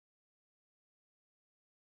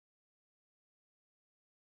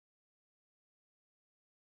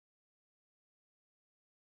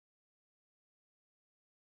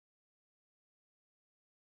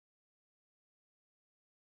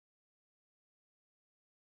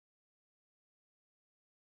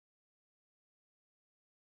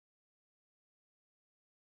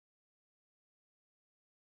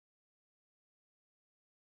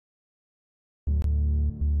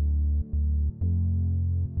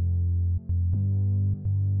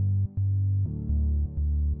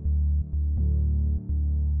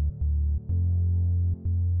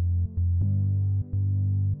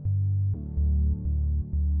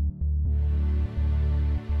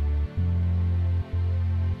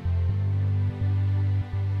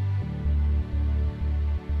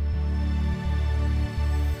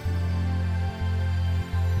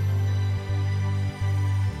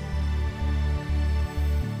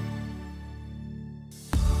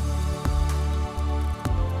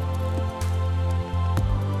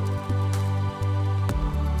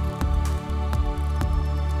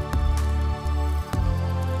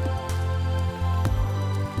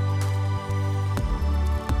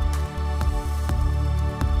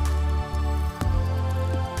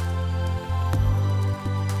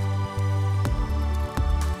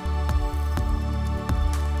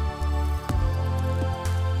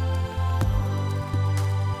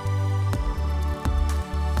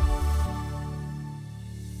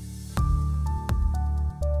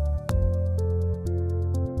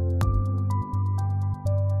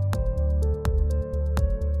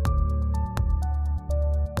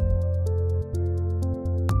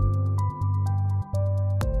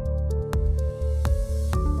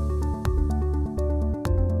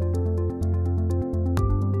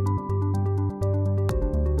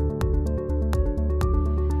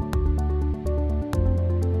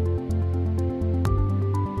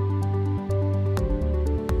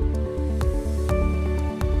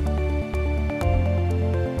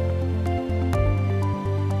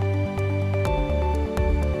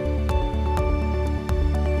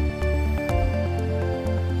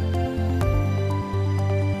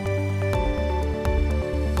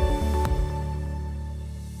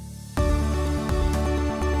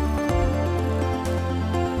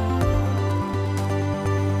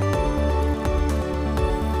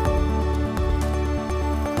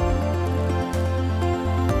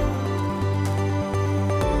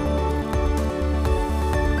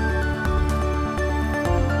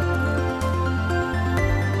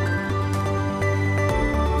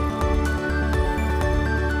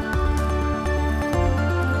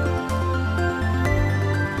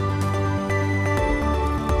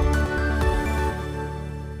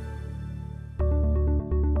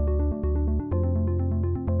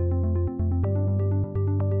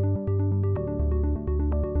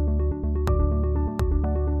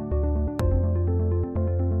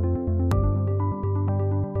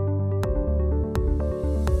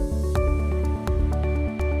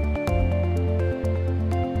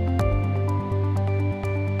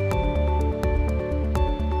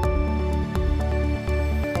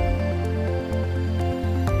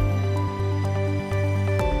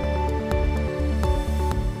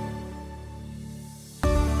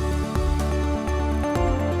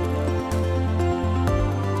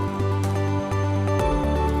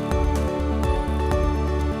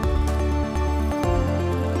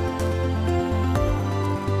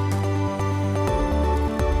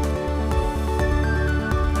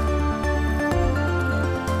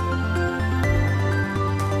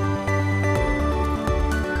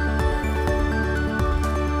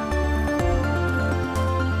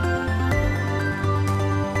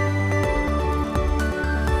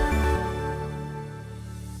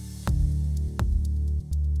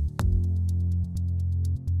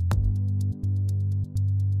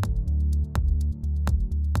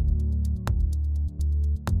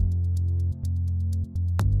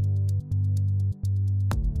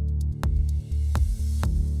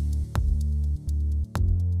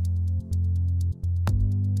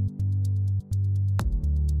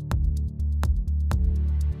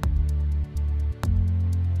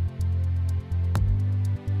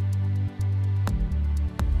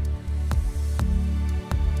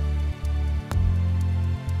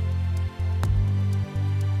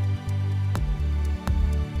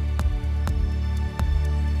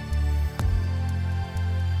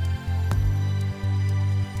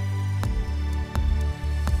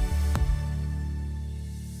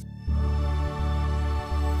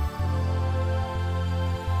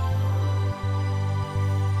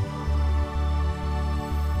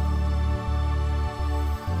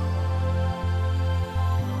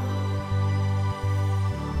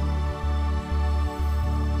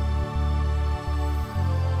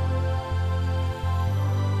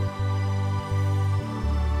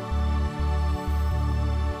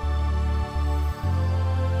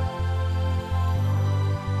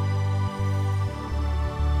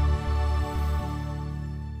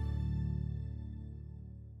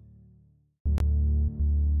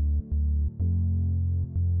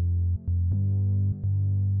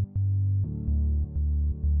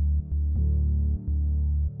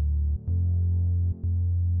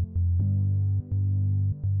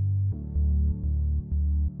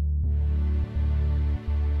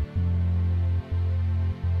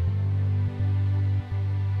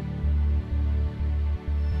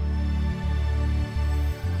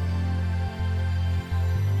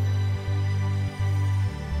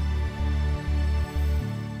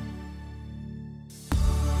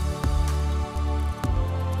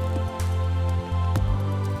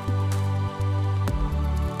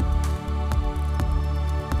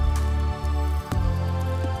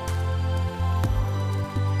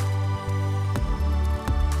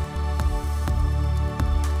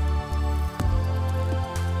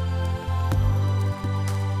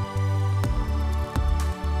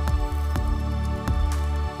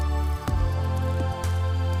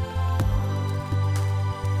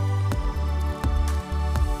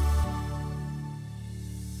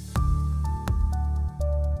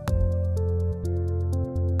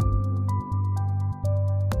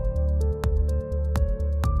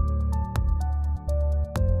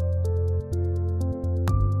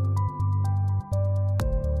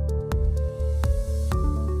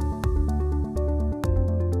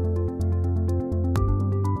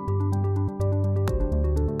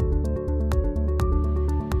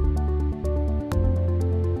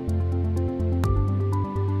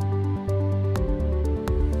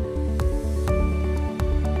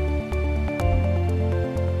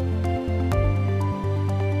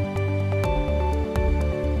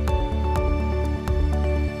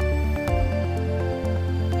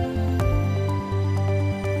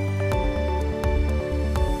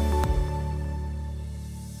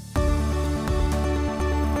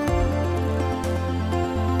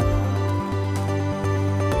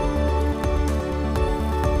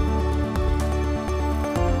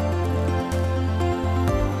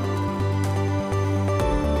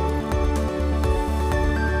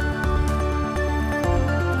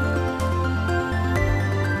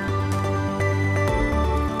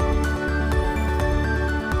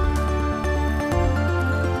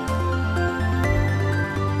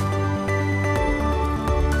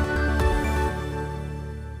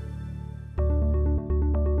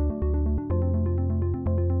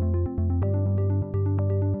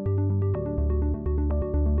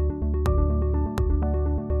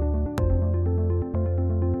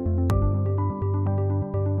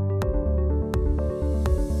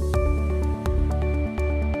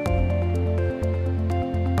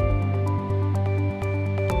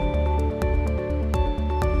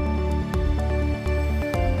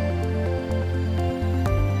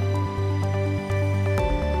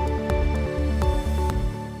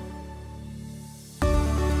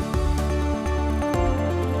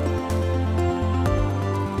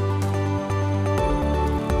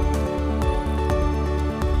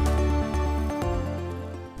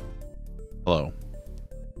Hello.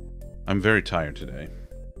 I'm very tired today.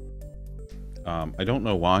 I don't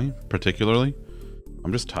know why, particularly.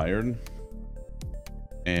 I'm just tired.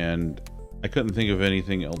 And I couldn't think of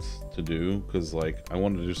anything else to do, because, like, I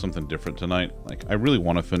wanted to do something different tonight. Like, I really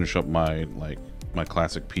want to finish up my, like, my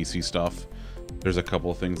classic PC stuff. There's a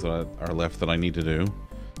couple of things that are left that I need to do.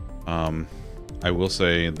 I will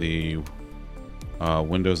say the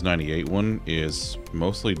Windows 98 one is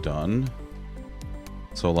mostly done.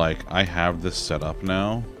 So, like, I have this set up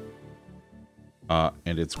now.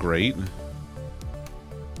 And it's great.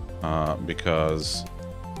 Because,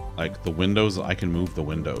 like, the windows, I can move the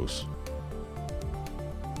windows.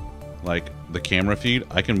 Like, the camera feed,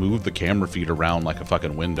 I can move the camera feed around like a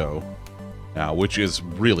fucking window now, which is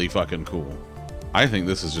really fucking cool. I think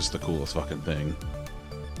this is just the coolest fucking thing.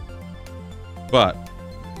 But,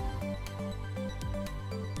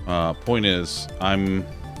 point is, I'm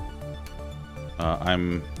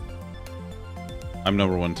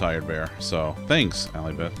number one tired bear. So thanks,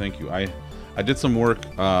 Alibeth. Thank you. I did some work.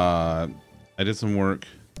 I did some work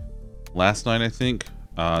last night, I think,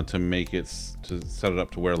 to make it to set it up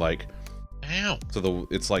to where, like, ow. So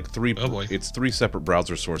it's like it's three separate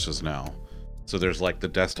browser sources now. So there's like the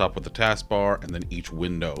desktop with the taskbar, and then each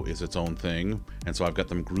window is its own thing. And so I've got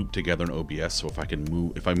them grouped together in OBS. So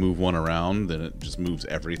if I move one around, then it just moves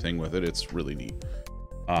everything with it. It's really neat.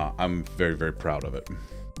 I'm very, very proud of it.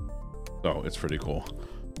 So it's pretty cool.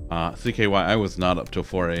 CKY, I was not up till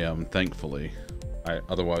 4 a.m. thankfully.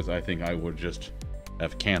 Otherwise, I think I would just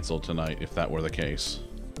have canceled tonight if that were the case.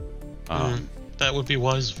 That would be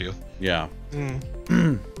wise of you. Yeah.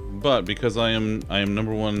 But because I am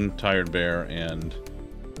number one tired bear, and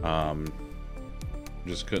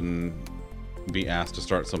just couldn't be asked to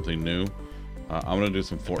start something new, I'm gonna do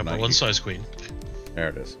some Fortnite. Number one size queen. There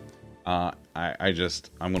it is. I'm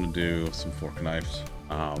gonna do some fork knives.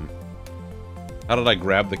 How did I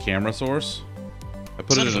grab the camera source? I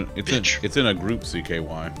put it in. It's in a group,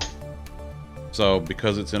 CKY. So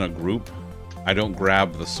because it's in a group, I don't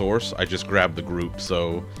grab the source. I just grab the group.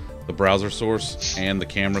 So the browser source and the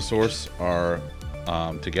camera source are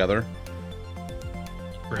together.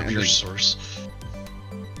 Grab your source.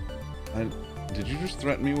 Did you just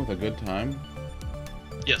threaten me with a good time?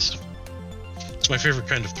 Yes. It's my favorite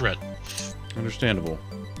kind of threat. Understandable.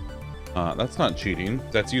 That's not cheating.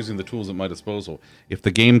 That's using the tools at my disposal. If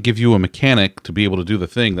the game gives you a mechanic to be able to do the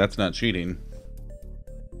thing, that's not cheating.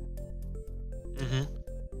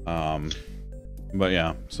 But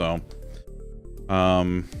yeah, so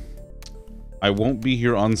I won't be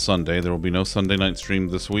here on Sunday. There will be no Sunday night stream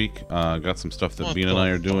this week. Got some stuff that Bean and I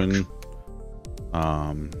are doing.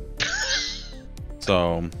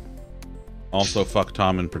 So also fuck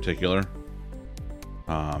Tom in particular.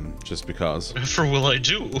 Just because. For will I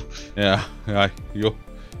do? Yeah,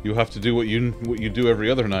 you have to do what you do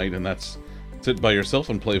every other night, and that's sit by yourself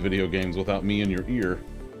and play video games without me in your ear.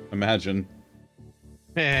 Imagine.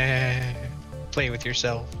 Play with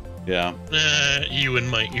yourself. Yeah. You in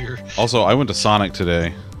my ear. Also, I went to Sonic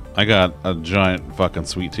today. I got a giant fucking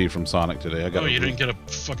sweet tea from Sonic today. You didn't get a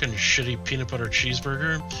fucking shitty peanut butter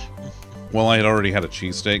cheeseburger? Well, I had already had a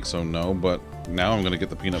cheesesteak, so no, but now I'm gonna get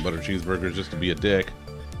the peanut butter cheeseburger just to be a dick.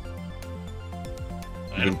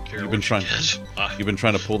 I don't care. You've been trying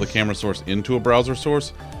to pull the camera source into a browser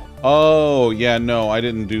source? Oh, yeah, no, I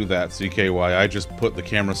didn't do that, CKY. I just put the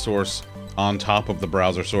camera source on top of the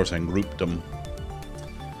browser source and grouped them.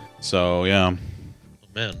 So, yeah. Oh,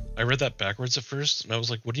 man, I read that backwards at first, and I was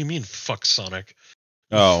like, what do you mean, fuck Sonic?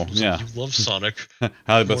 Oh, yeah. Like, you love Sonic.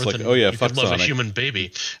 Alibeth's like, oh yeah, fuck Sonic. You love a human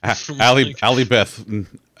baby. Alibeth,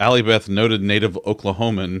 noted native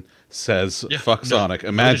Oklahoman, says, fuck Sonic.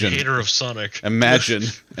 Imagine. Hater of Sonic. Imagine.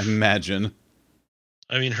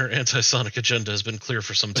 I mean, her anti-Sonic agenda has been clear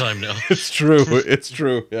for some time now. It's true. It's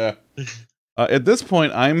true. Yeah. At this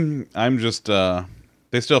point, I'm just.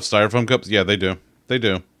 They still have styrofoam cups. Yeah, they do. They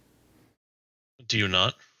do. Do you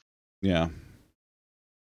not? Yeah.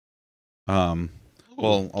 Well,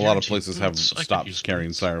 a lot of places have stopped carrying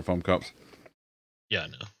styrofoam cups. Yeah, I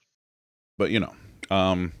know. But you know,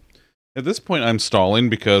 at this point, I'm stalling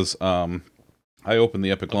because I opened the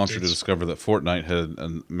Epic Launcher to discover that Fortnite had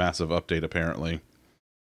a massive update, apparently.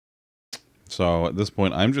 So at this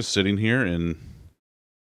point, I'm just sitting here and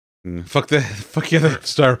fuck yeah, they have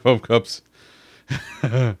styrofoam cups.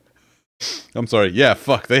 I'm sorry. Yeah,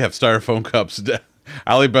 fuck, they have styrofoam cups.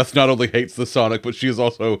 Alibeth not only hates the Sonic, but she is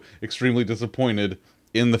also extremely disappointed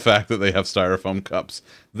in the fact that they have styrofoam cups.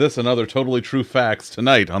 This and other totally true facts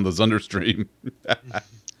tonight on the Zunderstream.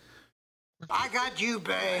 I got you,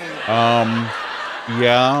 babe.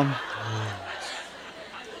 Yeah.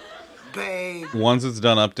 babe. Once it's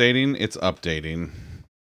done updating, it's updating.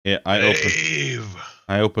 Yeah,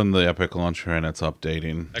 I opened the Epic Launcher and it's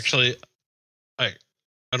updating. Actually, I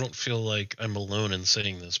don't feel like I'm alone in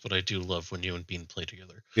saying this, but I do love when you and Bean play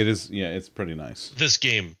together. It is, yeah, it's pretty nice. This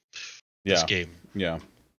game. Yeah. This game. Yeah.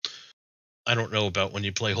 I don't know about when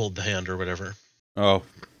you play Hold the Hand or whatever. Oh.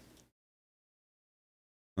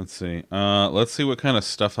 Let's see. Let's see what kind of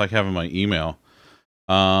stuff I have in my email.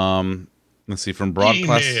 Let's see, from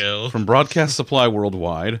Broadcast Supply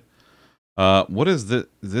Worldwide. What is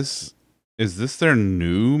this? Is this their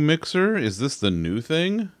new mixer? Is this the new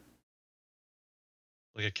thing?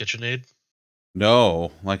 Like a KitchenAid?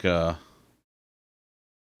 No, like a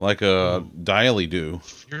dialy-do.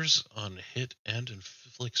 Fears on Hit and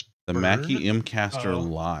Inflicts The Burn? Mackie Mcaster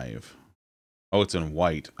Live. Oh, it's in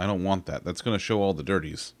white. I don't want that. That's going to show all the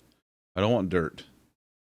dirties. I don't want dirt.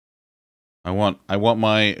 I want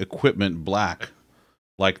my equipment black,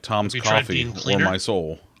 like Tom's coffee or my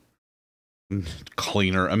soul.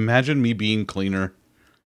 Cleaner. Imagine me being cleaner.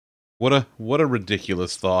 What a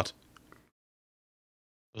ridiculous thought.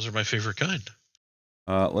 Those are my favorite kind.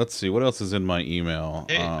 Let's see. What else is in my email?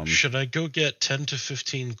 Hey, should I go get 10 to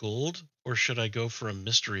 15 gold, or should I go for a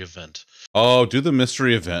mystery event? Oh, do the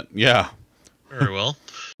mystery event. Yeah. Very well.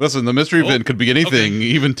 Listen, the mystery event could be anything,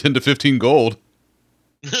 even 10 to 15 gold.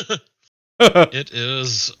 It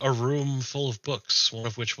is a room full of books, one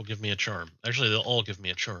of which will give me a charm. Actually, they'll all give me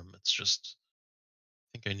a charm. It's just,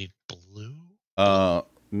 I think I need blue.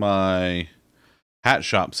 My hat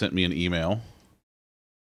shop sent me an email.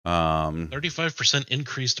 35%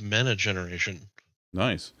 increased mana generation.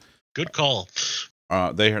 Nice. Good call.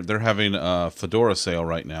 They're having a Fedora sale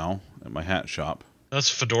right now at my hat shop. That's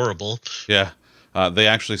fedorable. Yeah. They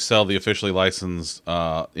actually sell the officially licensed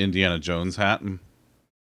Indiana Jones hat.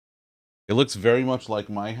 It looks very much like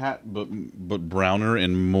my hat, but browner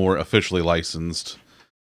and more officially licensed.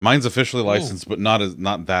 Mine's officially licensed, but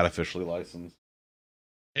not that officially licensed.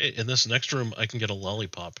 Hey, in this next room, I can get a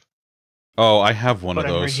lollipop. Oh, I have one of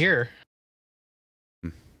those. Right here.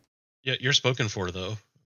 Yeah, you're spoken for, though.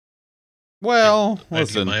 Well, I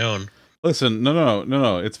listen. my own. Listen,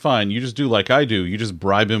 no. It's fine. You just do like I do. You just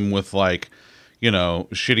bribe him with, like,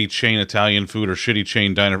 shitty chain Italian food or shitty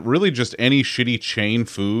chain diner. Really, just any shitty chain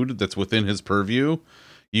food that's within his purview.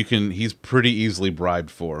 He's pretty easily bribed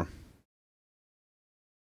for.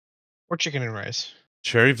 Or chicken and rice.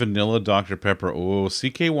 Cherry vanilla Dr. Pepper. Oh,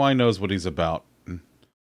 CKY knows what he's about.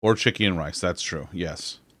 Or chicken and rice. That's true.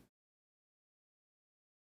 Yes.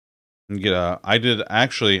 I did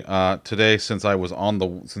actually today, since it was on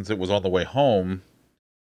the way home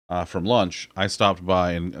from lunch, I stopped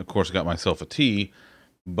by and of course got myself a tea,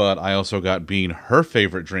 but I also got Bean her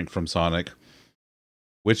favorite drink from Sonic,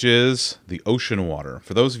 which is the Ocean Water.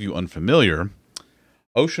 For those of you unfamiliar,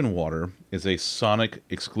 Ocean Water is a Sonic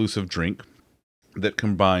exclusive drink that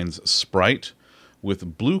combines Sprite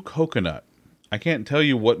with blue coconut. I can't tell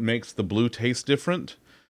you what makes the blue taste different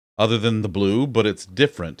other than the blue, but it's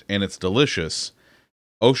different and it's delicious.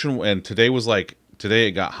 And today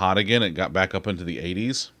it got hot again. It got back up into the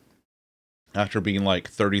 80s after being like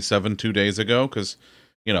 37 2 days ago, because,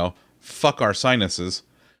 fuck our sinuses.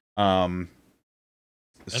 And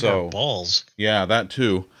our balls. Yeah, that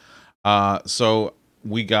too. So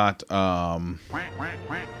we got I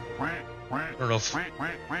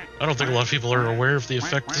don't think a lot of people are aware of the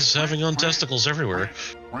effect this is having on testicles everywhere.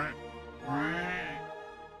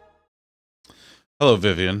 Hello,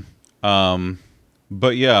 Vivian.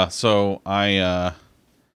 But yeah, so I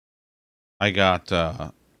got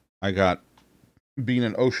Bean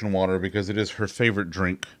and Ocean Water because it is her favorite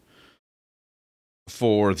drink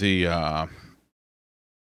from the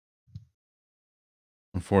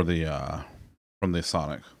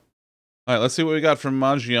Sonic. All right, let's see what we got from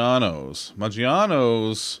Maggiano's.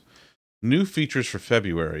 Maggiano's new features for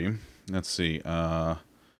February. Let's see. All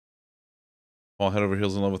head over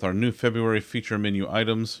heels in love with our new February feature menu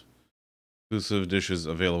items. Exclusive dishes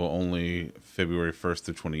available only February 1st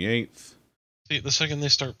through 28th. See, the second they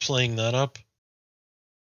start playing that up,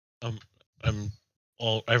 I've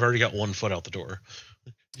already got 1 foot out the door.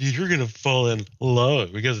 You're gonna fall in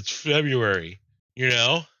love because it's February.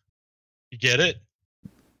 You get it?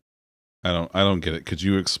 I don't get it. Could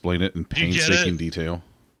you explain it in painstaking detail?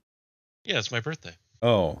 Yeah, it's my birthday.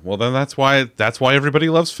 Oh, well then that's why everybody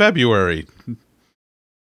loves February.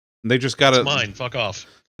 They just got It's mine. Fuck off.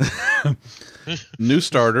 New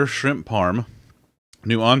starter, shrimp parm.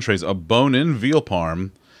 New entrees, a bone-in veal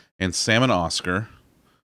parm and salmon Oscar.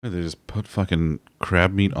 They just put fucking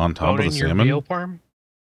crab meat on top of the salmon. Veal parm?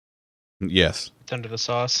 Yes. It's under the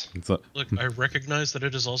sauce. Look, I recognize that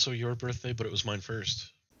it is also your birthday, but it was mine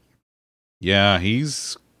first. Yeah,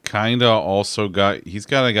 he's kind of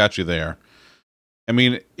got you there. I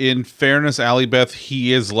mean, in fairness, Allie Beth,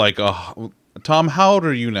 he is like Tom, how old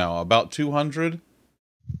are you now? About 200?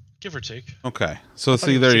 Give or take. Okay. So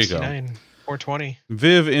see, there you go. 420.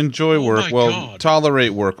 Viv, enjoy work. Well, God.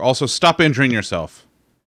 Tolerate work. Also, stop injuring yourself.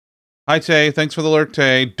 Hi, Tay. Thanks for the lurk,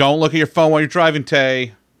 Tay. Don't look at your phone while you're driving,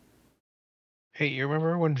 Tay. Hey, you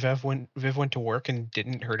remember when Viv went to work and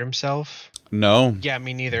didn't hurt himself? No. Yeah,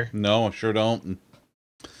 me neither. No, I sure don't.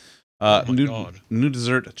 Oh my God. New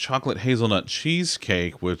dessert, chocolate hazelnut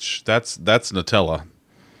cheesecake, which that's Nutella.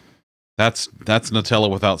 That's Nutella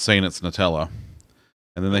without saying it's Nutella.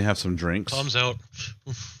 And then they have some drinks. Tom's out.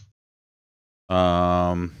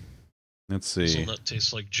 Let's see. Hazelnut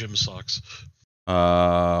tastes like gym socks.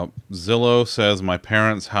 Zillow says my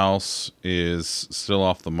parents' house is still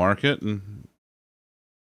off the market,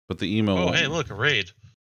 but the email. Oh, hey, look, a raid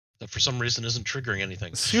that for some reason isn't triggering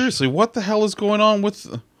anything. Seriously, what the hell is going on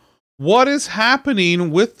with? What is happening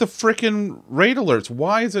with the frickin' raid alerts?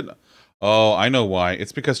 Why is it? Oh, I know why.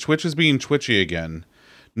 It's because Twitch is being twitchy again.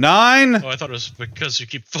 9. Oh, I thought it was because you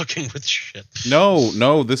keep fucking with shit.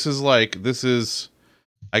 No. This is.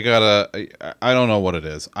 I don't know what it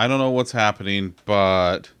is. I don't know what's happening,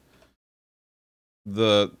 but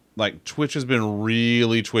Twitch has been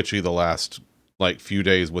really twitchy the last few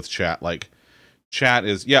days with chat. Chat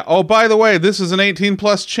is Oh, by the way, this is an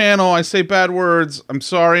 18+ channel. I say bad words. I'm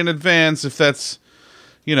sorry in advance if that's,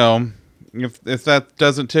 if that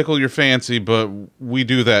doesn't tickle your fancy, but we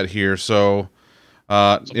do that here. So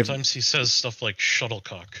sometimes he says stuff like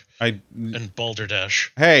shuttlecock and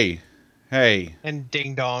balderdash. Hey. And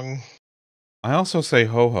ding dong. I also say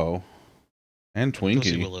ho ho and Twinkie.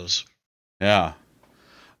 Pussy willows. Yeah.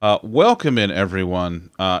 Welcome in, everyone.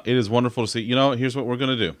 It is wonderful to see. Here's what we're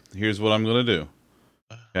gonna do. Here's what I'm gonna do.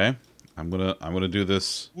 Okay, I'm gonna do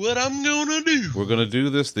this. What I'm gonna do? We're gonna do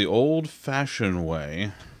this the old-fashioned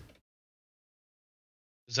way.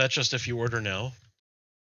 Is that just if you order now?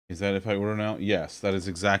 Is that if I order now? Yes, that is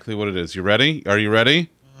exactly what it is. You ready? Are you ready?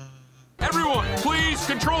 Everyone, please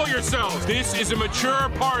control yourselves. This is a mature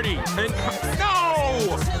party. And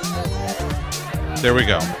no! There we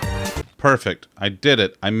go. Perfect. I did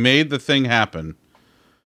it. I made the thing happen.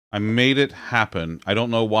 I made it happen. I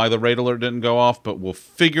don't know why the raid alert didn't go off, but we'll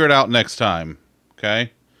figure it out next time.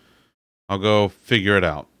 Okay? I'll go figure it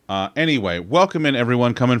out. Anyway, welcome in,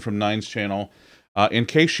 everyone, coming from Nine's channel. In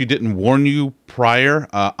case she didn't warn you prior,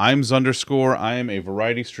 I'm Zunderstream. I am a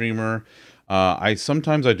variety streamer.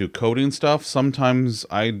 Sometimes I do coding stuff. Sometimes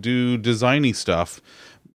I do designy stuff.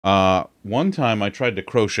 One time I tried to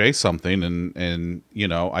crochet something and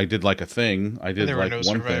I did a thing. I did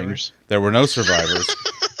one thing. There were no survivors.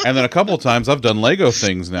 And then a couple times I've done Lego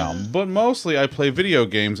things now. But mostly I play video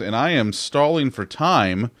games, and I am stalling for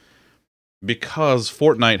time because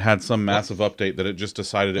Fortnite had some massive update that it just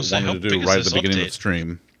decided it wanted to do right at the beginning of the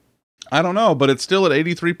stream. I don't know, but it's still at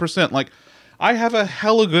 83%. I have a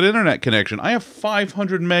hella good internet connection. I have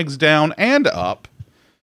 500 megs down and up.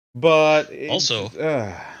 But also,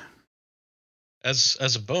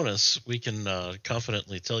 as a bonus, we can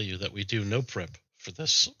confidently tell you that we do no prep for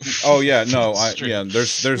this. Oh yeah, no,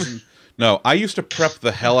 there's no. I used to prep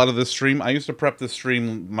the hell out of this stream. I used to prep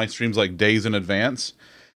my streams days in advance,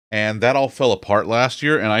 and that all fell apart last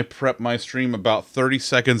year. And I prepped my stream about 30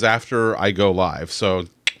 seconds after I go live, so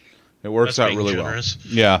it works out really generous.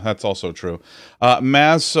 Well. Yeah, that's also true.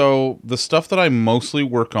 Maz, so the stuff that I mostly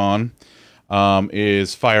work on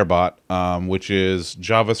is Firebot, which is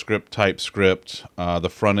JavaScript, TypeScript. The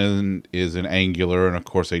front end is in Angular, and of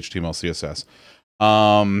course HTML, CSS.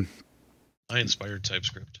 I inspired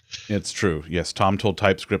TypeScript. It's true. Yes, Tom told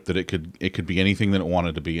TypeScript that it could be anything that it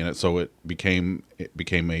wanted to be in it, so it became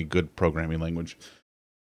a good programming language.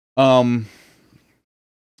 And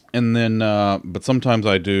then, but sometimes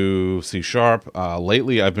I do C#.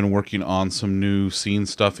 Lately, I've been working on some new scene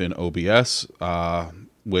stuff in OBS,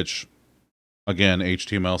 which, again,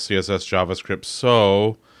 HTML, CSS, JavaScript.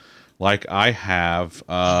 So, I have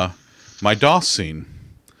my DOS scene.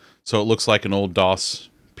 So it looks like an old DOS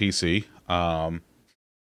PC.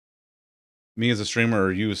 Me as a streamer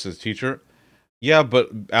or you as a teacher. Yeah,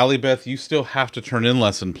 but Allie Beth, you still have to turn in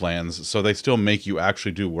lesson plans, so they still make you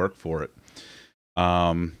actually do work for it.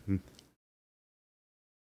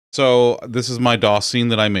 So this is my DOS scene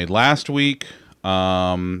that I made last week.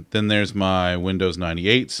 Then there's my Windows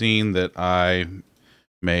 98 scene that I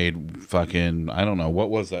made I don't know,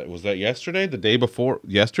 what was that? Was that yesterday? The day before?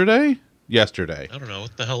 Yesterday? Yesterday. I don't know.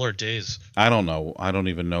 What the hell are days? I don't know. I don't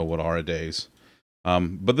even know what are days.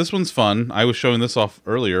 But this one's fun. I was showing this off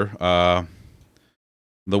earlier.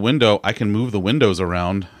 the window, I can move the windows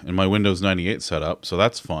around in my Windows 98 setup, so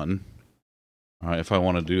that's fun. If I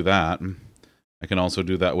want to do that, I can also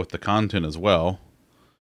do that with the content as well.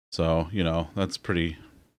 So, you know, that's pretty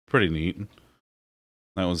neat.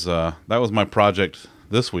 That was my project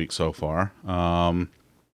this week so far.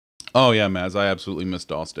 Oh yeah, Maz, I absolutely miss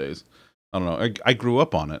DOS days. I don't know. I grew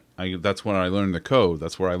up on it. That's when I learned the code.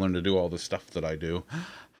 That's where I learned to do all the stuff that I do.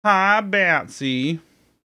 Hi, Batsy.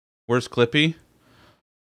 Where's Clippy?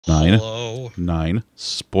 9. Hello. 9.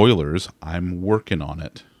 Spoilers. I'm working on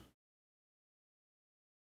it.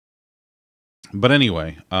 But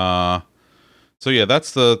anyway, so yeah,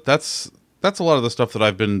 that's a lot of the stuff that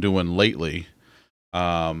I've been doing lately.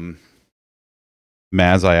 Maz,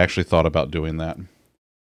 I actually thought about doing that.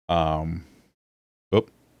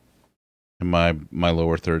 And my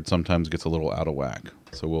lower third sometimes gets a little out of whack,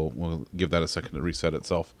 so we'll give that a second to reset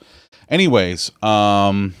itself. Anyways,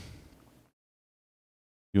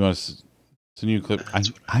 you want to send you a clip?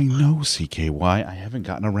 I know, CKY. I haven't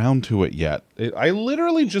gotten around to it yet. I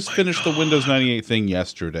literally just finished the Windows 98 thing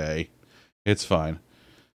yesterday. It's fine.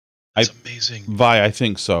 That's amazing. Vi, I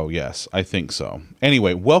think so. Yes, I think so.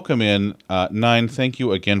 Anyway, welcome in. 9, thank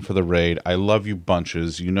you again for the raid. I love you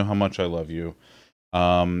bunches. You know how much I love you.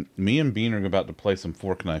 Me and Bean are about to play some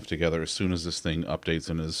Fork Knife together as soon as this thing updates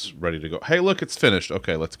and is ready to go. Hey, look, it's finished.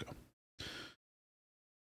 Okay, let's go.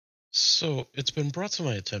 So, it's been brought to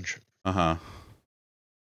my attention. Uh-huh.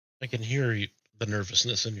 I can hear the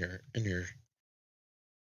nervousness in your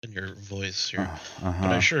voice here. But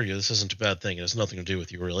I assure you, this isn't a bad thing. It has nothing to do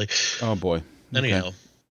with you, really. Oh, boy. Anyhow, okay.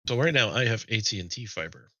 So right now I have AT&T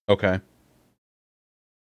fiber. Okay.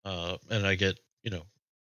 And I get,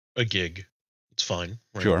 a gig. It's fine.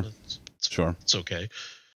 Right? Sure. Sure. It's okay.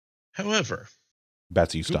 However,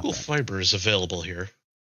 Batsy, Google Fiber is available here.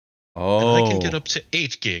 Oh. And I can get up to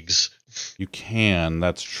 8 gigs. You can.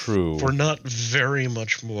 That's true. For not very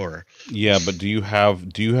much more. Yeah, but do you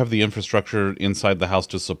have the infrastructure inside the house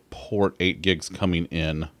to support 8 gigs coming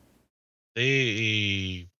in?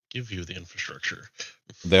 They give you the infrastructure.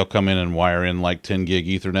 They'll come in and wire in like 10 gig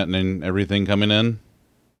Ethernet and everything coming in?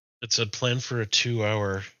 It said plan for a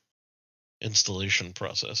 2-hour installation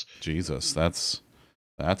process. Jesus, that's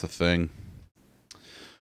a thing.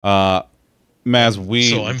 Maz,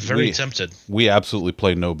 so I'm very tempted. We absolutely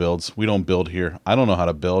play no builds. We don't build here. I don't know how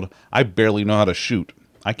to build. I barely know how to shoot.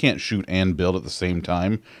 I can't shoot and build at the same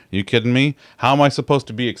time. Are you kidding me? How am I supposed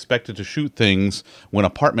to be expected to shoot things when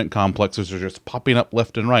apartment complexes are just popping up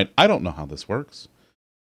left and right? I don't know how this works.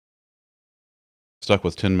 Stuck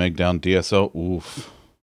with 10 meg down DSO. Oof.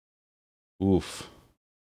 Oof.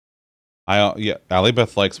 Yeah,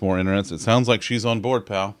 Alibeth likes more internet. It sounds like she's on board,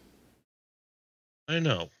 pal. I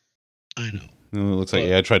know. It looks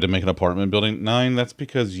like I tried to make an apartment building. 9, that's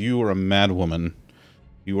because you are a mad woman.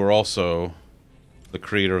 You are also the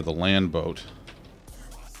creator of the land boat.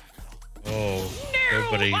 Oh,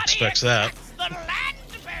 nobody expects that.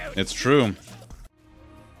 It's true.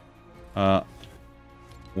 Why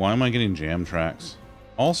am I getting jam tracks?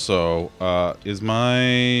 Also, is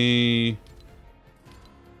my...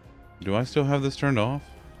 Do I still have this turned off?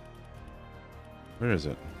 Where is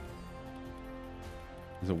it?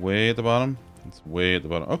 Is it way at the bottom? It's way at the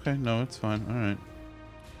bottom. Okay, no, it's fine. All right.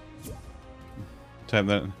 Type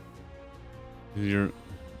that. You're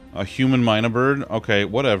a human minor bird? Okay,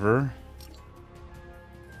 whatever.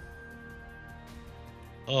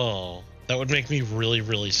 Oh, that would make me really,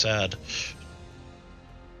 really sad.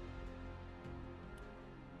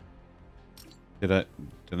 Did I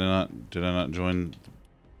not join?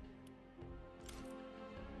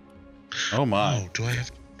 Oh my. Oh, do I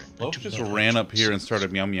have... Loaf just ran up here and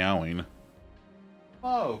started meowing.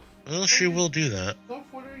 Loaf. Well, she will do that. Loaf,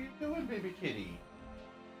 what are you doing, baby kitty?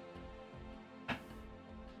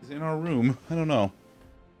 He's in our room. I don't know.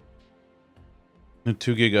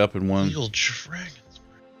 2 gig up and 1. Real dragons.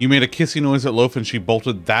 You made a kissy noise at Loaf and she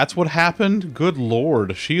bolted. That's what happened? Good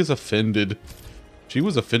lord. She is offended. She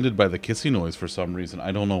was offended by the kissy noise for some reason.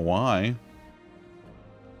 I don't know why.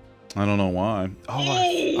 I don't know why.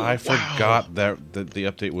 Oh, I forgot that the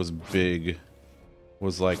update was big.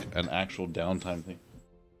 Was like an actual downtime thing.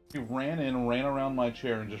 He ran in, ran around my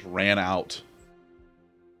chair, and just ran out.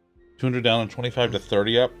 200 down and 25 to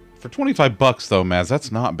 30 up. For 25 bucks, though, Maz, that's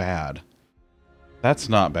not bad. That's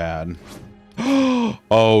not bad.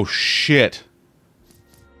 Oh, shit.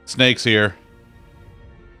 Snake's here.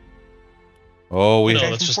 Oh, no,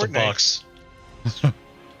 that's just a box.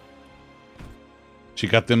 She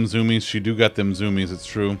got them zoomies. She do got them zoomies. It's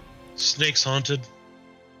true. Snake's haunted.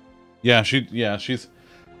 Yeah, she's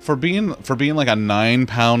for being like a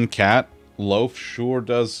 9-pound cat. Loaf sure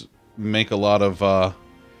does make a lot of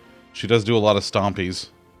She does do a lot of stompies.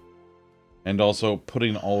 And also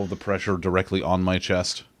putting all of the pressure directly on my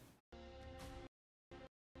chest.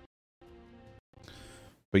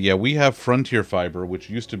 But yeah, we have Frontier Fiber, which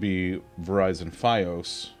used to be Verizon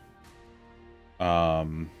Fios.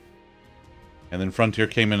 And then Frontier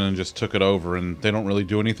came in and just took it over, and they don't really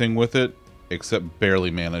do anything with it, except barely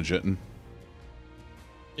manage it.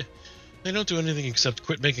 Yeah, they don't do anything except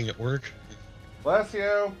quit making it work. Bless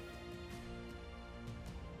you!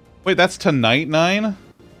 Wait, that's tonight 9?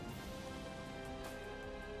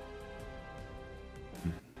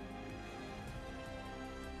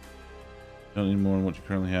 Don't need more than what you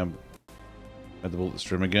currently have. Add the bullet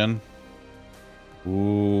stream again.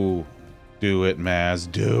 Ooh. Do it,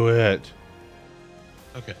 Maz. Do it.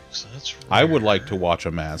 Okay, so that's rare. I would like to watch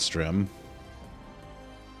a Maz stream.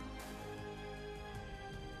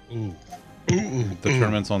 Ooh. The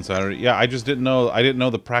tournament's on Saturday. Yeah, I just didn't know. I didn't know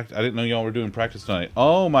the practice. I didn't know y'all were doing practice tonight.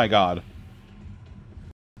 Oh my god.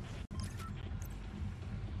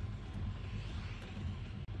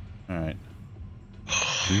 All right.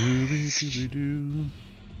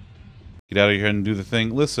 Get out of here and do the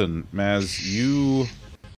thing. Listen, Maz,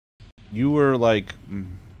 you were like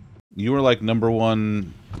number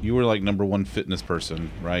one. You were like number one fitness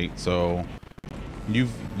person, right? So you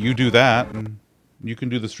do that, and you can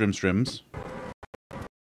do the streams.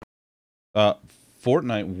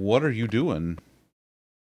 Fortnite, what are you doing?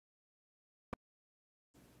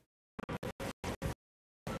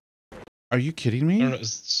 Are you kidding me? I don't know,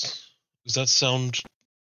 does that sound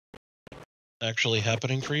actually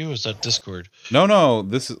happening for you? Is that Discord? No,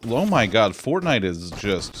 this is... Oh my god, Fortnite is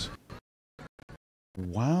just...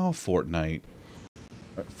 Wow, Fortnite.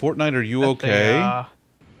 Fortnite, are you okay?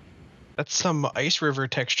 That's some Ice River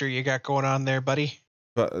texture you got going on there, buddy.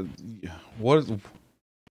 What is...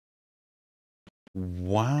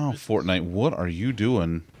 Wow, Fortnite, what are you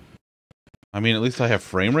doing? I mean, at least I have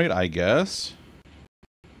frame rate, I guess.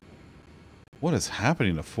 What is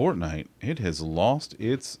happening to Fortnite? It has lost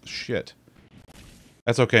its shit.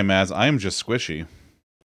 That's okay, Maz. I am just squishy.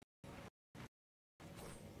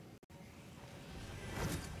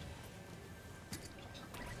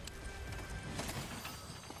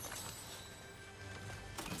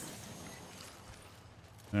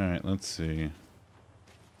 Alright, let's see.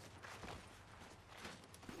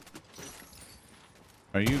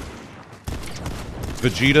 Are you...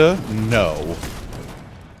 Vegeta? No.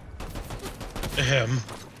 Ahem.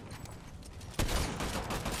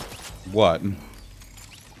 What?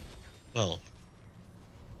 Well,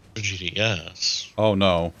 Vegeta, yes. Oh,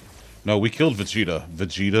 no. No, we killed Vegeta.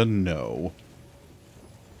 Vegeta, no.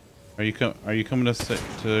 Are you coming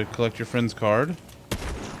to collect your friend's card?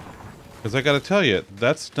 Because I gotta tell you,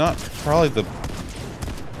 that's not probably the...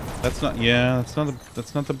 That's not... Yeah,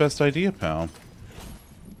 that's not the best idea, pal.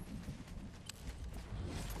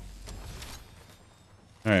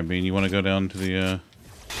 Alright, Bean, you want to go down to the,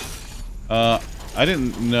 I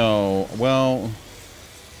didn't know. Well...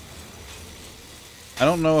 I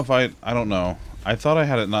don't know if I don't know. I thought I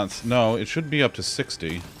had it not... No, it should be up to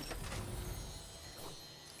 60.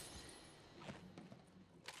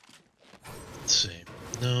 Let's see.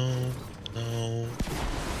 No.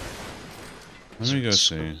 Let me go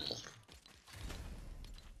see.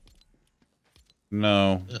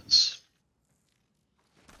 No. Yes.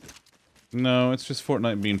 No, it's just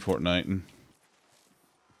Fortnite being Fortnite.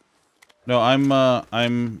 No,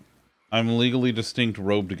 I'm legally distinct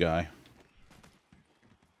robed guy.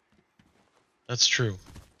 That's true.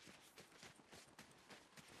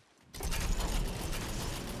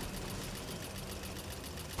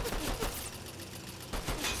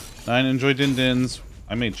 I enjoy din-dins.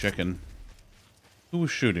 I made chicken. Who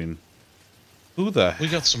was shooting? Who the... We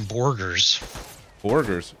got some burgers.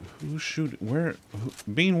 Burgers? Who's shooting? Where?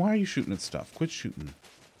 Bean, why are you shooting at stuff? Quit shooting.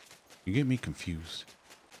 You get me confused.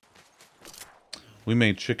 We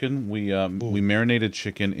made chicken. We marinated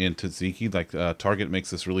chicken in tzatziki. Like Target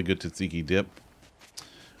makes this really good tzatziki dip.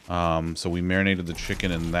 So we marinated the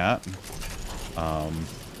chicken in that. And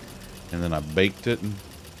then I baked it.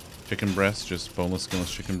 Chicken breast, just boneless,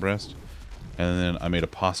 skinless chicken breast. And then I made a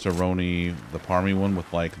pasta-roni, the parmy one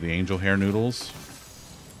with like the angel hair noodles.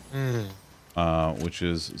 Which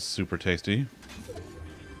is super tasty.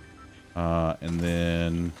 And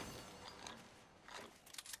then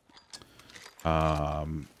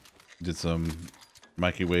did some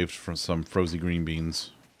microwaved from some frozen green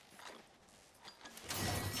beans.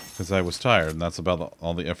 Because I was tired, and that's about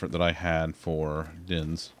all the effort that I had for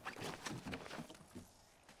dins.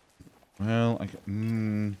 Well,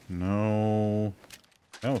 no.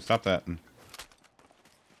 No, stop that.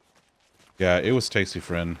 Yeah, it was tasty,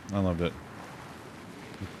 friend. I loved it.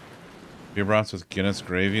 Beer brats with Guinness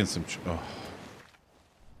gravy and some... oh.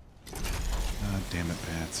 God damn it,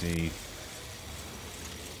 Patsy.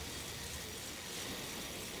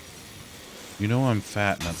 You know I'm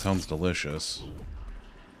fat and that sounds delicious.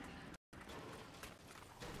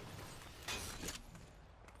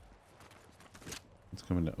 It's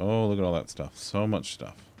coming to... oh, look at all that stuff. So much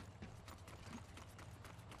stuff.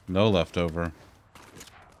 No leftover.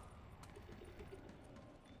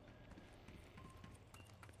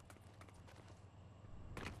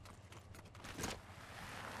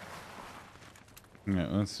 Yeah,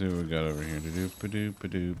 let's see what we got over here. Ba-doop, ba-doop,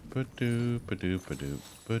 ba-doop, ba-doop, ba-doop, ba-doop,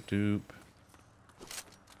 ba-doop.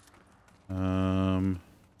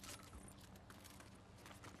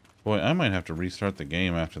 Boy, I might have to restart the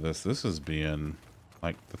game after this. This is being...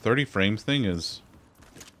 like, the 30 frames thing is...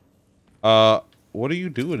 what are you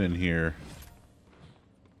doing in here?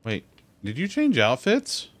 Wait, did you change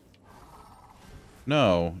outfits?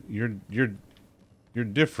 No, you're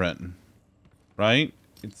different. Right?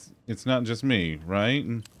 It's not just me, right?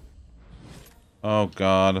 Oh,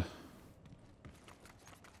 God.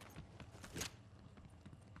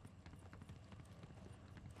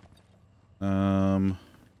 Oh.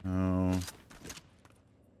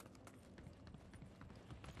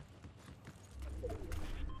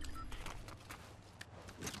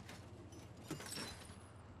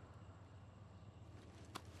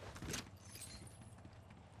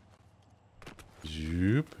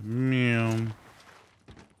 Zoop. Meow.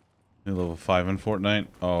 Level 5 in Fortnite.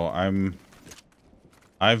 Oh,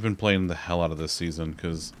 I've been playing the hell out of this season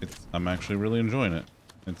because I'm actually really enjoying it.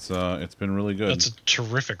 It's been really good. That's a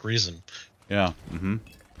terrific reason. Yeah. Mm-hmm.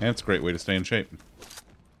 And it's a great way to stay in shape.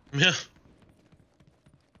 Yeah.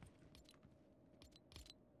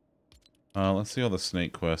 Let's see all the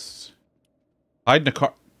snake quests. Hide in a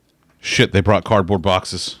car. Shit, they brought cardboard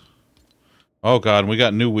boxes. Oh God, we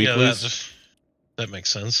got new weeklies. Yeah, that makes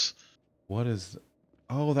sense. What is...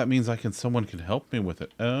 oh, that means someone can help me with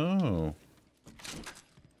it. Oh.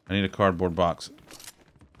 I need a cardboard box.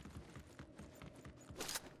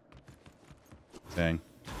 Dang.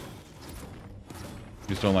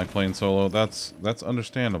 You just don't like playing solo? That's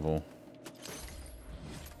understandable.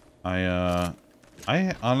 I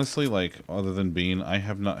honestly, like, other than Bean, I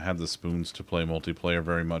have not had the spoons to play multiplayer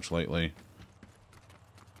very much lately.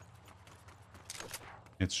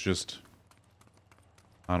 It's just...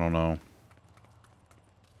 I don't know.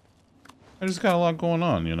 I just got a lot going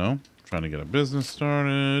on, you know? Trying to get a business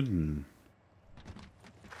started, and...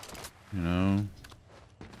 you know...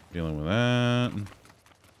 dealing with that.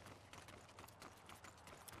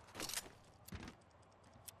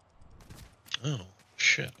 Oh,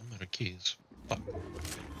 shit. I'm out of keys. Fuck.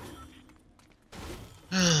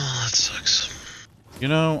 Oh, that sucks. You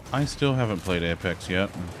know, I still haven't played Apex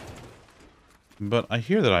yet. But I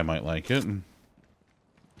hear that I might like it. I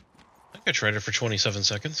think I tried it for 27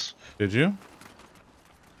 seconds. Did you?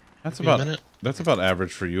 That's about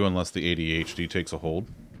average for you, unless the ADHD takes a hold.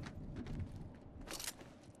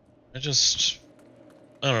 I don't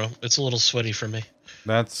know. It's a little sweaty for me.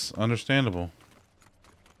 That's understandable.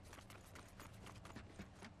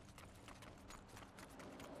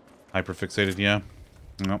 Hyperfixated, yeah.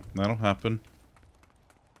 No, that'll happen.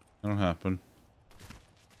 That'll happen.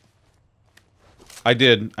 I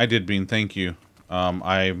did, Bean, thank you.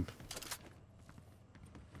 I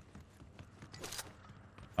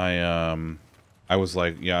was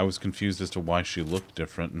like, yeah, I was confused as to why she looked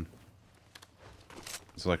different. And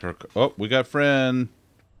it's like her... oh, we got friend.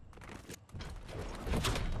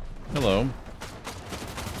 Hello.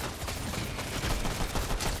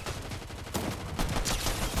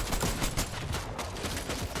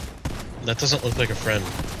 That doesn't look like a friend.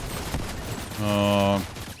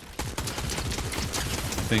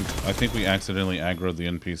 I think we accidentally aggroed the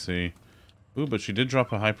NPC. Ooh, but she did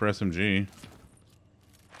drop a hyper SMG.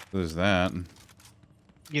 There's that.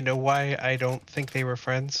 You know why I don't think they were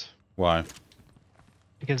friends? Why?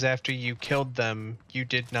 Because after you killed them, you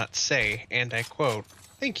did not say, and I quote,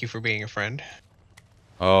 "Thank you for being a friend."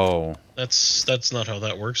 Oh. That's not how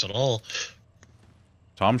that works at all.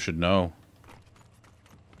 Tom should know.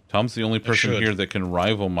 Tom's the only person here that can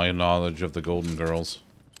rival my knowledge of the Golden Girls.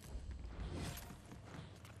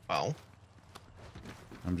 Well,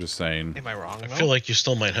 I'm just saying. am I wrong? I feel like you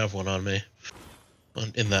still might have one on me.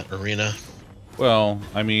 In that arena. Well,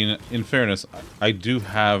 I mean, in fairness, I do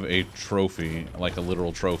have a trophy, like a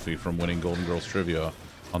literal trophy, from winning Golden Girls Trivia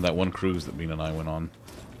on that one cruise that Bean and I went on.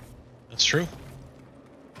 That's true.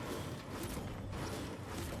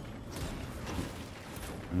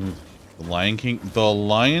 The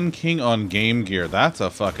Lion King on Game Gear. That's a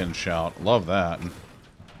fucking shout. Love that.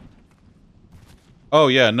 Oh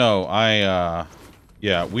yeah, no,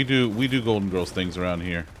 yeah, we do Golden Girls things around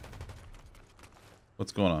here.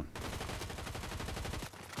 What's going on?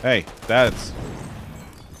 Hey, that's...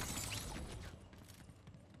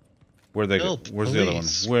 Where'd they go? Where's the other one?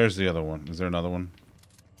 Where's the other one? Is there another one?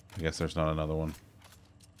 I guess there's not another one.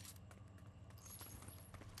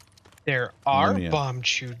 There are bomb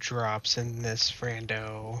chew drops in this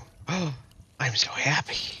rando. Oh, I'm so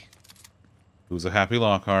happy. Who's a happy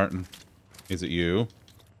Lockhart? Is it you?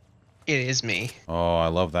 It is me. Oh, I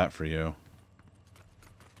love that for you.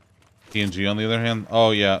 TNG on the other hand?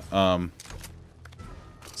 Oh yeah,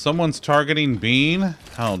 someone's targeting Bean?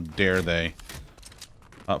 How dare they?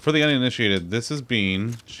 For the uninitiated, this is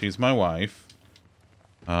Bean. She's my wife.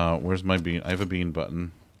 Where's my Bean? I have a Bean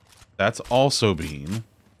button. That's also Bean.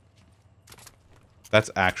 That's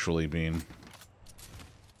actually Bean.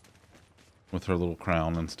 With her little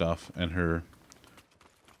crown and stuff, and her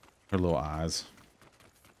little eyes.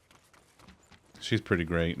 She's pretty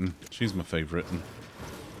great, and she's my favorite. And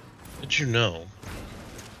did you know,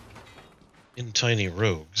 in Tiny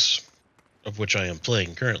Rogues, of which I am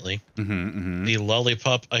playing currently, the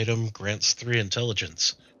lollipop item grants 3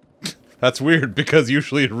 intelligence. That's weird, because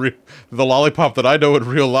usually the lollipop that I know in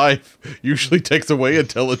real life usually takes away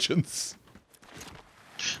intelligence.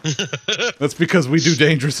 That's because we do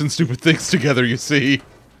dangerous and stupid things together, you see.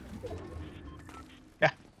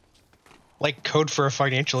 Yeah. Like code for a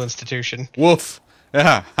financial institution. Woof.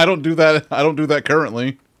 Yeah, I don't do that. I don't do that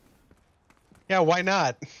currently. Yeah, why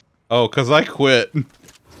not? Oh, because I quit.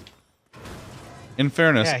 In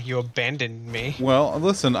fairness. Yeah, you abandoned me. Well,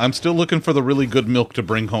 listen, I'm still looking for the really good milk to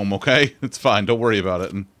bring home, okay? It's fine. Don't worry about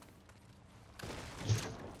it.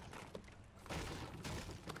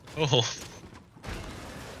 Oh.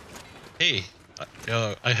 Hey,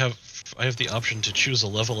 I have the option to choose a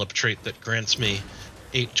level up trait that grants me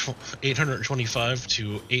 825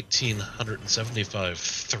 to 1875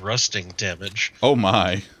 thrusting damage. Oh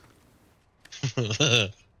my.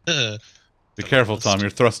 Be careful, Tom.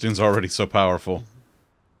 Your thrusting's already so powerful.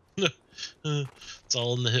 It's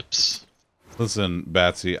all in the hips. Listen,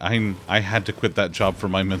 Batsy, I had to quit that job for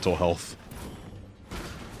my mental health.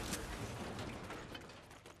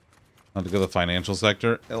 Not to go to the financial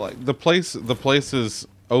sector. Like the place is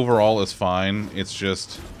overall is fine. It's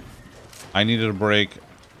just I needed a break.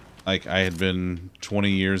 Like I had been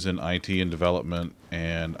 20 years in IT and development,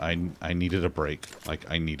 and I needed a break. Like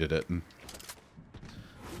I needed it.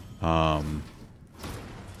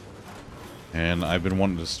 And I've been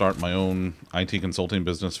wanting to start my own IT consulting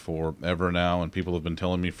business forever now, and people have been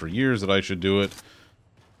telling me for years that I should do it.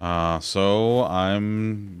 So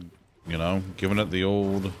I'm, you know, giving it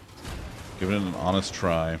an honest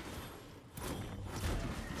try.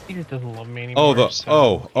 He just doesn't love me anymore.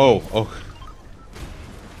 Oh.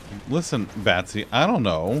 Listen, Batsy, I don't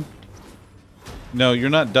know. No, you're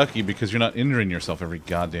not Ducky because you're not injuring yourself every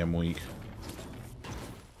goddamn week.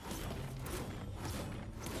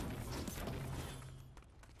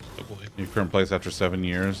 Oh boy. Your current place after 7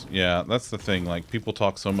 years? Yeah, that's the thing. Like, people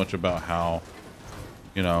talk so much about how,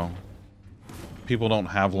 you know, people don't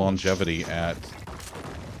have longevity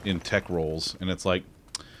in tech roles, and it's like,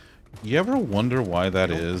 you ever wonder why that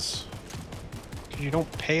is? You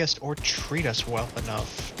don't pay us or treat us well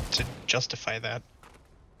enough to justify that.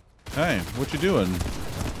 Hey, what you doing?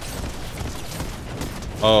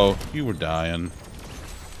 Oh, you were dying.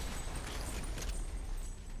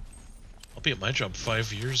 I'll be at my job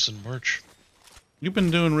 5 years in March. You've been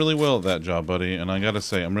doing really well at that job, buddy, and I gotta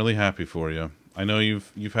say, I'm really happy for you. I know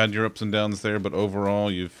you've had your ups and downs there, but overall,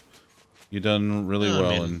 you've done really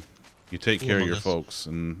well, and you take care of your folks,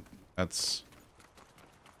 and that's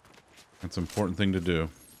an important thing to do.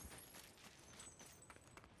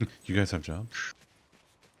 You guys have jobs?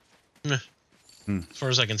 As far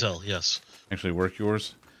as I can tell, yes. Actually work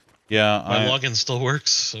yours? Yeah, my login still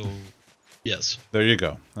works, so yes. There you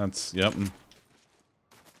go. That's, yep.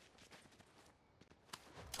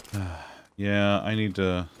 Yeah, I need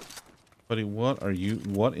to... Buddy, what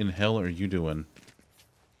in hell are you doing?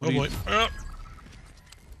 Oh boy.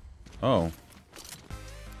 Oh.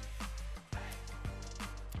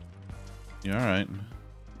 Yeah, alright.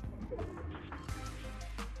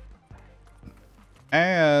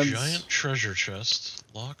 Ads. Giant treasure chest.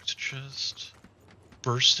 Locked chest.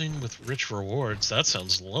 Bursting with rich rewards. That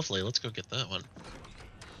sounds lovely. Let's go get that one.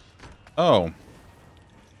 Oh.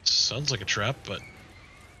 Sounds like a trap, but...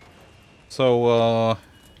 So,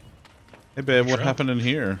 hey babe, what happened in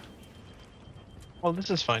here? Well, this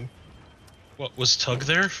is fine. What, was Tug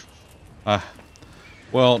there?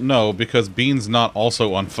 Well, no, because Bean's not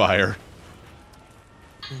also on fire.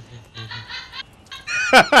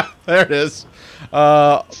 There it is.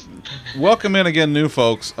 Welcome in again, new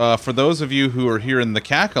folks. For those of you who are here in the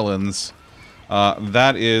Cacklins,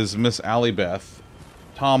 that is Miss Allie Beth,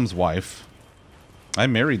 Tom's wife. I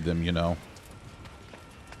married them, you know.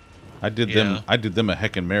 I did them a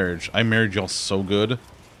heckin' marriage. I married y'all so good.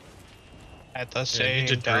 At the same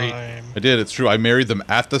time. Great. I did, it's true. I married them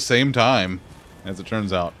at the same time, as it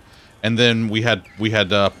turns out. And then we had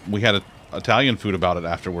Italian food about it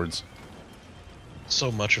afterwards.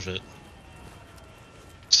 So much of it.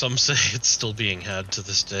 Some say it's still being had to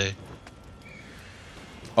this day.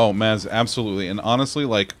 Oh, Maz, absolutely. And honestly,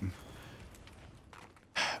 like,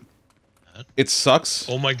 it sucks.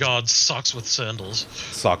 Oh my god, socks with sandals.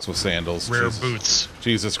 Socks with sandals. Rare boots.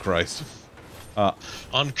 Jesus Christ.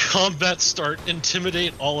 On combat start,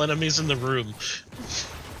 intimidate all enemies in the room.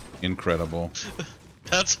 Incredible.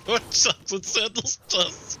 That's what socks with sandals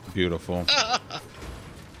does. Beautiful.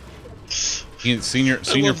 Senior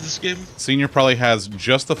I love this game. Senior probably has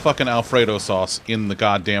just the fucking Alfredo sauce in the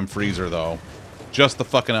goddamn freezer, though. Just the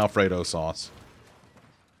fucking Alfredo sauce.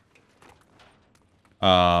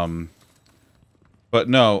 But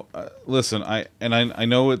no, listen, I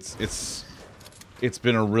know it's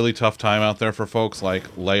been a really tough time out there for folks. Like,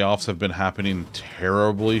 layoffs have been happening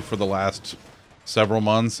terribly for the last several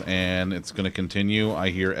months, and it's going to continue. I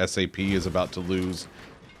hear SAP is about to lose,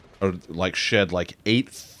 or like shed like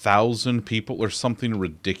 8,000 people or something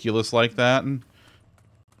ridiculous like that.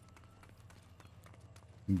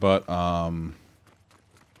 But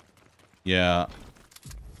yeah,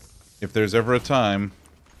 if there's ever a time,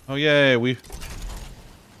 oh yay,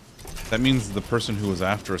 that means the person who was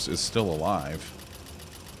after us is still alive.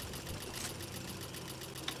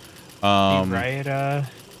 Riot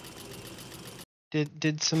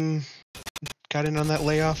got in on that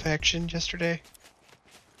layoff action yesterday.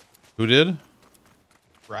 Who did?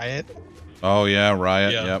 Riot. Oh yeah,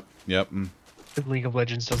 Riot. Yeah. Yep. League of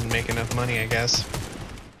Legends doesn't make enough money, I guess.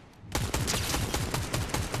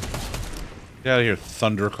 Get out of here,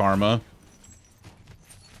 Thunder Karma.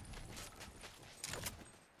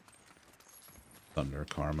 Thunder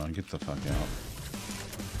Karma, get the fuck out.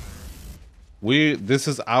 This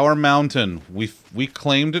is our mountain. We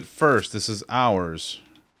claimed it first. This is ours.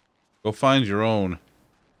 Go find your own.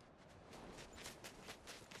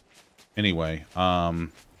 Anyway,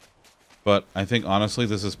 but I think honestly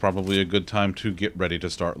this is probably a good time to get ready to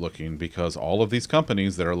start looking, because all of these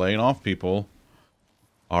companies that are laying off people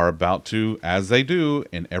are about to, as they do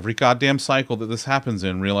in every goddamn cycle that this happens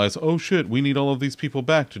in, realize, oh shit, we need all of these people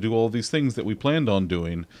back to do all of these things that we planned on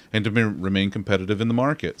doing and to remain competitive in the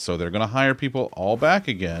market. So they're going to hire people all back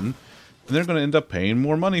again, and they're going to end up paying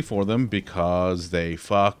more money for them because they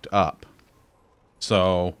fucked up.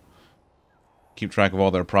 So keep track of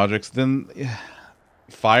all their projects, then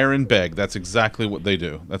fire and beg. That's exactly what they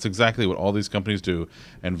do. That's exactly what all these companies do.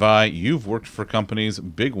 And Vi, you've worked for companies,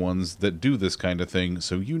 big ones, that do this kind of thing,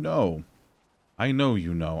 so you know. I know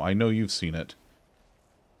you know. I know you've seen it.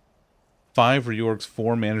 5 reorgs,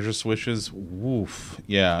 4 manager switches. Woof.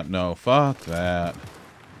 Yeah, no, fuck that.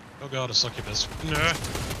 Oh god, a succubus. Nah.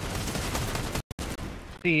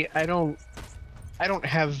 See, I don't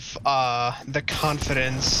have the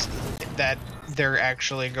confidence that they're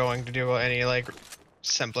actually going to do any like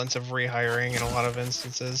semblance of rehiring in a lot of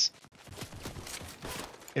instances.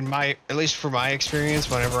 At least for my experience,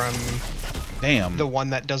 whenever I'm the one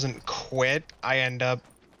that doesn't quit, I end up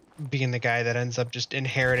being the guy that ends up just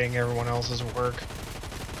inheriting everyone else's work.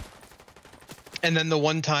 And then the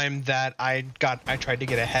one time that I tried to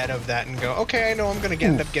get ahead of that and go, okay, I know I'm gonna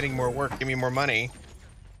end up getting more work, give me more money.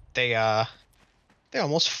 They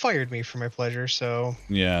almost fired me for my pleasure, so...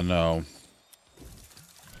 Yeah, no.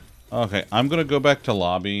 Okay, I'm gonna go back to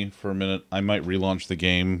lobby for a minute. I might relaunch the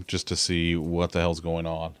game just to see what the hell's going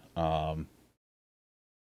on.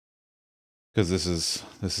 Because this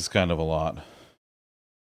is kind of a lot.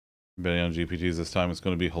 Betting on GPTs this time, it's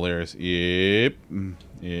gonna be hilarious. Yep.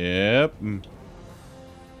 Yep.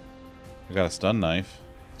 I got a stun knife.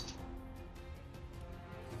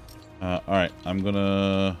 Alright, I'm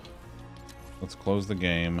gonna... Let's close the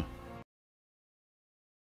game.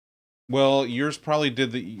 Well, yours probably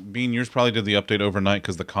did the update overnight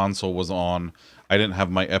because the console was on. I didn't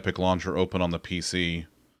have my Epic launcher open on the PC.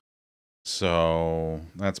 So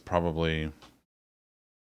that's probably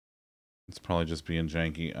just being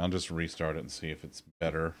janky. I'll just restart it and see if it's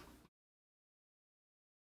better.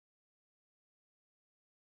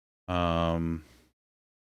 Get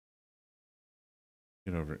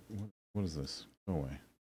over it. What is this? Go away.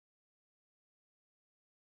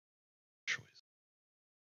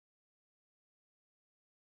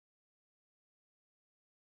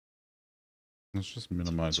 Let's just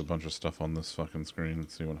minimize a bunch of stuff on this fucking screen and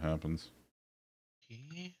see what happens.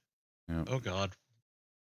 Yeah. Oh god.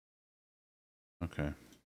 Okay.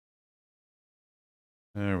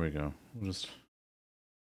 There we go. We'll just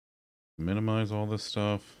minimize all this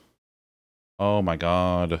stuff. Oh my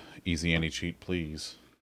god. Easy anti-cheat, please.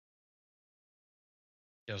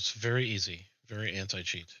 Yeah, it's very easy. Very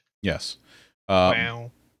anti-cheat. Yes. Wow.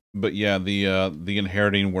 But yeah, the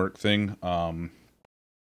inheriting work thing,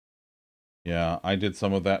 yeah, I did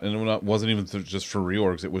some of that, and it wasn't even just for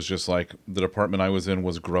reorgs. It was just like the department I was in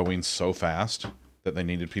was growing so fast that they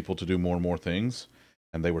needed people to do more and more things,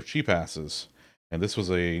 and they were cheap asses. And this was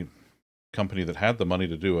a company that had the money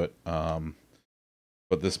to do it,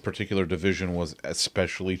 but this particular division was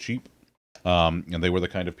especially cheap, and they were the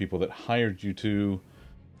kind of people that hired you to,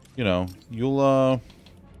 you know,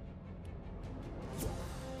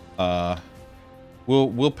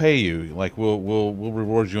 we'll pay you, like we'll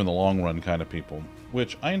reward you in the long run kind of people.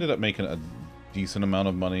 Which I ended up making a decent amount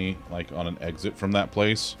of money, like on an exit from that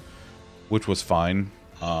place, which was fine.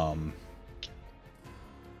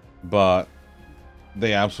 But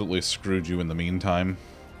they absolutely screwed you in the meantime.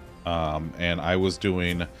 And I was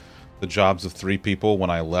doing the jobs of 3 people when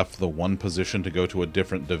I left the one position to go to a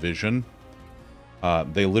different division.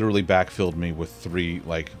 They literally backfilled me with 3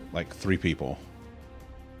 people.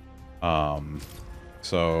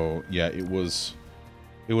 So yeah, it was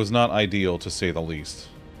not ideal, to say the least.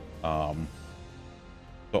 So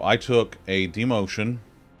I took a demotion.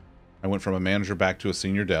 I went from a manager back to a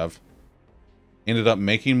senior dev. Ended up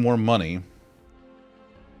making more money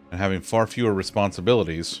and having far fewer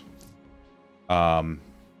responsibilities,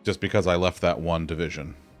 just because I left that one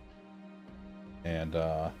division. And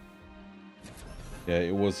yeah,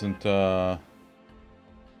 it wasn't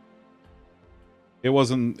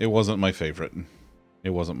my favorite. It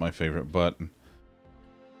wasn't my favorite, but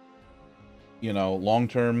you know, long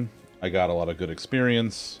term, I got a lot of good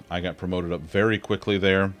experience. I got promoted up very quickly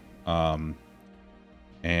there, and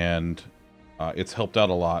it's helped out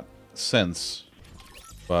a lot since.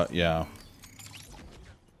 But yeah.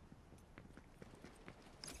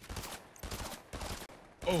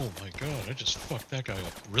 Oh my god, I just fucked that guy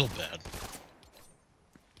up real bad.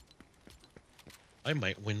 I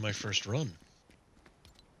might win my first run.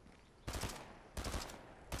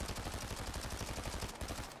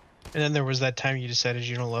 And then there was that time you decided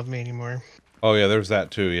you don't love me anymore. Oh yeah, there's that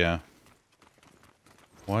too, yeah.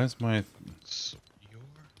 Why is my... So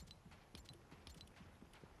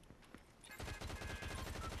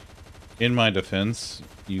In my defense,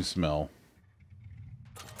 you smell.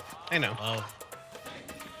 I know.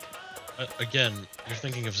 Again, you're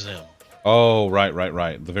thinking of Zim. Oh, right.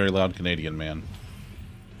 The very loud Canadian man.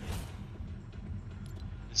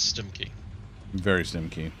 It's Stimkey. Very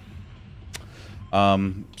stimkey.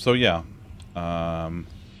 So yeah. But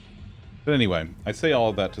anyway, I say all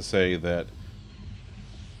of that to say that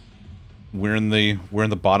we're in the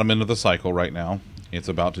bottom end of the cycle right now. It's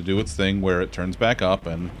about to do its thing where it turns back up,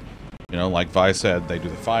 and you know, like Vi said, they do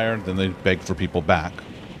the fire, then they beg for people back.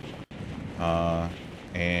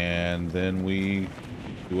 And then we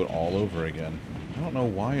do it all over again. I don't know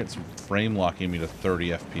why it's frame locking me to 30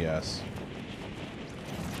 FPS.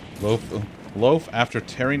 Loaf, after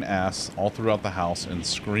tearing ass all throughout the house and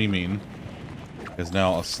screaming, is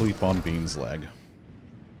now asleep on Bean's leg.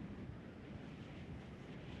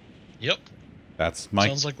 Yep. That's my...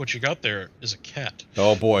 Sounds like what you got there is a cat.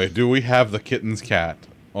 Oh boy, do we have the kitten's cat.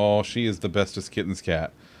 Oh, she is the bestest kitten's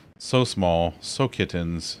cat. So small, so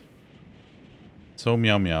kittens. So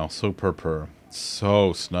meow meow, so purr purr.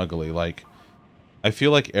 So snuggly. Like, I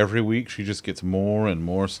feel like every week she just gets more and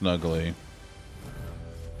more snuggly.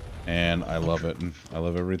 And I love it. And I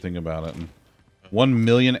love everything about it. And 1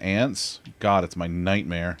 million ants? God, it's my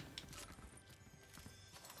nightmare.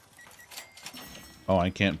 Oh,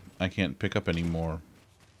 I can't pick up any more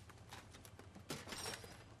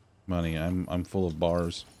money. I'm full of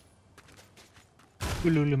bars.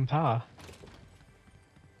 Ululimpa.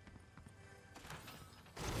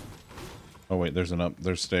 Oh wait,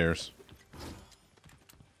 there's stairs.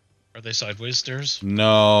 Are they sideways stairs?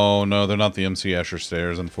 No, they're not the MC Escher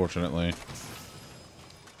stairs, unfortunately.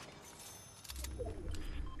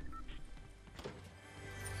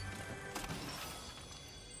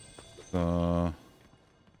 Alright,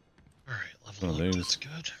 level up, that's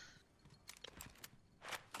good.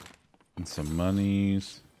 And some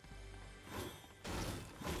monies.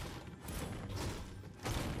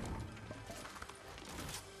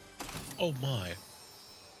 Oh my.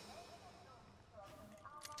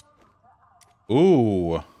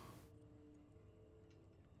 Ooh.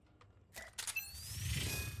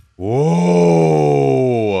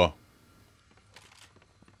 Whoa.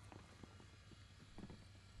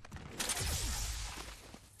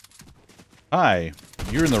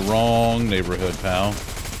 You're in the wrong neighborhood, pal.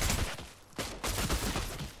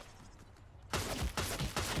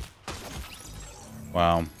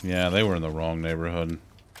 Wow. Yeah, they were in the wrong neighborhood.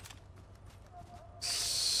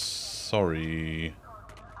 Sorry.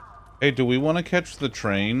 Hey, do we want to catch the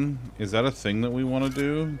train? Is that a thing that we want to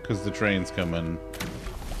do? Because the train's coming.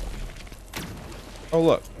 Oh,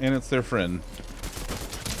 look. And it's their friend.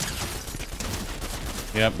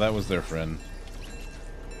 Yep, that was their friend.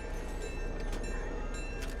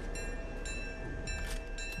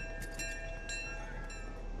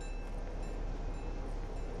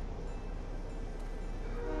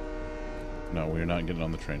 No, we're not getting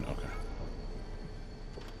on the train. Okay.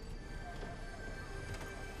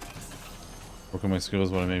 Work on my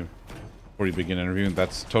skills what I made before you begin interviewing.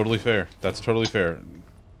 That's totally fair. That's totally fair.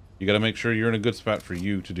 You gotta make sure you're in a good spot for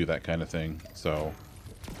you to do that kind of thing. So.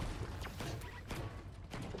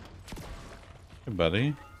 Hey,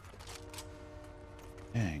 buddy.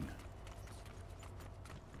 Dang.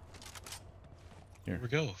 Here we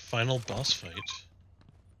go. Final boss fight.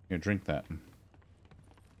 Here, drink that.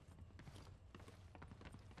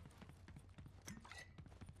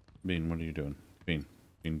 Bean, what are you doing? Bean,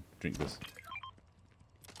 drink this.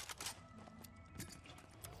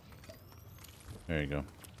 There you go.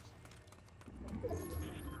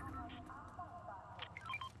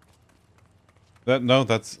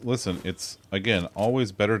 Listen, it's, again,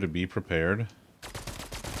 always better to be prepared.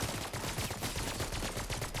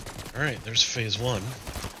 Alright, there's phase 1.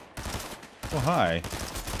 Oh, hi.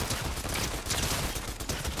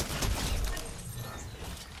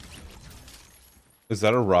 Is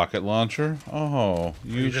that a rocket launcher? Oh,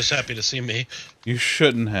 You're just happy to see me. You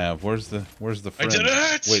shouldn't have. Where's the friend? I did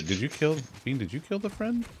it! Wait, did you kill Bean? Did you kill the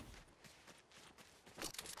friend?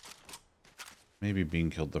 Maybe Bean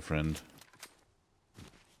killed the friend.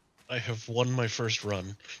 I have won my first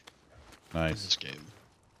run. Nice. In this game.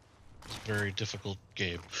 It's a very difficult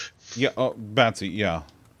game. Yeah. Oh, Batsy. Yeah.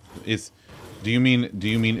 Do you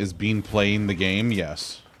mean is Bean playing the game?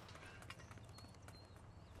 Yes.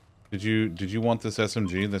 Did you want this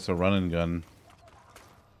SMG? That's a run and gun.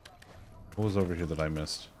 What was over here that I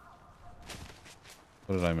missed?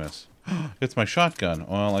 What did I miss? It's my shotgun.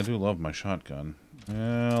 Well, I do love my shotgun.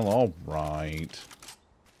 Well, all right.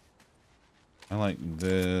 I like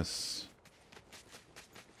this.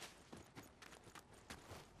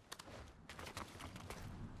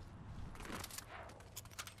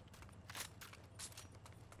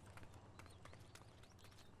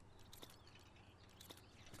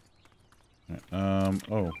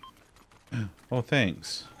 Oh. Oh,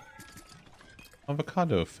 thanks.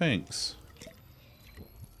 Avocado, thanks.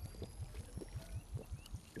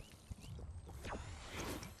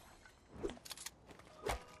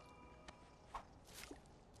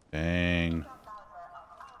 Dang.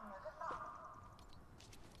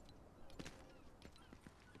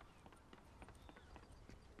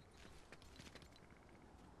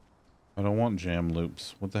 I don't want jam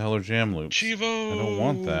loops. What the hell are jam loops? Chivo! I don't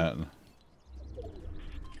want that.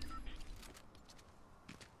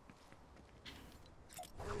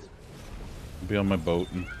 I'll be on my boat.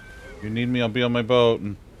 And if you need me, I'll be on my boat.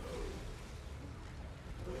 And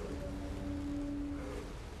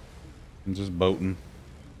I'm just boating.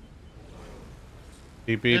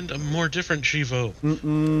 Beep beep. And a more different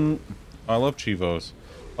Chivo. I love Chivos.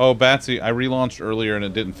 Oh, Batsy, I relaunched earlier and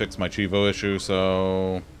it didn't fix my Chivo issue,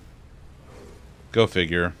 so go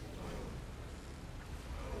figure.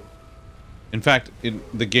 In fact,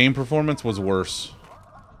 the game performance was worse.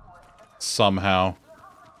 Somehow.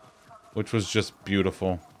 Which was just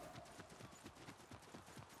beautiful.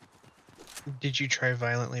 Did you try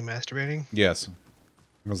violently masturbating? Yes.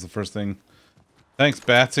 That was the first thing. Thanks,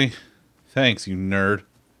 Batsy. Thanks, you nerd.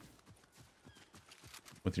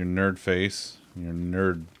 With your nerd face. Your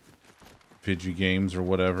nerd Pidgey games or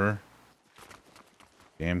whatever.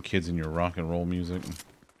 Damn kids in your rock and roll music.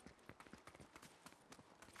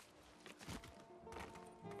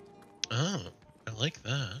 Oh, I like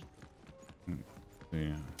that.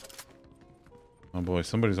 Yeah. Oh boy,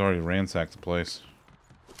 somebody's already ransacked the place.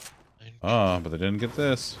 Ah, but they didn't get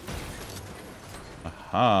this.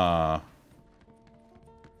 Aha.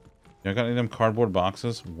 Y'all got any of them cardboard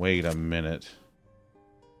boxes? Wait a minute.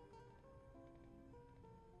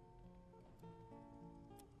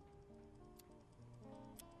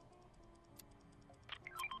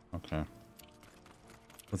 Okay.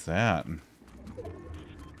 What's that?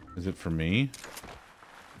 Is it for me?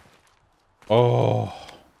 Oh.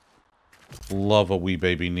 Love a wee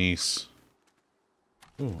baby niece.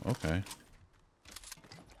 Ooh, okay.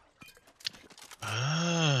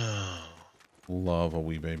 Oh. Love a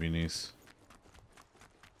wee baby niece.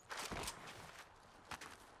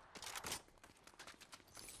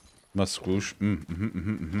 Must squoosh.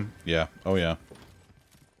 Yeah. Oh, yeah.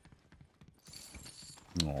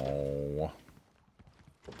 Oh.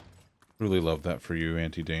 Really love that for you,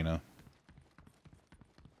 Auntie Dana.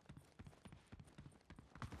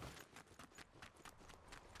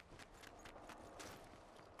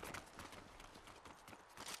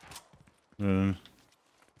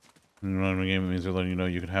 Game means they're letting you know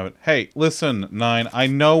you can have it. Hey, listen, 9. I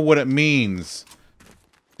know what it means.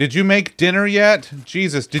 Did you make dinner yet?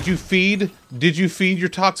 Jesus, did you feed? Did you feed your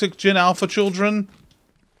toxic Gen Alpha children?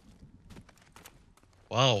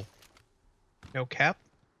 Wow. No cap?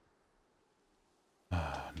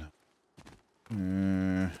 No.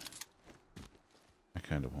 I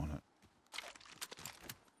kind of want it.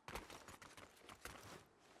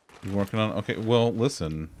 You working on? Okay, well,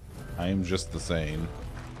 listen. I am just the same.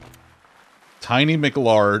 Tiny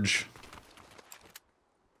McLarge.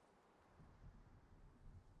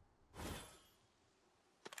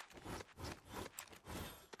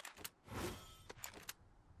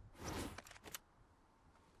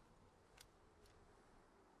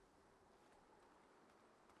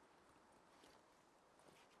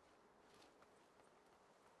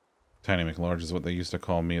 Tiny McLarge is what they used to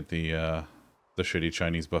call me at the shitty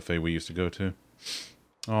Chinese buffet we used to go to.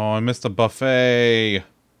 Oh, I missed a buffet.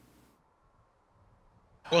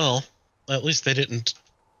 Well, at least they didn't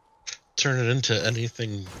turn it into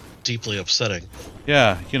anything deeply upsetting.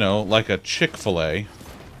 Yeah, you know, like a Chick-fil-A.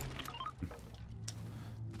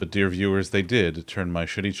 But dear viewers, they did turn my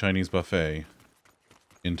shitty Chinese buffet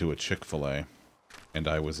into a Chick-fil-A. And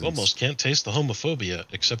I was almost can't taste the homophobia,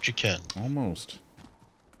 except you can. Almost.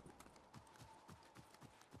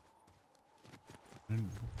 What are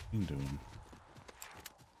you doing?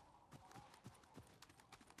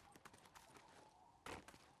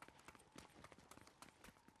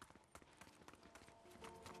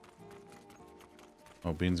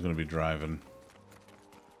 Oh, Bean's gonna be driving.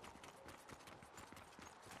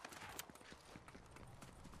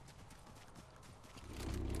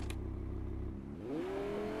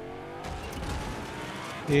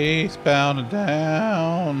 Eastbound and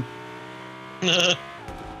down. 8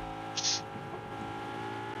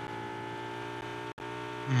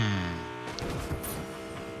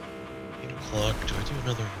 o'clock. Do I do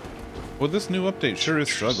another? Well, this new update sure is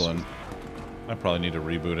struggling. I probably need to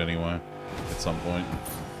reboot anyway, at some point.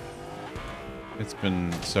 It's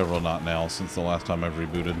been several not now since the last time I've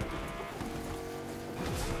rebooted.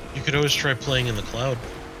 You could always try playing in the cloud.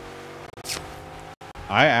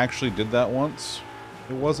 I actually did that once.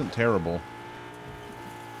 It wasn't terrible.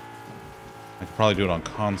 I could probably do it on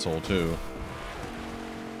console, too.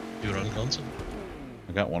 Do it on console?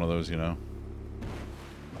 I got one of those, you know.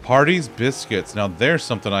 Hardee's Biscuits. Now, there's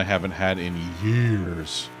something I haven't had in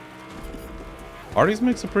years. Hardee's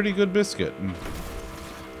makes a pretty good biscuit.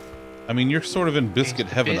 I mean, you're sort of in biscuit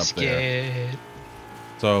heaven up there.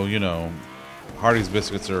 So, you know, Hardee's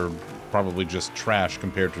Biscuits are probably just trash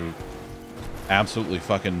compared to absolutely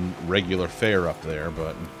fucking regular fare up there,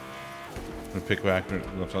 but I'm gonna pick back.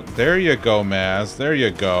 There you go, Maz. There you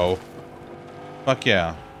go. Fuck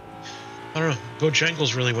yeah. I don't know.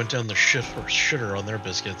 Bojangles really went down the shitter on their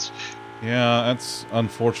biscuits. Yeah, that's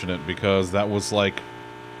unfortunate because that was like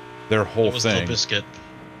their whole thing. The biscuit.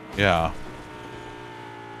 Yeah.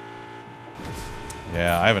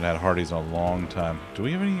 Yeah, I haven't had Hardee's in a long time. Do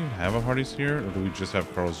we even have a Hardee's here, or do we just have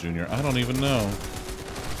Carl's Jr.? I don't even know.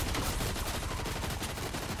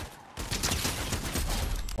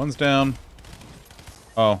 One's down.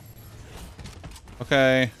 Oh.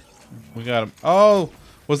 Okay. We got him. Oh!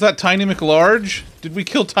 Was that Tiny McLarge? Did we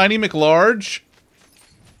kill Tiny McLarge?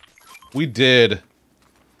 We did.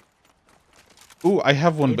 Ooh, I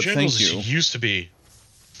have one, but thank you. Used to be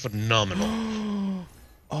phenomenal.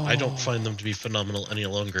 Oh. I don't find them to be phenomenal any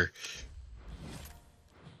longer.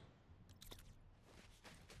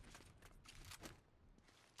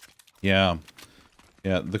 Yeah.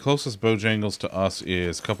 Yeah, the closest Bojangles to us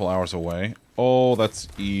is a couple hours away. Oh, that's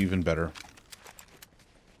even better.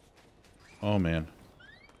 Oh, man.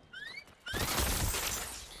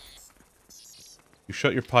 You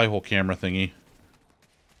shut your pie hole camera thingy.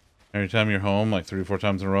 Every time you're home, like 3 or 4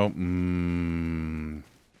 times in a row.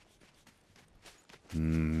 Nom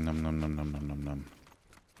nom nom nom nom nom nom.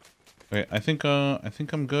 Okay, I think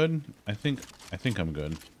I'm good. I think I'm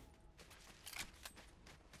good.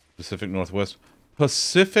 Pacific Northwest.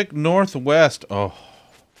 Pacific Northwest. Oh,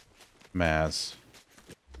 Maz,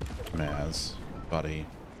 buddy,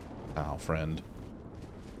 pal, friend.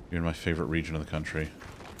 You're in my favorite region of the country.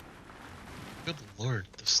 Good lord,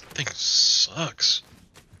 this thing sucks.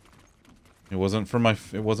 It wasn't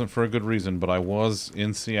for a good reason, but I was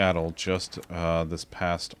in Seattle just this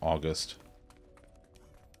past August.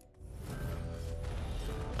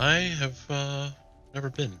 I have never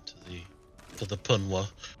been to the Punwa.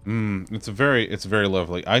 It's very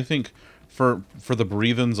lovely. I think for the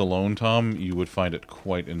breathe-ins alone, Tom, you would find it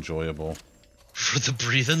quite enjoyable. For the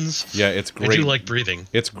breathe-ins? Yeah, it's great. I do like breathing.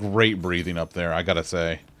 It's great breathing up there, I gotta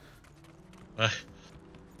say.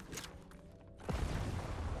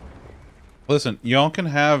 Listen, y'all can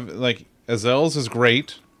have, like, Azel's is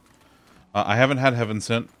great. I haven't had Heaven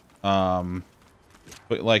Sent. But,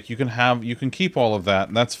 like, you can keep all of that,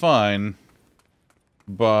 and that's fine.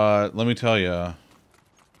 But, let me tell you,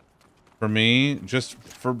 for me, just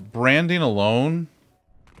for branding alone,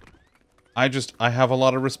 I have a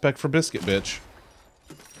lot of respect for Biscuit Bitch.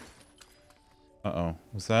 Uh-oh.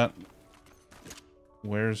 Was that...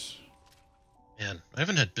 Where's... Man, I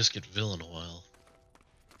haven't had Biscuitville in a while.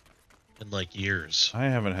 In, like, years. I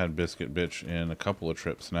haven't had Biscuit Bitch in a couple of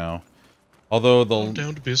trips now. Although the... Going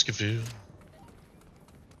down to Biscuitville.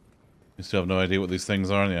 You still have no idea what these things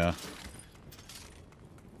are? Yeah.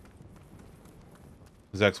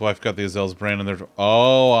 His ex-wife got the Azel's brand in their...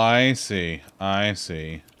 Oh, I see. I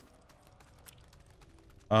see.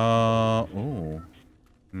 Ooh.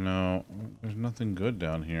 No. There's nothing good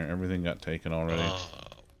down here. Everything got taken already.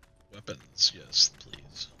 Weapons, yes,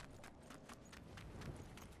 please.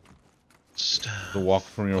 The walk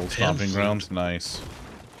from your old stomping grounds? Nice.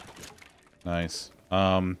 Nice.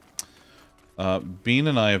 Bean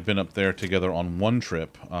and I have been up there together on one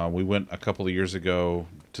trip. We went a couple of years ago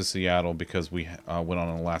to Seattle because we went on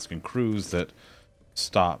an Alaskan cruise that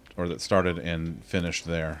started and finished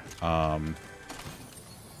there.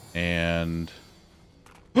 And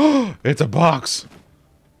it's a box.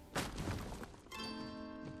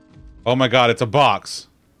 Oh my god, it's a box.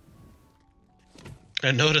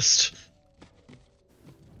 I noticed.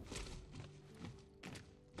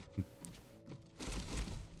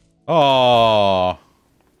 Oh.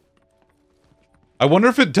 I wonder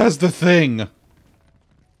if it does the thing.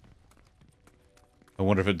 I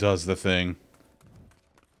wonder if it does the thing.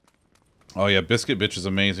 Oh yeah, Biscuit Bitch is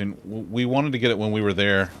amazing. We wanted to get it when we were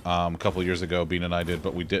there a couple of years ago, Bean and I did,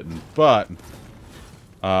 but we didn't. But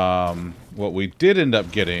what we did end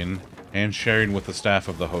up getting and sharing with the staff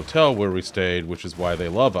of the hotel where we stayed, which is why they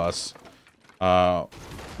love us,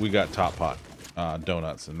 we got Top Pot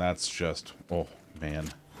donuts, and that's just, oh man.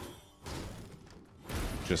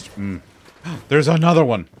 Just, There's another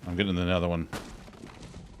one! I'm getting another one.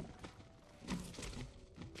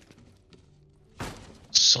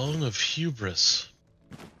 Song of Hubris.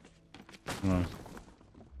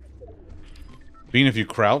 Bean, if you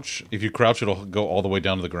crouch, it'll go all the way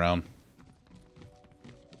down to the ground.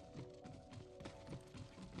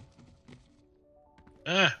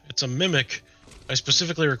 Ah, it's a mimic. I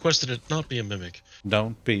specifically requested it not be a mimic.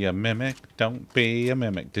 Don't be a mimic, don't be a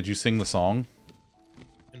mimic. Did you sing the song?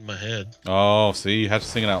 In my head. Oh, see, you have to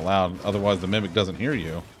sing it out loud, otherwise the mimic doesn't hear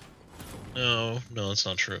you. No, that's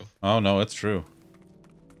not true. Oh, no, it's true.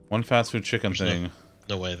 One fast food chicken thing.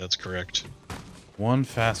 No way, that's correct. One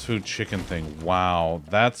fast food chicken thing. Wow,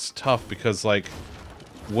 that's tough because, like,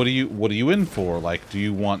 what are you in for? Like, do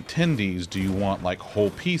you want tendies? Do you want, like, whole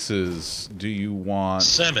pieces? Do you want...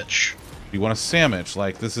 Sandwich. Do you want a sandwich?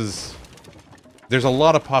 Like, this is... There's a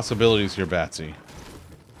lot of possibilities here, Batsy.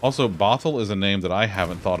 Also, Bothell is a name that I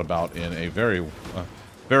haven't thought about in a very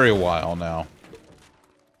while now.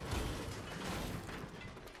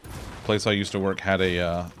 Place I used to work had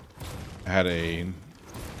a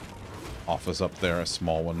office up there, a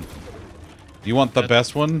small one. Do you want the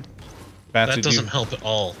best one? Batsy, that doesn't help at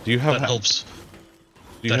all. Do you have that helps?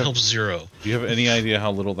 That helps zero. Do you have any idea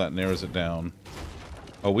how little that narrows it down?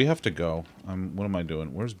 Oh, we have to go. What am I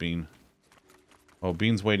doing? Where's Bean? Oh,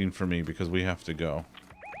 Bean's waiting for me because we have to go.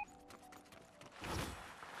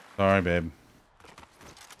 Sorry, babe.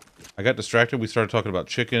 I got distracted. We started talking about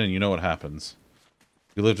chicken, and you know what happens.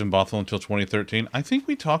 You lived in Bothell until 2013. I think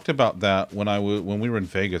we talked about that when we were in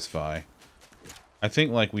Vegas, Vi. I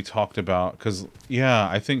think like we talked about because yeah,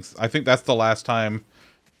 I think that's the last time,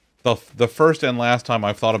 the first and last time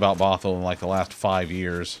I've thought about Bothell in like the last 5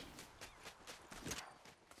 years.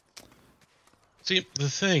 See, the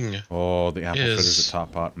thing. Oh, the apple fritters at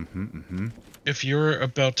Top Pot. If you're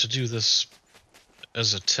about to do this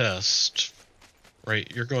as a test,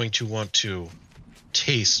 right? You're going to want to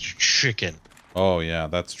taste chicken. Oh yeah,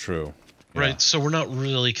 that's true. Yeah. Right, so we're not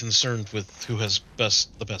really concerned with who has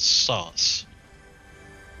the best sauce.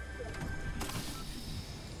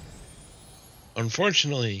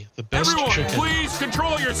 Unfortunately, the best chicken... Please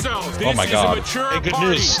control yourselves. Oh my god. Is a mature hey, good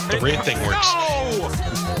news. The raid thing works. No!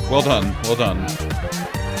 Well done. Well done.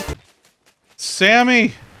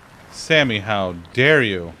 Sammy! Sammy, how dare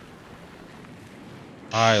you?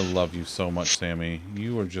 I love you so much, Sammy.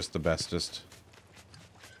 You are just the bestest.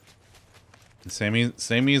 Sammy's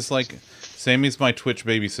my Twitch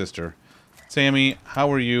baby sister. Sammy,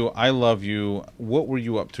 how are you? I love you. What were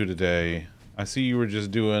you up to today? I see you were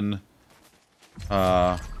just doing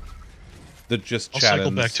I'll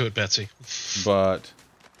cycle back to it, Betsy. But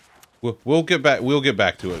we'll get back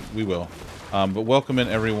to it. We will. But welcome in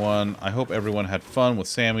everyone. I hope everyone had fun with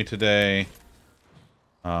Sammy today.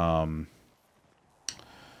 Valo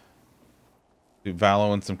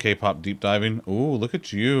and some K-pop deep diving. Ooh, look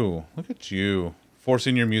at you. Look at you.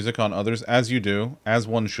 Forcing your music on others, as you do. As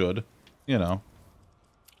one should. You know.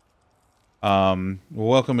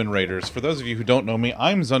 Welcome in, Raiders. For those of you who don't know me,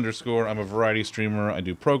 I'm Zunderscore. I'm a variety streamer. I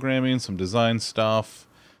do programming, some design stuff.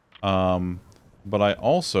 But I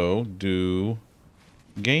also do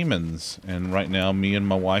gamins. And right now, me and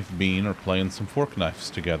my wife, Bean, are playing some fork knives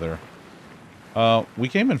together. We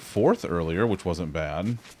came in 4th earlier, which wasn't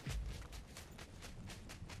bad.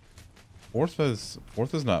 Fourth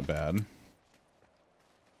is not bad.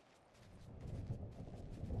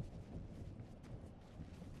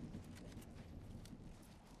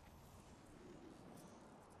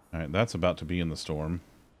 All right, that's about to be in the storm.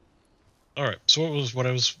 All right. So what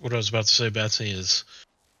I was about to say, Betsy, is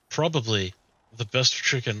probably the best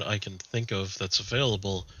chicken I can think of that's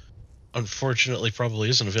available. Unfortunately, probably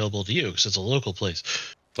isn't available to you because it's a local place,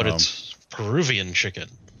 but it's Peruvian chicken.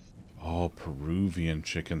 Oh, Peruvian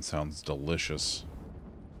chicken sounds delicious.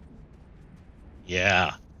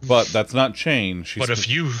 Yeah. But that's not chain. But if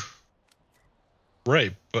you...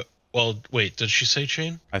 Right, but... Well, wait, did she say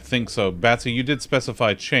chain? I think so. Batsy, you did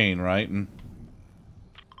specify chain, right? Like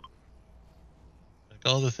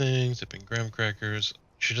all the things, dipping graham crackers.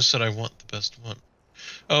 She just said I want the best one.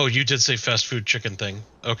 Oh, you did say fast food chicken thing.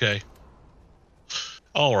 Okay.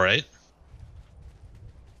 All right.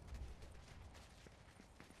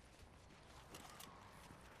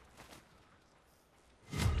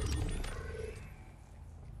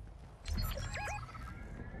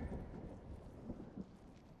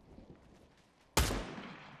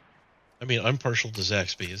 I mean, I'm partial to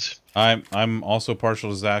Zaxby's. I'm also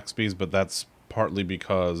partial to Zaxby's, but that's partly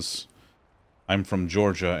because I'm from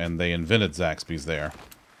Georgia and they invented Zaxby's there.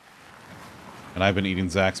 And I've been eating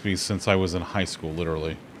Zaxby's since I was in high school,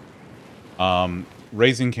 literally.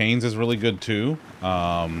 Raising Cane's is really good too.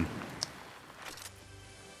 I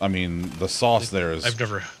mean, the sauce there is... I've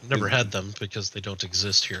never had them because they don't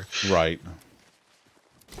exist here. Right.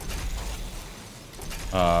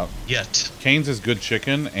 Yet. Cane's is good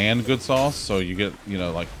chicken and good sauce, so you get, you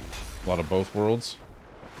know, like a lot of both worlds.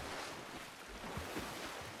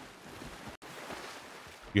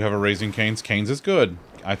 You have a Raising Cane's. Cane's is good.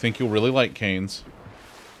 I think you'll really like Cane's.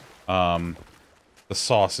 The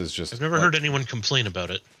sauce is just... I've never heard anyone complain about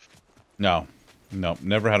it. No. No.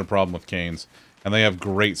 Never had a problem with Cane's. And they have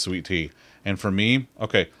great sweet tea. And for me...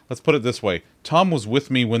 Okay, let's put it this way. Tom was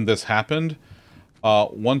with me when this happened.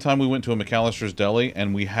 One time we went to a McAllister's Deli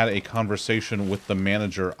and we had a conversation with the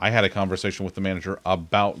manager. I had a conversation with the manager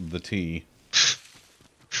about the tea.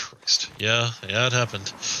 Christ. Yeah, it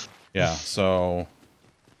happened. Yeah, so...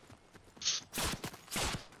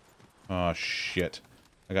 Oh, shit.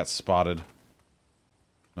 I got spotted.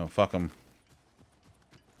 No, fuck them.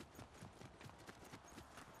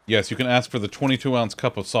 Yes, you can ask for the 22-ounce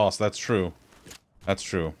cup of sauce. That's true. That's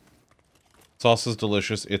true. Sauce is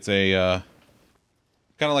delicious. It's a,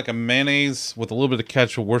 kind of like a mayonnaise with a little bit of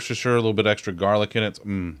ketchup, Worcestershire, a little bit extra garlic in it.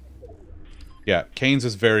 Yeah, Cane's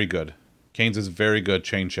is very good. Cane's is very good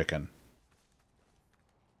chain chicken.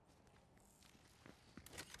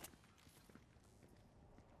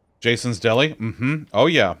 Jason's Deli? Oh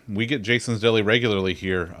yeah, we get Jason's Deli regularly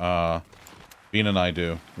here. Bean and I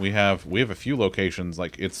do. We have a few locations.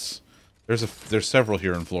 Like there's several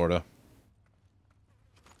here in Florida.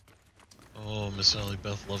 Oh, Miss Ellie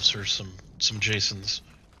Beth loves her some Jasons.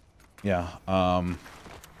 Yeah.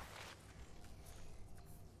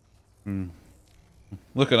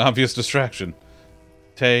 Look, an obvious distraction.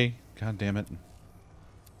 Tay, god damn it.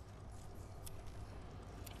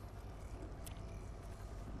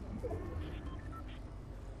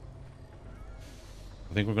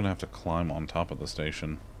 I think we're gonna have to climb on top of the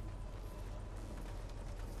station.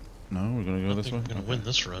 No, we're gonna go this way? We're gonna win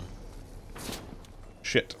this run.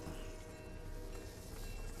 Shit.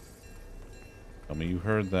 Tell me you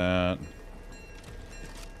heard that.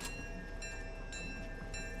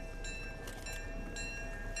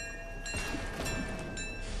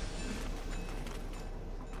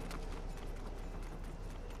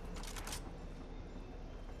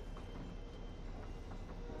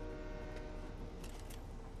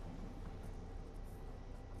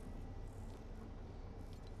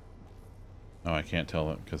 Oh, I can't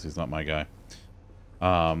tell it because he's not my guy.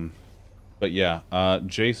 But yeah,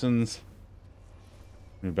 Jason's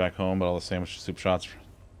back home, but all the sandwich soup shots.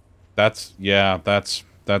 That's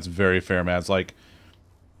very fair, Mads. Like,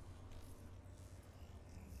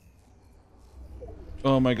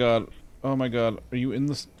 oh my god, are you in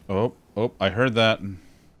this? Oh, I heard that.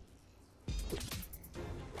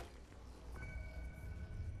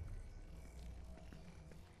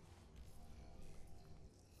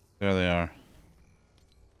 There they are.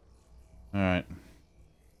 All right.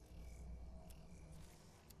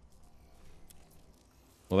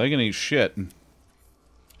 Well, they can eat shit.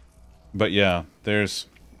 But yeah, there's...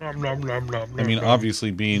 I mean,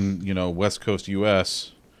 obviously being, you know, West Coast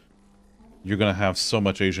U.S., you're going to have so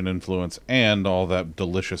much Asian influence and all that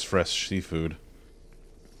delicious fresh seafood.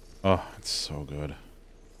 Oh, it's so good.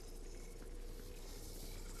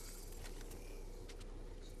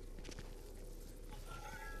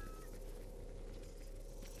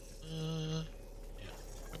 Yeah,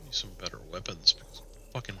 probably some better weapons because I'm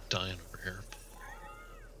fucking dying over here.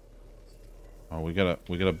 Oh, we gotta...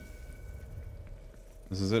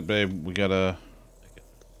 This is it, babe. We gotta...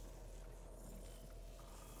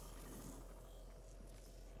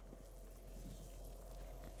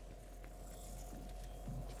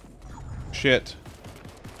 Shit.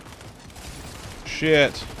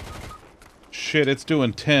 Shit. Shit, it's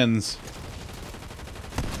doing 10s.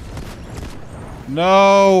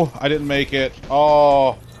 No! I didn't make it.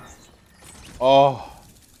 Oh. Oh.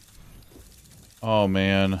 Oh,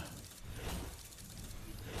 man.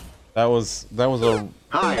 That was a...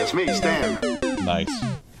 Hi, it's me, Stan. Nice.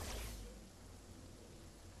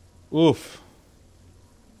 Oof.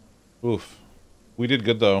 Oof. We did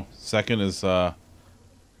good, though. Second is,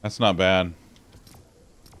 that's not bad.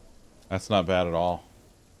 That's not bad at all.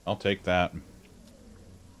 I'll take that.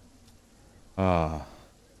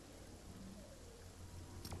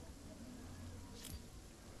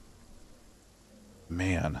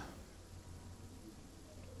 Man.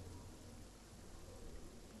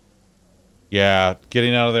 Yeah,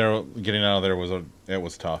 getting out of there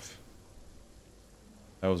was tough.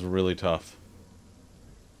 That was really tough.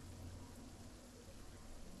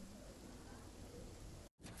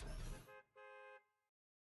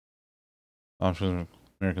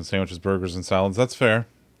 American sandwiches, burgers, and salads. That's fair.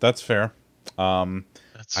 That's fair. I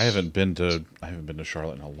haven't been to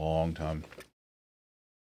Charlotte in a long time.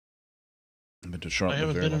 I've been to Charlotte. I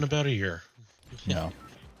haven't been in about a year. Yeah.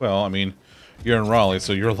 Well, I mean, you're in Raleigh,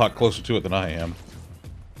 so you're a lot closer to it than I am.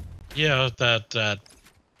 Yeah, that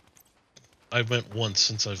I went once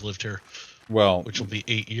since I've lived here. Well, which will be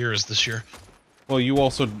 8 years this year. Well, you're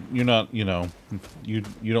not, you know, you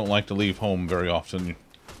don't like to leave home very often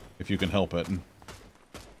if you can help it.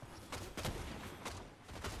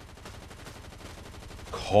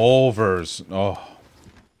 Culver's. Oh.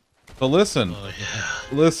 So listen. Oh,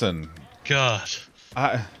 yeah. Listen. God.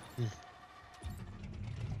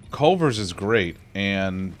 Culver's is great,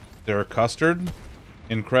 and their custard,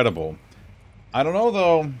 incredible. I don't know,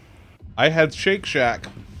 though. I had Shake Shack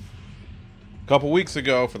a couple weeks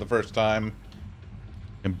ago for the first time,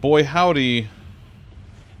 and boy howdy,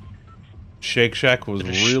 Shake Shack was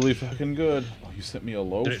really fucking good. Oh, you sent me a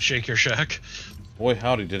loaf? Did it shake your shack? Boy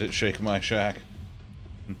howdy, did it shake my shack.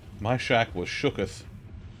 My shack was shooketh.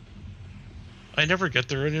 I never get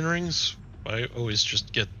their onion rings. I always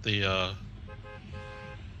just get the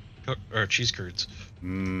cheese curds.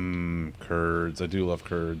 Curds. I do love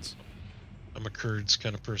curds. I'm a curds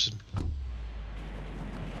kind of person.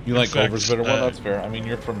 You like Culver's better? Well, that's fair. I mean,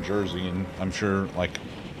 you're from Jersey, and I'm sure, like,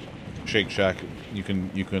 Shake Shack, you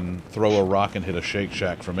can throw a rock and hit a Shake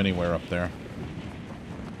Shack from anywhere up there.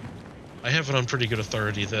 I have it on pretty good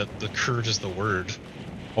authority that the curd is the word.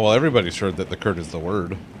 Well, everybody's heard that the curd is the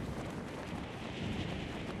word.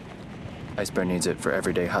 Ice Bear needs it for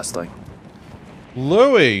everyday hustling.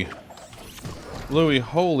 Louie,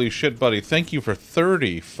 holy shit, buddy! Thank you for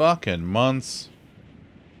 30 fucking months.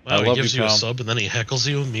 Wow, I love he gives you, you a pal. sub and then he heckles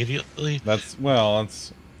you immediately. That's what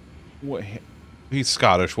he's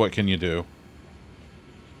Scottish. What can you do?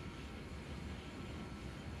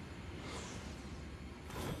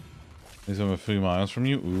 He's a few miles from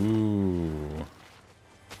you. Ooh.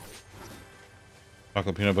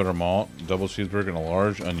 Chocolate peanut butter malt, double cheeseburger, and a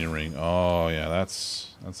large onion ring. Oh yeah, that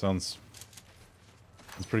sounds.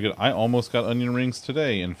 That's pretty good. I almost got onion rings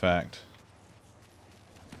today, in fact.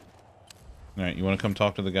 All right, you want to come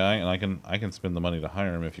talk to the guy, and I can spend the money to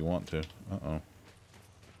hire him if you want to. Uh-oh.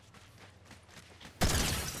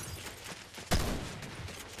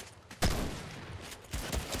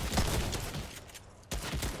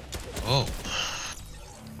 Oh.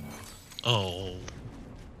 Oh.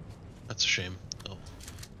 That That's a shame. Oh.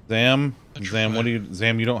 Zam, Petrified. what do you...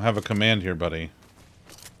 Zam, you don't have a command here, buddy.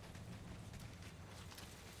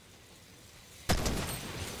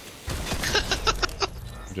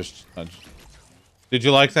 Just... Did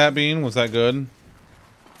you like that, Bean? Was that good?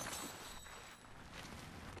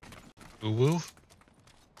 Woo-woo?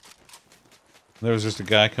 There was just a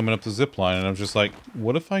guy coming up the zip line, and I was just like,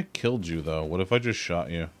 what if I killed you, though? What if I just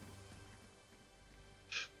shot you?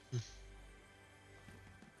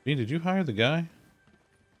 Bean, did you hire the guy?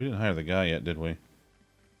 We didn't hire the guy yet, did we?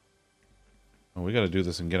 Oh, we gotta do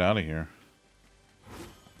this and get out of here.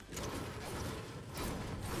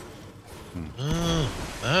 Oh,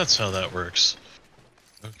 that's how that works.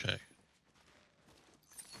 Okay.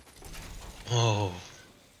 Oh.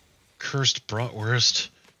 Cursed bratwurst.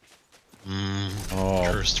 Oh.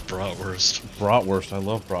 Cursed bratwurst. Bratwurst. I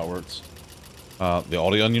love bratwursts. The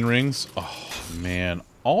Aldi onion rings. Oh, man.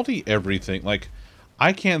 Aldi everything. Like,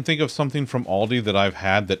 I can't think of something from Aldi that I've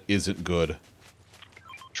had that isn't good.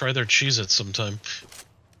 Try their Cheez-Its sometime.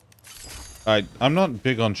 I'm not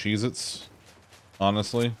big on Cheez-Its,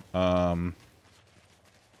 honestly. How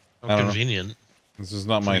convenient. Know. This is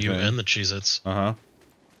not my thing. For you thing. and the Cheez-Its. Uh-huh.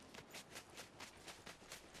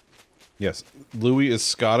 Yes. Louis is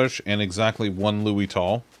Scottish and exactly 1 Louis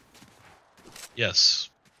tall. Yes.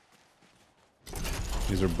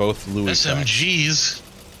 These are both Louis SMGs.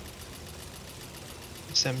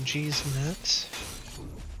 SMGs nuts.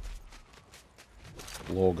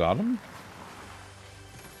 Lowell got him?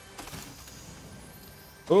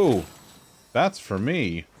 Oh, that's for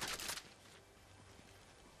me.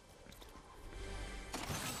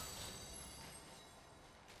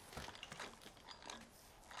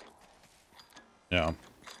 Yeah.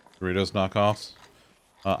 Doritos knockoffs.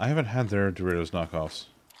 I haven't had their Doritos knockoffs.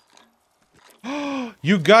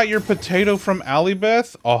 You got your potato from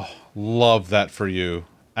Alibeth? Oh, love that for you.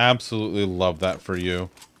 Absolutely love that for you.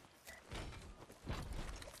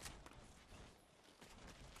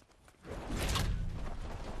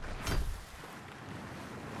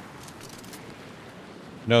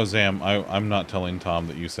 No, Zam, I'm not telling Tom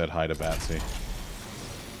that you said hi to Batsy.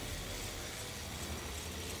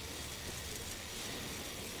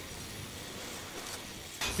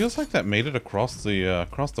 Feels like that made it across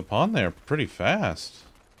the pond there pretty fast.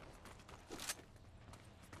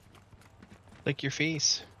 Like your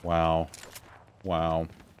face. Wow. Wow.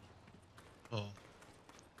 Oh.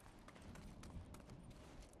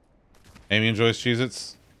 Amy enjoys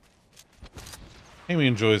Cheez-Its. Amy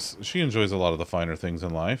enjoys a lot of the finer things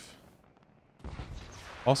in life.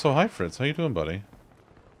 Also, hi Fritz, how you doing, buddy?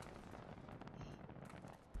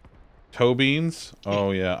 Toe beans?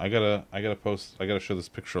 Oh yeah, I gotta show this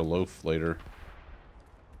picture of Loaf later.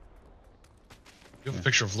 You have a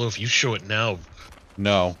picture of Loaf, you show it now.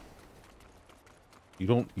 No. You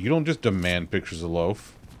don't just demand pictures of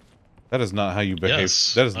Loaf. That is not how you behave.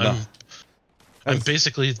 Yes, that is not. I'm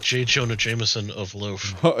basically J. Jonah Jameson of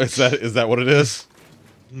Loaf. Oh, is that what it is?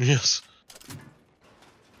 Yes.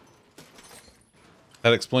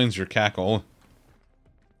 That explains your cackle.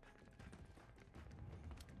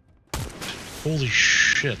 Holy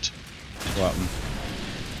shit. What?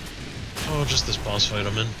 Oh, just this boss fight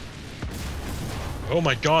I'm in. Oh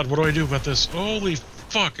my god, what do I do about this? Holy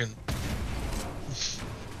fucking...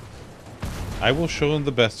 I will show him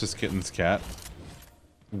the bestest kitten's cat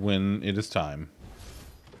when it is time.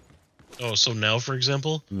 Oh, so now, for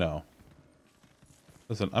example? No.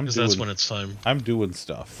 Listen, Because that's when it's time. I'm doing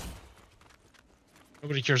stuff.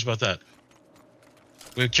 Nobody cares about that.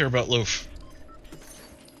 We care about Loaf.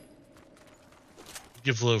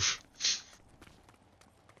 Give Loaf.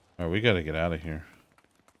 Alright, we gotta get out of here.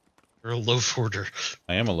 You're a Loaf hoarder.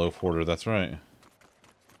 I am a Loaf hoarder, that's right.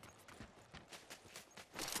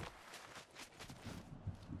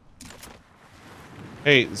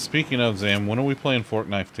 Hey, speaking of Zam, when are we playing Fork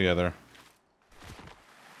Knife together?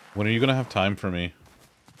 When are you gonna have time for me?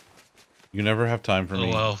 You never have time for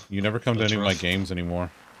me. Wow. You never come to any of my games anymore.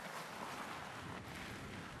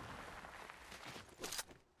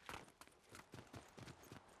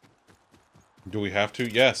 Do we have to?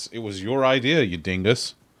 Yes, it was your idea, you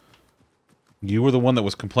dingus. You were the one that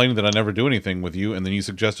was complaining that I never do anything with you, and then you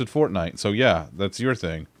suggested Fortnite. So yeah, that's your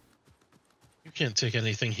thing. You can't take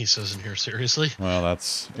anything he says in here seriously. Well,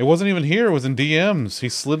 it wasn't even here, it was in DMs. He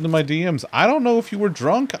slid into my DMs. I don't know if you were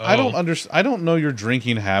drunk. Oh. I don't know your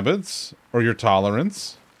drinking habits or your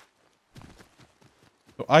tolerance.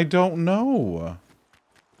 I don't know.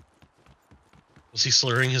 Was he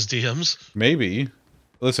slurring his DMs? Maybe.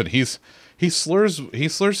 Listen, he slurs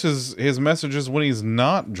his messages when he's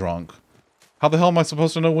not drunk. How the hell am I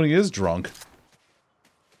supposed to know when he is drunk?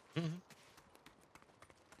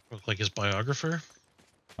 Look like his biographer?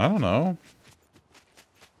 I don't know.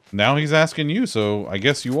 Now he's asking you, so I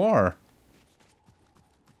guess you are.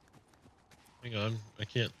 Hang on, I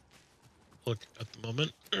can't look at the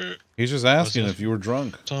moment. He's just asking if you were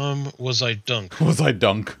drunk. Tom, was I dunk? Was I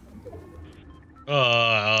dunk?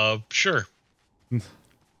 Sure.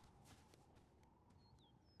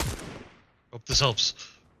 Hope this helps.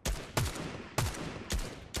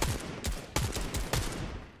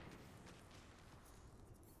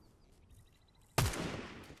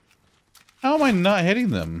 How am I not hitting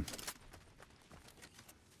them?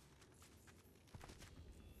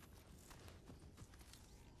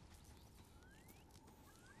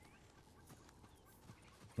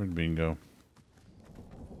 Where'd Bean go?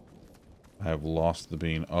 I have lost the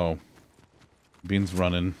Bean. Oh. Bean's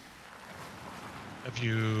running. Have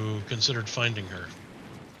you considered finding her?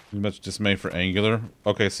 Much dismay for Angular.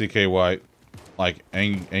 Okay, CKY. Like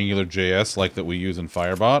Angular JS, like that we use in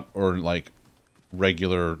Firebot, or like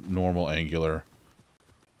regular, normal Angular?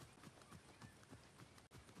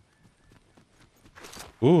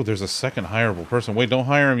 Ooh, there's a second hireable person. Wait, don't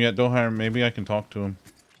hire him yet. Don't hire him. Maybe I can talk to him.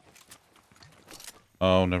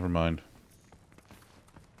 Oh, never mind.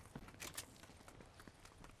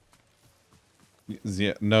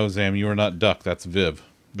 Yeah, no, Zam, you are not Duck. That's Viv.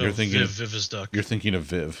 No, You're thinking Viv is Duck. You're thinking of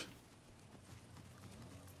Viv.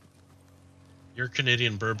 You're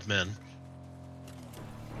Canadian Burb Man.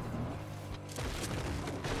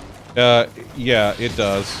 Yeah, it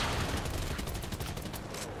does.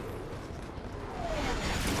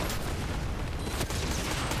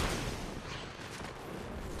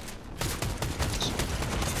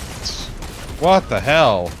 What the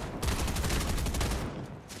hell?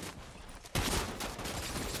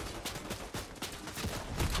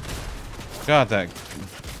 God, that...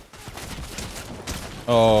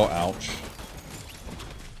 Oh, ouch.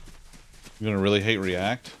 You're gonna really hate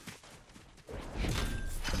React?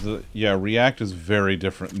 Yeah, React is very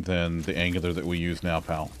different than the Angular that we use now,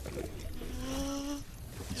 pal.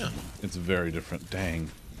 It's very different.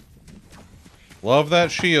 Dang. Love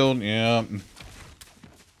that shield, yeah.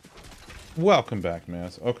 Welcome back,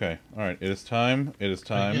 Mass. Okay, alright, it is time. It is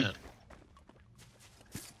time.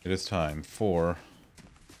 It is time for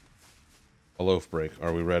a loaf break.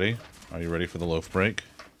 Are we ready? Are you ready for the loaf break?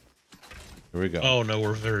 Here we go. Oh no,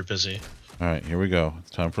 we're very busy. Alright, here we go. It's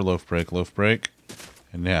time for loaf break. Loaf break.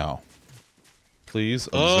 And now, please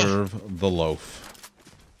observe the loaf.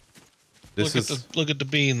 Look at the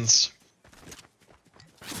beans.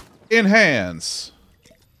 Enhance!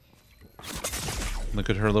 Look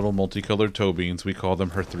at her little multicolored toe beans. We call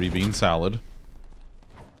them her 3-bean salad.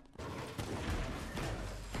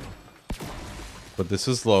 But this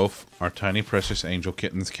is Loaf, our tiny precious angel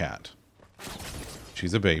kitten's cat.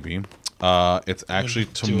 She's a baby. It's actually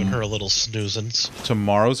doing her a little snoozins.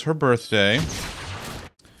 Tomorrow's her birthday.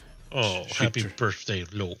 Oh, happy birthday,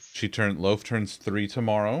 Loaf. Loaf turns 3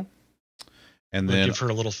 tomorrow. And We'll then give her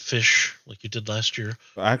a little fish like you did last year.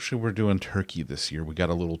 Actually, we're doing turkey this year. We got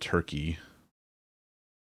a little turkey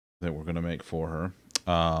that we're gonna make for her.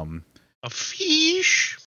 A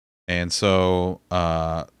fish. And so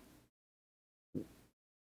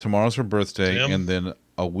tomorrow's her birthday, Damn. and then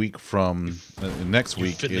a week from next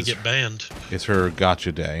week is her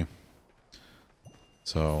gotcha day.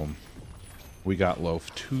 So we got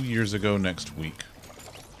Loaf 2 years ago next week.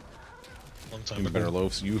 Long time ago. Better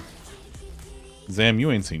Loafs. Zam,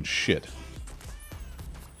 you ain't seen shit.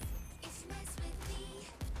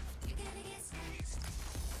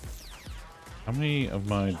 How many of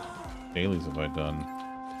my dailies have I done?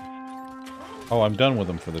 Oh, I'm done with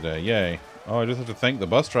them for the day. Yay. Oh, I just have to thank the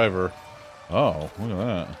bus driver. Oh, look at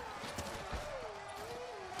that.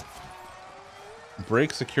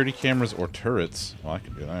 Break security cameras or turrets. Well, I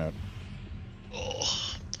can do that.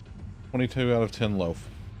 Oh. 22 out of 10 Loaf.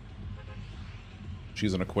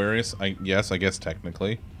 She's an Aquarius? Yes, I guess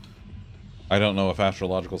technically. I don't know if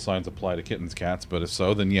astrological signs apply to kittens, cats, but if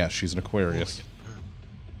so, then yes, she's an Aquarius.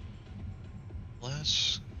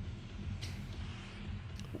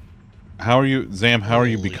 How are you, Zam, how are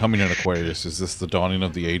you becoming an Aquarius? Is this the dawning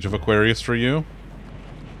of the age of Aquarius for you?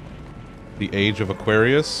 The age of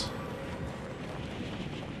Aquarius?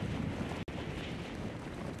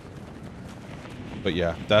 But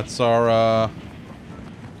yeah, that's our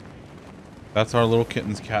little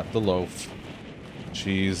kitten's cat, the Loaf.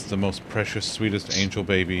 She's the most precious, sweetest angel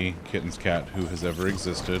baby kitten's cat who has ever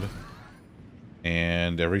existed.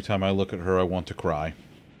 And every time I look at her, I want to cry.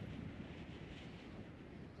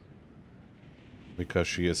 Because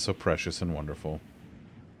she is so precious and wonderful.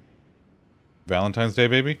 Valentine's Day,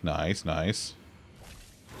 baby? Nice, nice.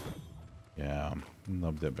 Yeah,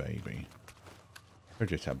 love that baby. We're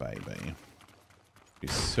just a baby.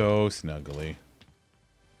 She's so snuggly.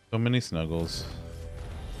 So many snuggles.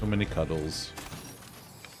 So many cuddles.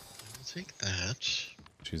 I'll take that.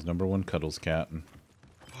 She's #1 cuddles cat.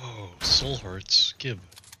 Oh, soul hearts. Gib.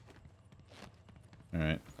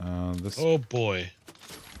 Alright, this... Oh boy.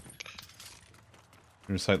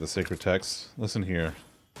 Recite the sacred text. Listen here.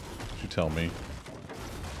 You tell me.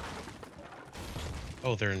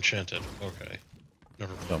 Oh, they're enchanted. Okay.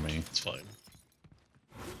 Never mind. Tell me. It's fine.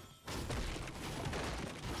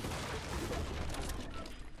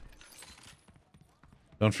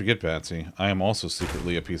 Don't forget, Batsy, I am also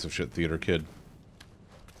secretly a piece of shit theater kid.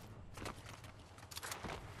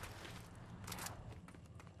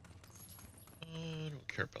 I don't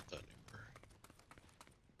care about that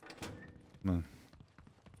No. anymore.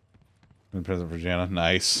 Good present for Jana.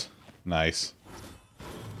 Nice. Nice.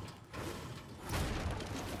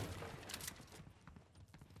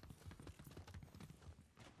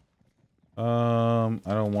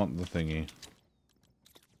 I don't want the thingy.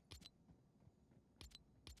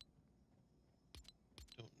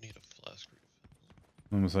 Don't need a flask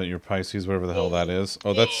refill. Was that your Pisces, whatever the hell that is?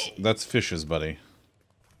 Oh, that's fishes, buddy.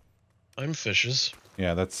 I'm fishes.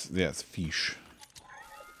 Yeah, it's fish.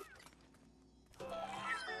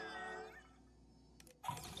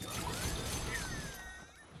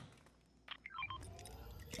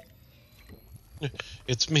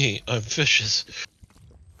 It's me. I'm fishes.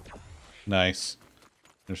 Nice.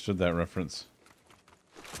 Understood that reference.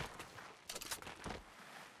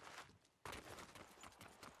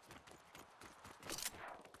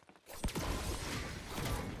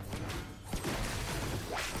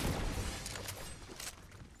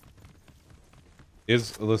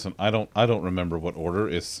 Listen, I don't remember what order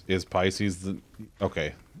is Pisces the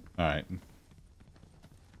okay. Alright.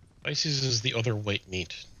 Pisces is the other white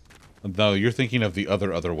meat. No, you're thinking of the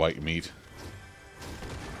other white meat.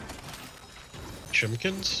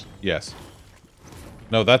 Chimkins? Yes.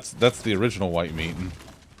 No, that's the original white meat.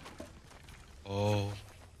 Oh.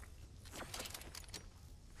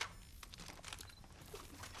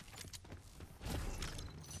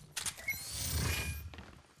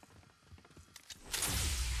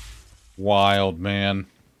 Wild, man.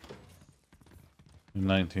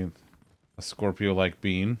 19th. A Scorpio-like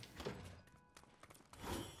bean.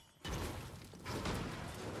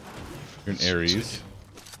 You're an Aries.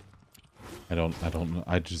 I don't know.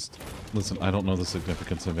 Listen, I don't know the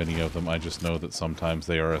significance of any of them. I just know that sometimes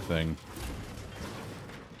they are a thing.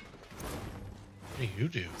 What do you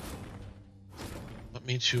do? Want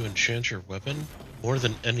me to enchant your weapon? More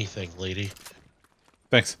than anything, lady.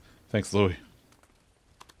 Thanks. Thanks, Louis.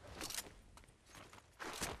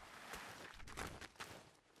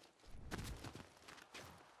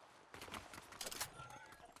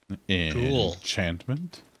 Cool.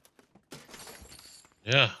 Enchantment?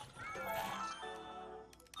 Yeah.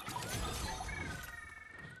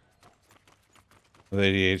 With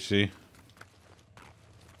ADHD?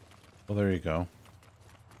 Well, there you go.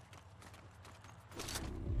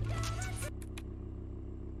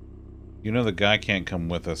 You know the guy can't come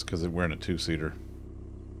with us because we're in a 2-seater.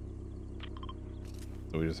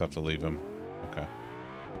 So we just have to leave him. Okay.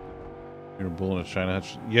 You're a bull in a china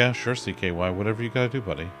hutch? Yeah, sure, CKY. Whatever you gotta do,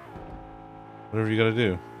 buddy. Whatever you gotta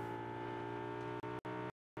do.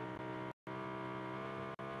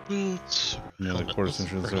 Boots. Yeah, the quarter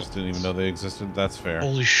century didn't even know they existed. That's fair.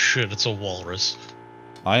 Holy shit, it's a walrus.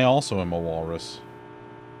 I also am a walrus.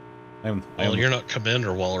 Well, you're not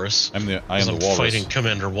Commander Walrus. I am the I'm walrus. fighting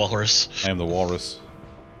Commander Walrus. I am the walrus.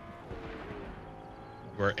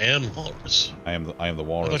 You are an walrus. I am the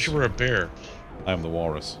walrus. I thought you were a bear. I am the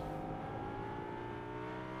walrus.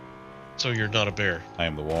 So you're not a bear. I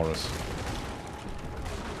am the walrus.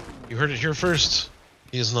 You heard it here first.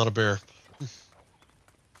 He is not a bear.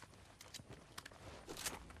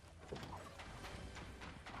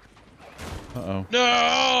 Uh-oh.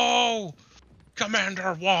 No!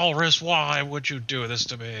 Commander Walrus, why would you do this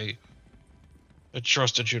to me? I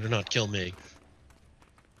trusted you to not kill me.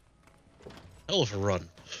 Hell of a run.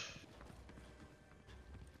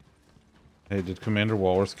 Hey, did Commander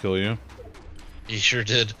Walrus kill you? He sure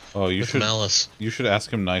did. Oh, you with should. malice. You should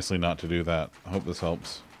ask him nicely not to do that. I hope this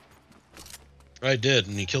helps. I did,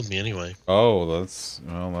 and he killed me anyway. Oh, that's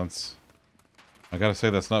I gotta say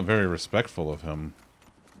that's not very respectful of him.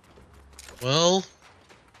 Well,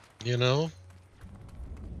 you know.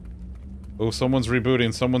 Oh, someone's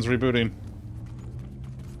rebooting. Someone's rebooting.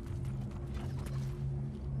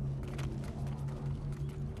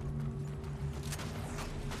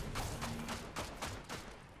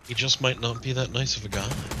 He just might not be that nice of a guy.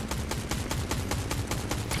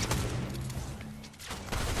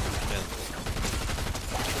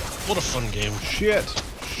 What a fun game. Shit.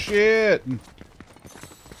 Shit.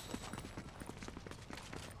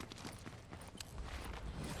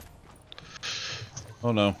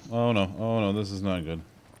 Oh no. Oh no. Oh no. This is not good.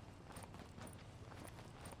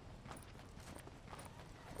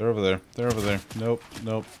 They're over there. They're over there. Nope.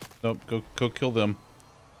 Nope. Nope. Go kill them.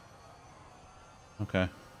 Okay.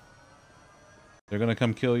 They're gonna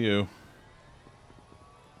come kill you.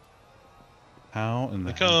 How in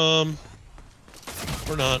the They come.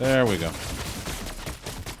 Or not. There we go.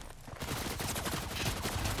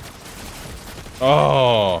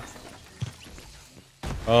 Oh.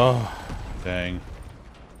 Oh. Dang.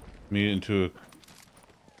 Made it into a...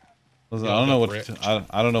 Listen, I don't know what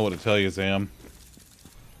I don't know what to tell you, Zam.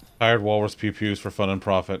 Tired walrus pews for fun and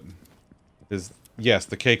profit. Yes,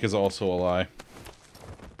 the cake is also a lie.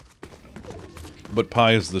 But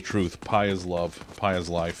pie is the truth. Pie is love. Pie is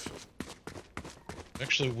life.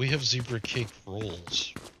 Actually, we have zebra cake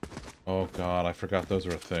rolls. Oh god, I forgot those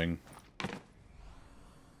are a thing.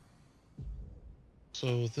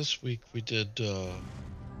 So this week we did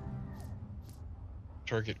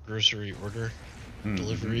Target grocery order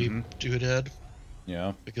delivery doodad.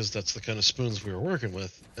 Yeah. Because that's the kind of spoons we were working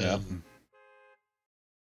with. Yeah.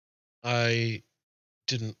 I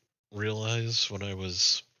didn't realize when I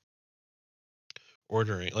was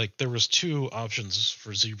ordering, like, there was two options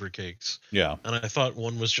for zebra cakes. Yeah. And I thought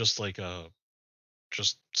one was just like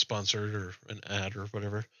just sponsored or an ad or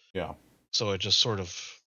whatever. Yeah. So I just sort of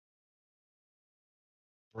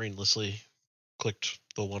brainlessly clicked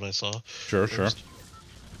the one I saw. Sure, first. Sure.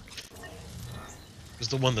 Because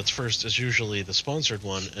the one that's first is usually the sponsored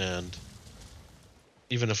one, and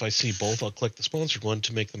even if I see both, I'll click the sponsored one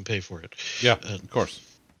to make them pay for it. Yeah, and, of course.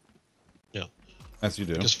 Yeah. As you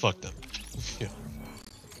do. Just fuck them. Yeah.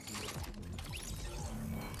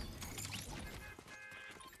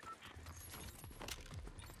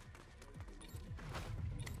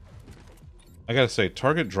 I gotta say,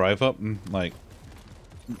 Target Drive Up, like,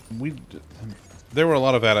 there were a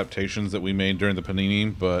lot of adaptations that we made during the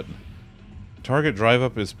Panini, but Target Drive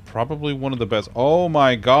Up is probably one of the best. Oh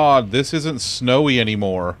my god, this isn't snowy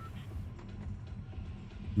anymore.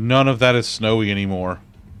 None of that is snowy anymore.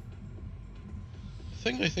 The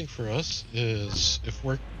thing I think for us is if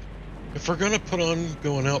we're gonna put on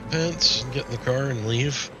going out pants and get in the car and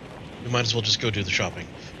leave, we might as well just go do the shopping.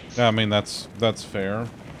 Yeah, I mean that's fair.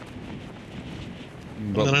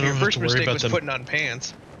 But then I don't have to worry about them putting on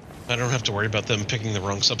pants. I don't have to worry about them picking the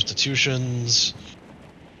wrong substitutions.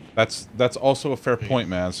 That's also a fair point,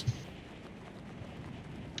 Maz.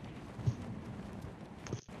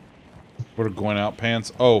 What are going out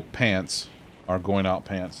pants? Oh, pants are going out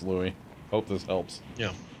pants, Louis. Hope this helps.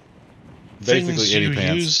 Yeah. Basically, things itty you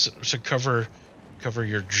pants. use to cover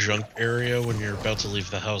your junk area when you're about to leave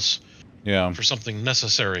the house. Yeah. For something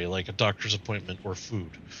necessary like a doctor's appointment or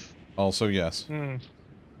food. Also, yes.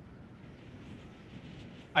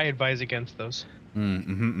 I advise against those.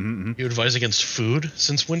 You advise against food?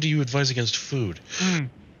 Since when do you advise against food?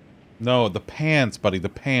 No, the pants, buddy, the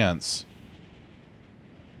pants.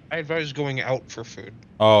 I advise going out for food.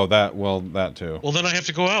 Oh, that too. Well, then I have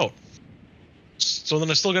to go out. So then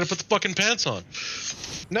I still gotta put the fucking pants on.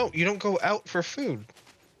 No, you don't go out for food.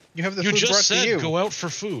 You have the You food just brought said to you. go out for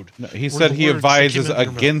food. No, he said he advises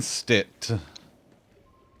against it.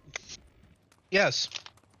 Yes.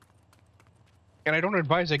 And I don't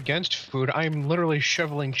advise against food. I'm literally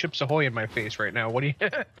shoveling Chips Ahoy in my face right now. What do you...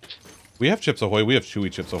 We have Chips Ahoy. We have Chewy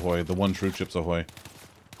Chips Ahoy. The one true Chips Ahoy.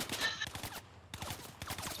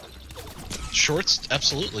 Shorts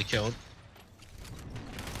absolutely count.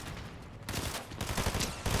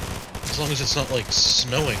 As long as it's not, like,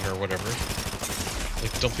 snowing or whatever.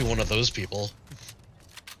 Like, don't be one of those people.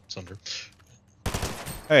 Sunder.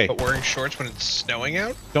 Hey. But wearing shorts when it's snowing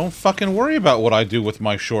out? Don't fucking worry about what I do with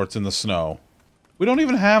my shorts in the snow. We don't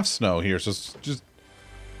even have snow here, so just...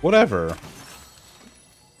 Whatever.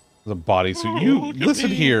 The bodysuit. You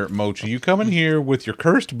listen here, Mochi. You come in here with your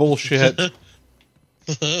cursed bullshit.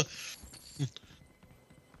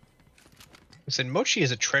 Listen, Mochi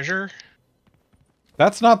is a treasure.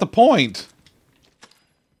 That's not the point.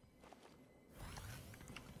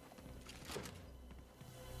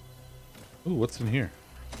 Ooh, what's in here?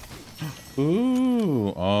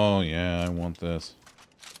 Ooh, oh yeah, I want this.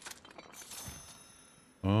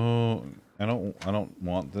 Oh, I don't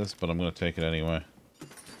want this, but I'm gonna take it anyway.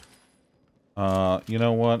 You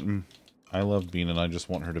know what? I love Bean, and I just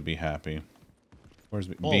want her to be happy. Where's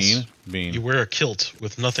Bean? Bean. You wear a kilt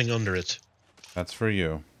with nothing under it. That's for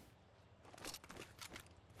you.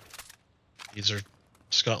 These are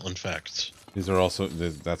Scotland facts. These are also...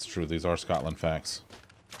 That's true. These are Scotland facts.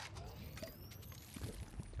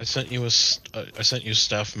 I sent you I sent you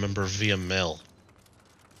staff member via mail.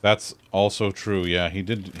 That's also true. Yeah, he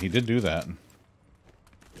did do that.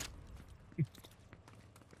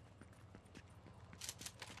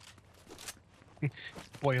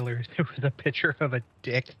 Spoilers, it was a picture of a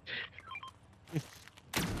dick.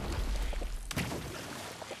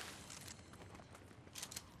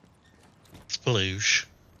 Sploosh.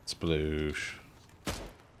 Sploosh.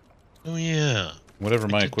 Oh yeah. Whatever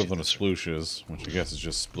my equivalent of sploosh is, which I guess is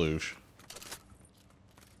just sploosh.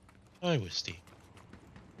 Hi, Wisty.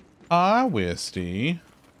 Hi, Wisty.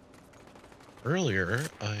 Earlier,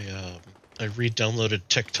 I re-downloaded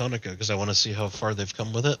Tectonica because I want to see how far they've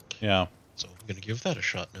come with it. Yeah. So I'm gonna give that a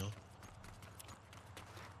shot now.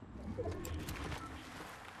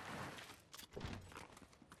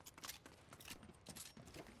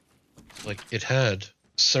 Like, it had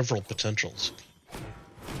several potentials.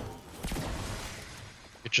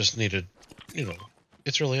 It just needed, you know,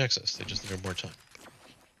 it's early access. They just needed more time.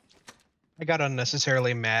 I got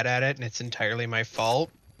unnecessarily mad at it, and it's entirely my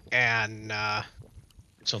fault. And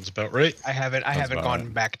Sounds about right. I haven't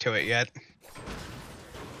gone back to it yet.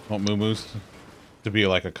 Want moo-moos to be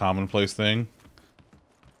like a commonplace thing?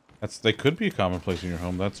 They could be commonplace in your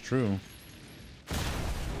home. That's true.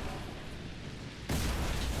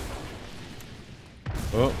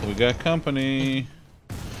 Oh, we got company.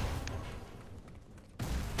 I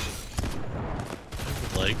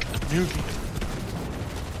would like a new game.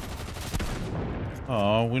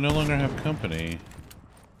 Oh, we no longer have company.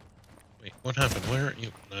 Wait, what happened? Where are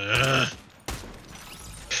you?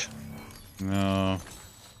 No.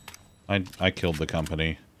 I killed the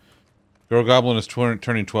company. Girl Goblin is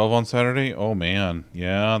turning 12 on Saturday? Oh, man.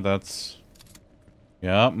 Yeah, that's...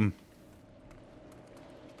 Yeah.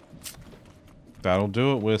 That'll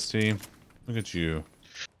do it, Wisty. Look at you.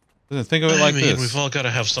 Listen, think of it like this. We've all got to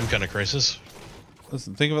have some kind of crisis.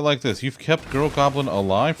 Listen, think of it like this. You've kept Girl Goblin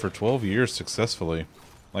alive for 12 years successfully.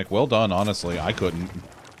 Like, well done, honestly. I couldn't.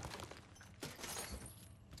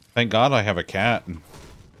 Thank God I have a cat.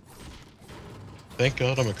 Thank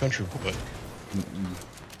God I'm a country boy.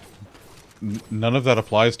 None of that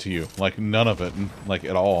applies to you. Like, none of it. Like,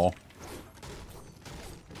 at all.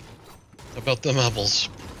 About them apples.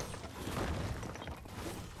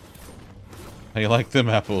 How you like them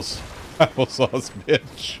apples? Applesauce,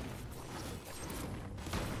 bitch.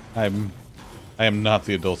 I am not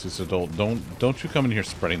the adultest adult. Don't you come in here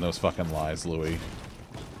spreading those fucking lies, Louis.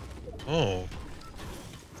 Oh.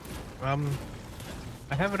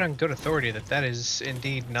 I have it on good authority that is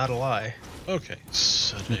indeed not a lie. Okay,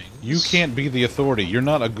 settings. You can't be the authority. You're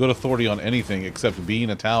not a good authority on anything except being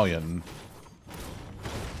Italian.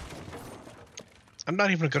 I'm not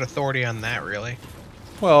even a good authority on that, really.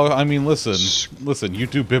 Well, I mean, listen, you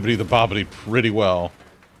do bibbity the bobbity pretty well.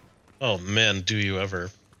 Oh man, do you ever.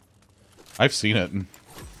 I've seen it.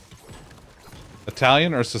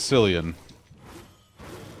 Italian or Sicilian?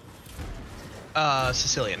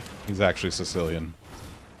 Sicilian. He's actually Sicilian.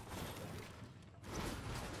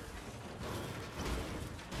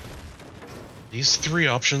 These three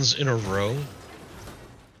options in a row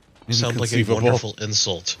sound like a wonderful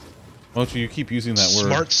insult. Why don't you keep using that word?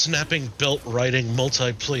 Smart snapping, belt riding,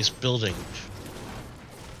 multi-place building.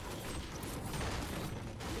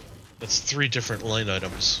 That's three different line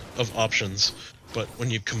items of options, but when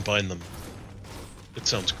you combine them, it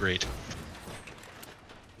sounds great.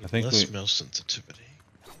 I think less mouse sensitivity.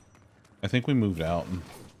 I think we moved out.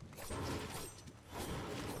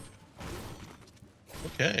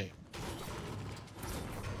 Okay.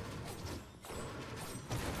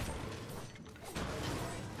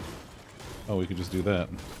 Oh, we could just do that.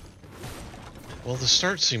 Well, the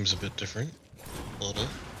start seems a bit different. A little.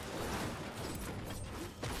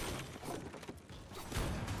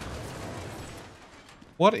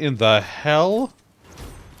 What in the hell?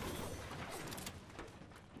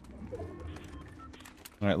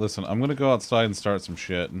 Alright, listen, I'm gonna go outside and start some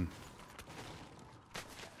shit.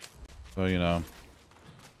 So, you know.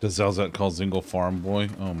 Does Zelzette call Zingle Farm Boy?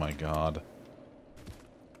 Oh my god.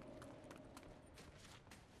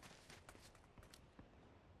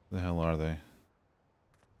 The hell are they?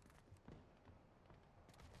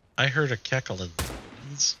 I heard a cackling.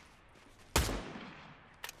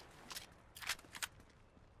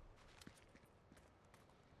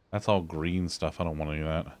 That's all green stuff. I don't want any of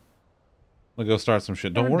that. I'm gonna go start some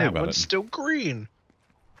shit. Don't worry about it. That one's still green.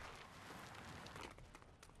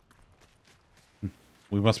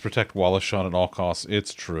 We must protect Wallace Shawn at all costs.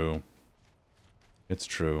 It's true. It's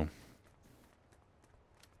true.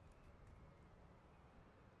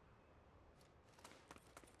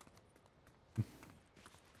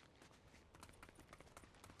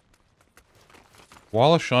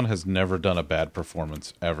 Wallace Shawn has never done a bad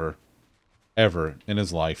performance, ever. Ever in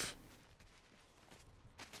his life.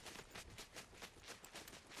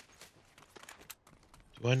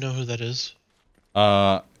 Do I know who that is?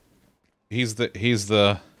 He's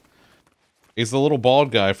the little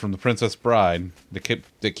bald guy from The Princess Bride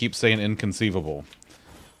that keeps saying inconceivable.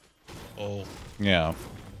 Oh. Yeah.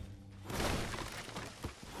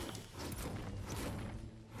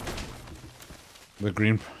 The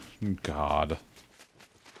green... God.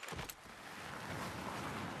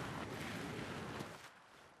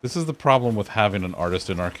 This is the problem with having an artist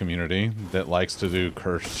in our community that likes to do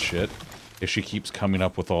cursed shit, is she keeps coming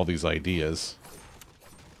up with all these ideas.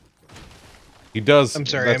 He does. I'm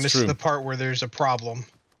sorry, I missed the part where there's a problem.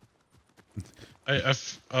 I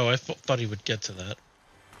thought he would get to that.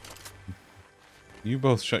 You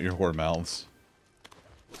both shut your whore mouths.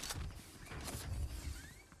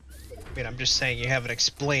 I mean, I'm just saying you haven't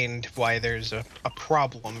explained why there's a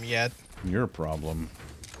problem yet. You're a problem.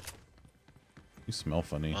 You smell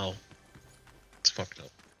funny. Oh. It's fucked up.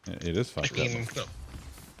 It is fucked up.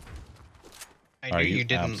 I knew you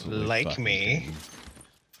didn't like me.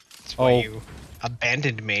 That's why you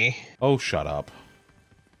abandoned me. Oh, shut up.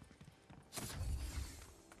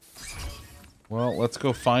 Well, let's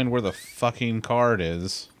go find where the fucking card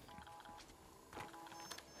is.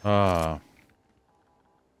 You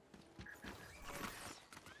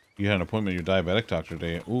had an appointment with your diabetic doctor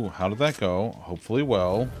today. Ooh, how did that go? Hopefully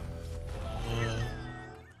well.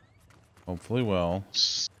 Hopefully well.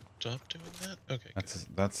 Stop doing that? Okay.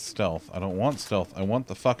 That's stealth. I don't want stealth. I want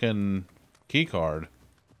the fucking key card.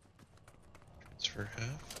 Transfer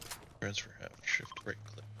half. Transfer half. Shift right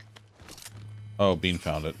click. Oh, Bean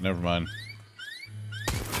found it. Never mind.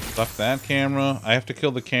 Fuck that camera. I have to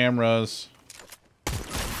kill the cameras.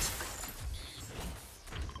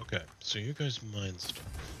 Okay, so you guys mine stuff.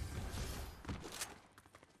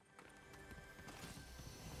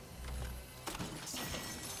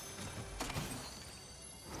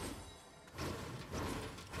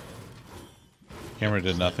 Camera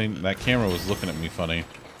did nothing. That camera was looking at me funny.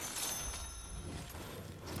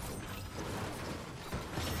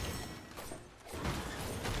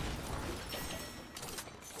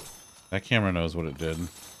 That camera knows what it did.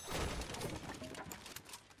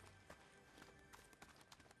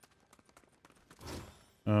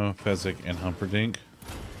 Oh, Fezzik and Humperdinck.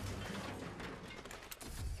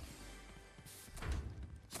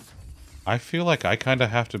 I feel like I kind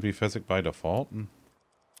of have to be Fezzik by default.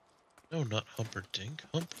 No, not Humperdinck.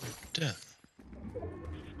 Hump death.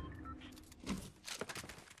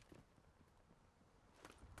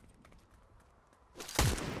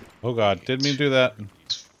 Oh god, didn't mean to do that.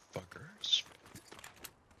 These fuckers.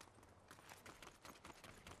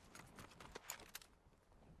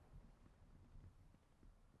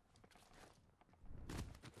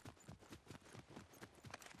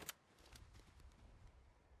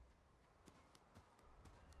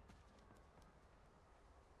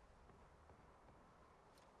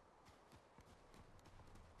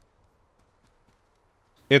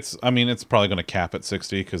 I mean, it's probably going to cap at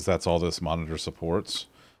 60 because that's all this monitor supports.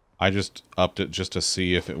 I just upped it just to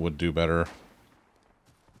see if it would do better.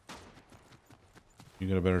 You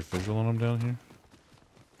got a better visual on them down here?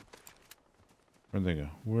 Where'd they go?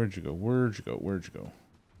 Where'd you go? Where'd you go? Where'd you go?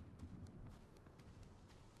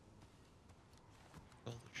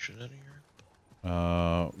 All the shit out of here.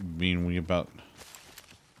 Mean we're about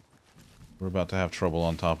to have trouble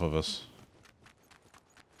on top of us.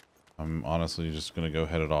 I'm honestly just gonna go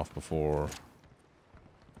head it off before.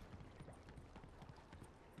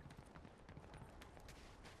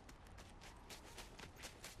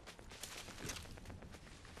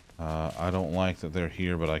 I don't like that they're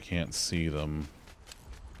here, but I can't see them.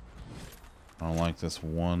 I don't like this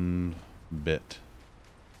one bit.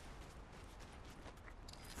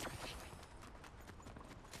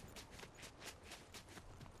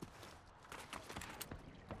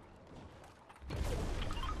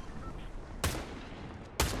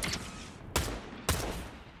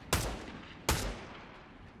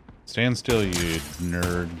 Stand still, you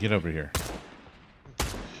nerd. Get over here.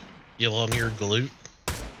 You long-eared glute.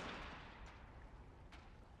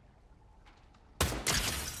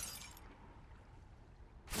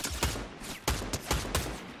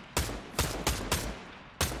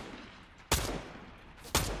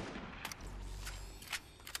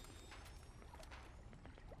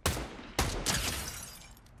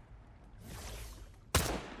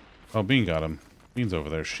 Oh, Bean got him. Bean's over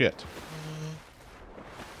there. Shit.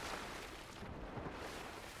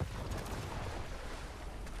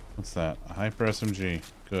 What's that? A Hyper SMG.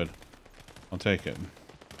 Good. I'll take it.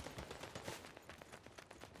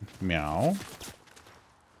 Meow.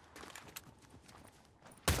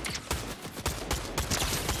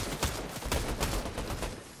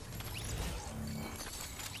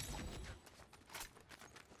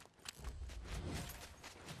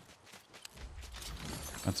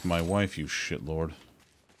 That's my wife, you shitlord.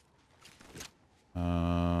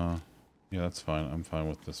 Yeah, that's fine. I'm fine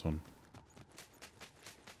with this one.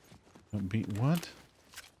 Don't beat what?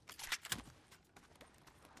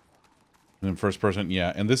 And then first person,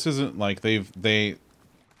 yeah. And this isn't like they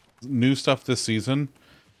new stuff this season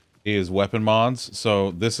is weapon mods.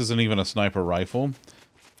 So this isn't even a sniper rifle.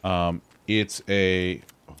 It's a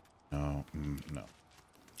no.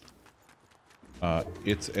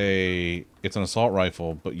 It's an assault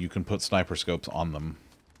rifle, but you can put sniper scopes on them,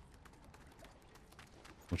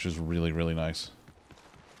 which is really, really nice.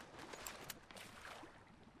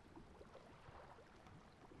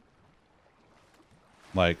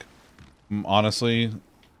 Like, honestly,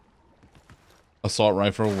 assault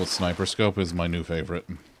rifle with sniper scope is my new favorite.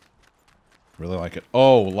 Really like it.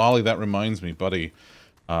 Oh, Lolly, that reminds me, buddy.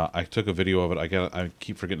 I took a video of it. I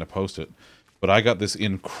keep forgetting to post it. But I got this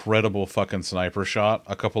incredible fucking sniper shot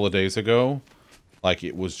a couple of days ago. Like,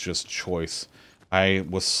 it was just choice. I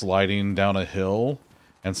was sliding down a hill,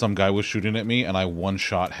 and some guy was shooting at me, and I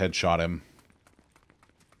one-shot headshot him.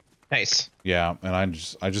 Nice. Yeah, and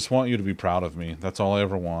I just want you to be proud of me. That's all I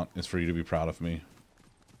ever want, is for you to be proud of me.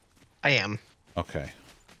 I am. Okay.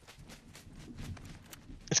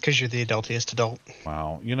 It's because you're the adultiest adult.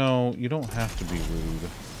 Wow. You know, you don't have to be rude.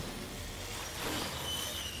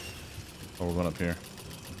 Oh, we're going up here.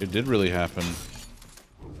 It did really happen.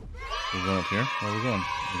 We're going up here? Where are we going?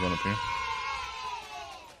 We're going up here.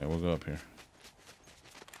 Okay, we'll go up here.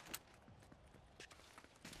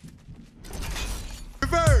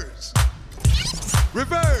 Reverse!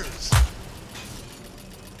 Reverse!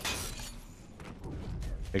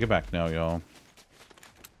 Take it back now, y'all.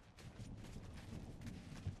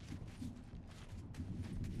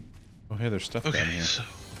 Oh, hey, there's stuff down here. So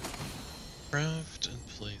craft and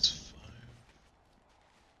place fire.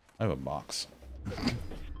 I have a box. I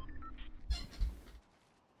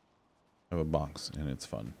have a box, and it's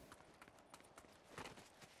fun.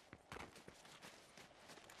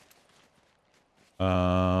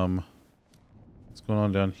 What's going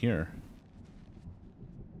on down here?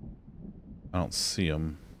 I don't see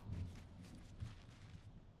them.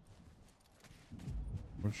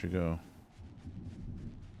 Where'd she go?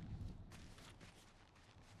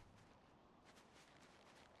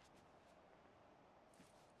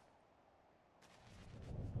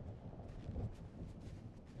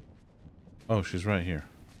 Oh, she's right here.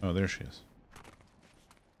 Oh, there she is.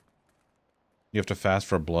 You have to fast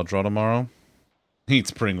for a blood draw tomorrow?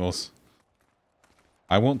 Eats Pringles.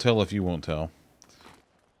 I won't tell if you won't tell.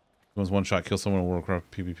 Someone's one shot, kill someone in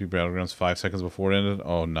Warcraft PvP Battlegrounds 5 seconds before it ended.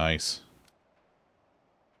 Oh, nice.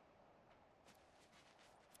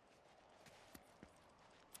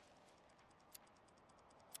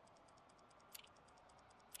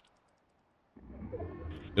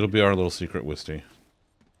 It'll be our little secret, Wisty.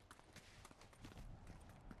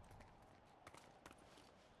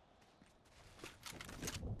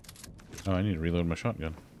 Oh, I need to reload my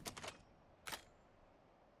shotgun.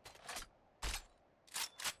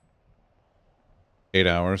 $8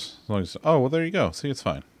 hours. As long as, oh, well, there you go. See, it's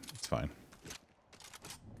fine. It's fine.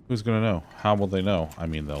 Who's gonna know? How will they know? I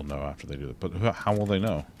mean, they'll know after they do it, but how will they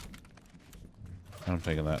know? I'm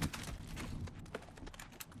taking that.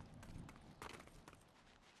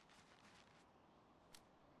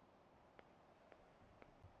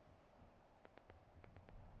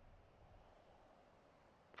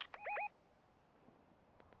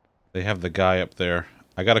 They have the guy up there.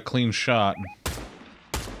 I got a clean shot.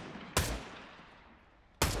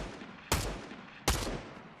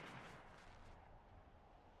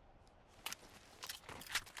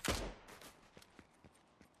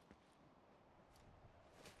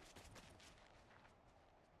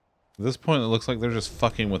 At this point, it looks like they're just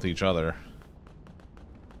fucking with each other.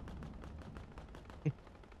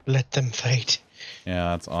 Let them fight.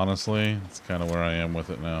 Yeah, it's honestly, it's kind of where I am with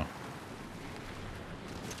it now.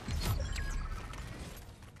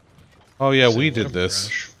 Oh yeah, we did this.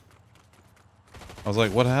 Crash. I was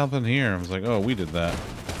like, what happened here? I was like, oh, we did that.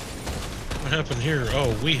 What happened here?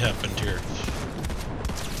 Oh, we happened here.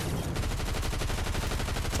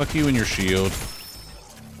 Fuck you and your shield.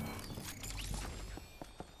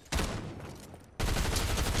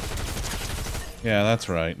 Yeah, that's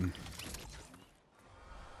right.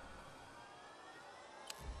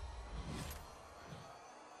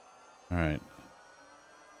 Alright.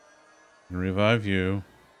 Revive you.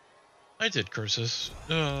 I did curses.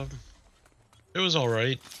 It was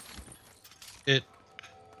alright. It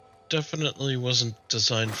definitely wasn't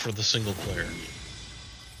designed for the single player.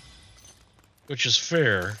 Which is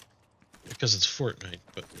fair, because it's Fortnite,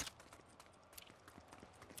 but...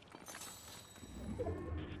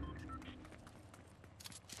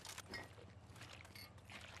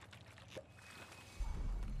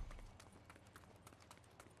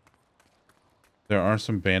 There are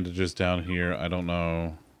some bandages down here. I don't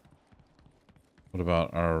know what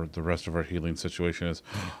about the rest of our healing situation is.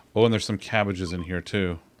 Oh, and there's some cabbages in here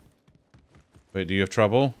too. Wait, do you have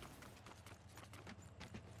trouble?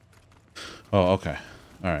 Oh, okay.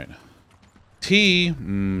 All right. Tea.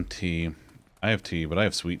 Tea. I have tea, but I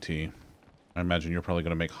have sweet tea. I imagine you're probably going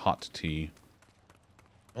to make hot tea.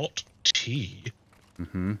 Hot tea?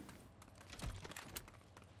 Mm-hmm.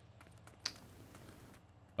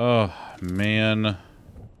 Oh, man.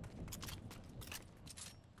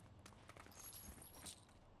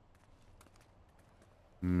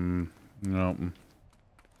 No.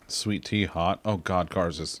 Sweet tea hot. Oh god,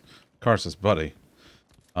 Karsus, buddy.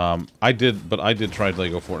 I did try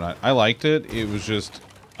Lego Fortnite. I liked it. It was just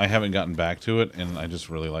I haven't gotten back to it, and I just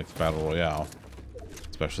really like the Battle Royale.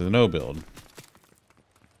 Especially the no build.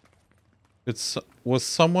 Was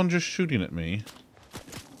someone just shooting at me?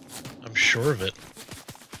 I'm sure of it.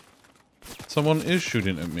 Someone is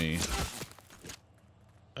shooting at me.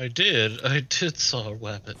 I did saw a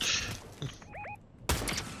weapon.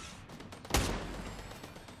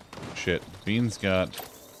 Shit, Bean's got...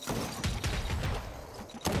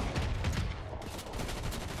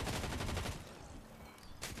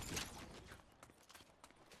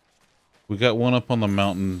 We got one up on the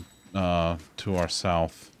mountain to our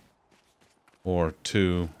south. Or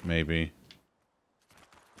two, maybe.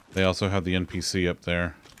 They also have the NPC up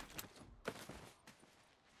there.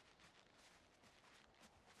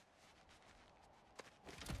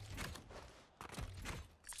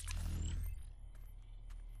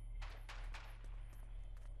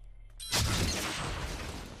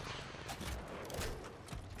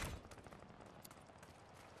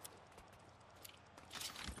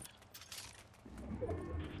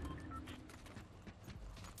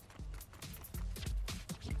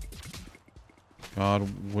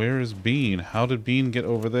 God, where is Bean? How did Bean get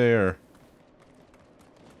over there?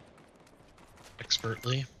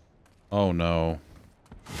 Expertly. Oh no.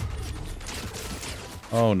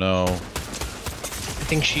 Oh no. I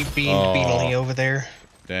think she beamed Beanly over there.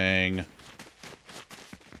 Dang.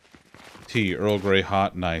 Tea, Earl Grey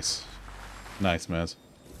hot, nice. Nice, Mez.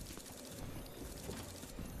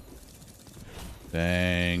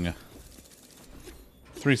 Dang.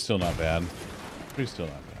 3's still not bad. 3's still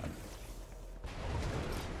not bad.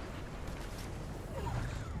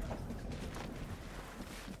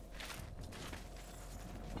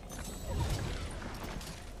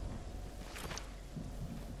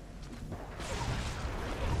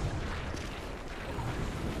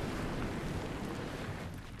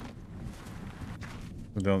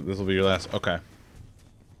 This will be your last. Okay.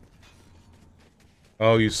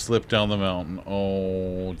 Oh, you slipped down the mountain.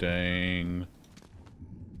 Oh, dang.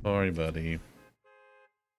 Sorry, buddy.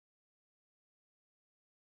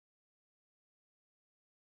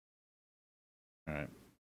 Alright.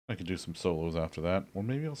 I could do some solos after that. Or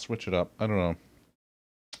maybe I'll switch it up. I don't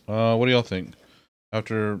know. What do y'all think?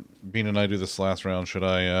 After Bean and I do this last round, should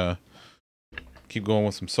I keep going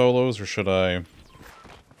with some solos, or should I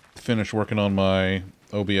finish working on my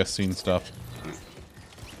OBS scene stuff?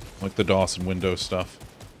 Like the DOS and Windows stuff.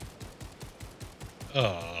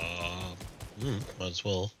 Might as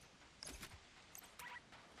well.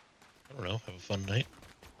 I don't know, have a fun night.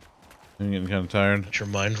 I'm getting kind of tired. Let your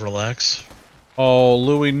mind relax. Oh,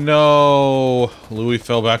 Louis, no! Louis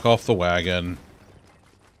fell back off the wagon.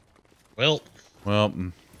 Well,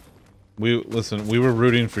 we were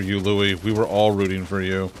rooting for you, Louis. We were all rooting for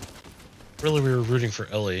you. Really, we were rooting for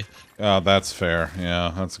Ellie. That's fair.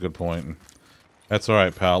 Yeah, that's a good point. That's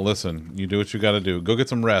alright, pal. Listen, you do what you gotta do. Go get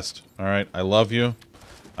some rest, alright? I love you.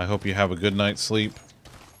 I hope you have a good night's sleep.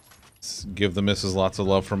 Give the missus lots of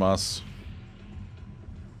love from us.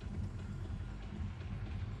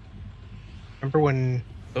 Remember when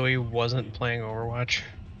Louis wasn't playing Overwatch?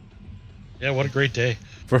 Yeah, what a great day.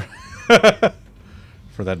 For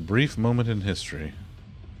that brief moment in history.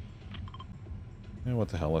 Yeah, what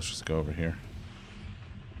the hell? Let's just go over here.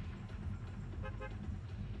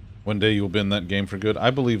 One day you will bin that game for good.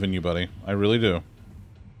 I believe in you, buddy. I really do.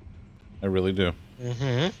 I really do.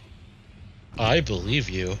 Mm-hmm. I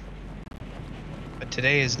believe you. But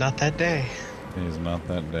today is not that day. It is not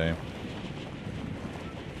that day.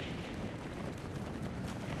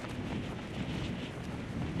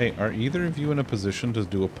 Hey, are either of you in a position to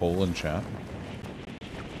do a poll in chat?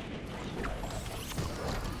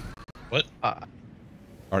 What? Are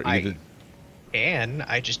either...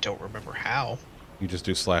 I just don't remember how. You just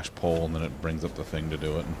do /poll and then it brings up the thing to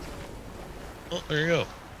do it. Oh, there you go.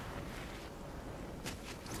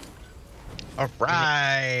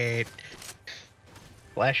 Alright.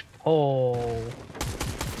 Flash poll.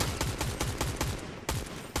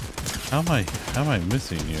 How am I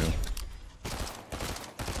missing you?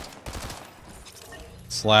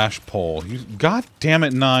 Slash pole. You, God damn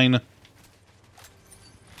it, 9.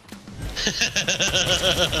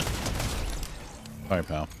 Alright,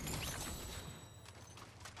 pal.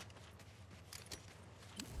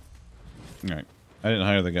 Alright. I didn't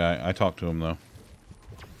hire the guy. I talked to him, though.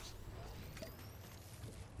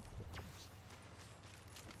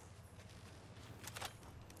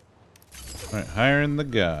 Alright, hiring the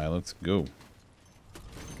guy. Let's go.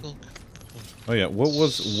 Oh yeah, what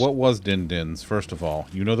was Din Din's, first of all?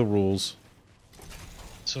 You know the rules.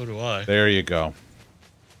 So do I. There you go.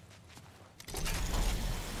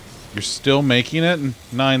 You're still making it?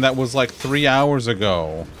 9, that was like 3 hours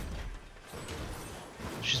ago.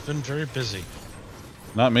 She's been very busy.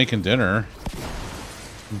 Not making dinner.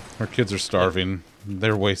 Our kids are starving.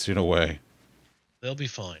 They're wasting away. They'll be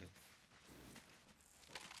fine.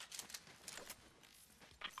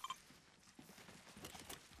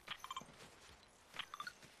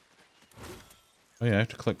 Oh yeah, I have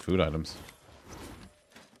to collect food items.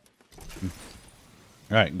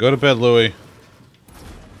 Alright, go to bed, Louie.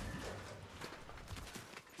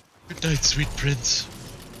 Good night, sweet prince.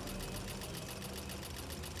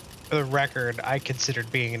 For the record, I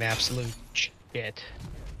considered being an absolute shit.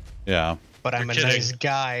 Yeah. But I'm You're a kidding. nice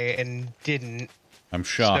guy and didn't. I'm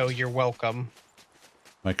shocked. So you're welcome.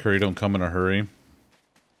 My curry don't come in a hurry.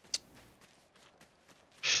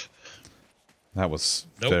 That was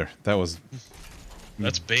Nope. there. That was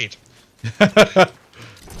That's bait.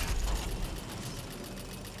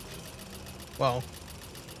 Well,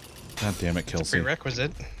 God damn it, it's a Kelsey.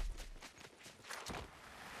 prerequisite.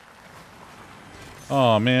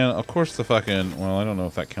 Oh man, of course the fucking, well, I don't know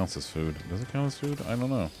if that counts as food. Does it count as food? I don't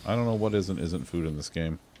know. I don't know what isn't food in this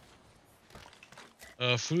game.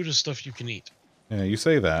 Food is stuff you can eat. Yeah, you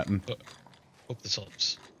say that. And Hope this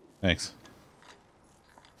helps. thanks.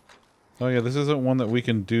 Oh yeah, this isn't one that we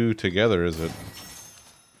can do together, is it?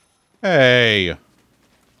 Hey!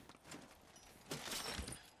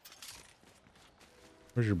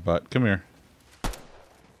 Where's your butt? Come here.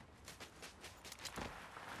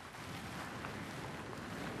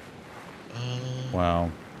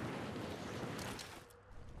 Wow.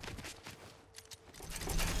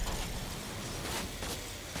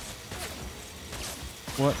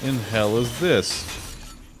 What in hell is this?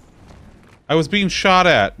 I was being shot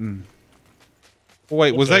at. And...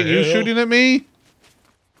 Wait, was that you shooting at me?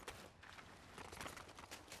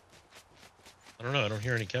 I don't know. I don't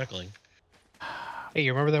hear any cackling. Hey,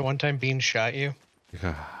 you remember that one time Bean shot you?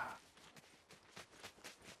 Yeah.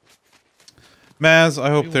 Maz, I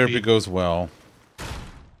hope will therapy be- goes well.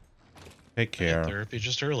 Take I had care. therapy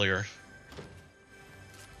just earlier.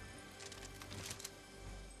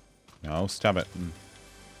 No, stop it.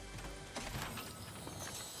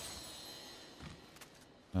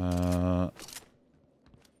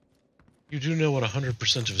 You do know what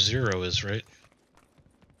 100% of 0 is, right?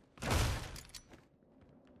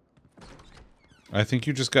 I think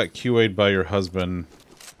you just got QA'd by your husband.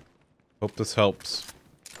 Hope this helps.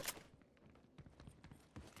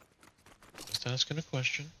 Just asking a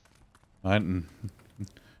question.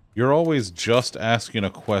 You're always just asking a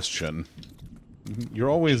question. You're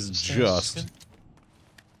always asking-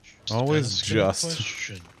 always asking a just.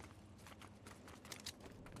 question.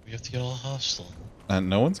 We have to get all hostile.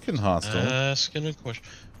 No one's getting hostile. Asking a question.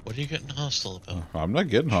 What are you getting hostile about? I'm not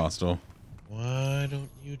getting hostile. Why don't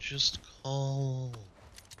you just call?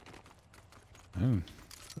 Calmer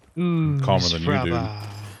than you, dude. Brother.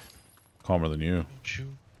 Calmer than you.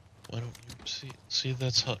 Why don't you see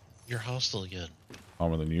that's you're hostile again.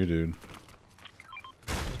 Calmer than you, dude.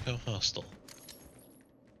 Look how hostile.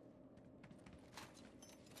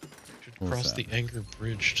 Should What's cross that? the anger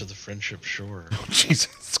bridge to the friendship shore.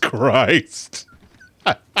 Jesus Christ.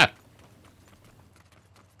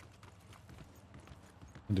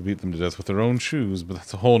 And to beat them to death with their own shoes, but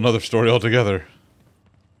that's a whole nother story altogether.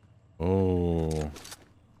 Oh.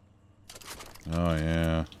 Oh,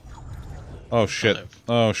 yeah. Oh, shit.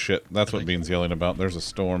 Oh, shit. That's what Bean's yelling about. There's a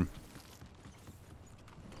storm.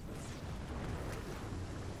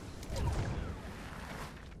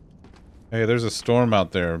 Hey, there's a storm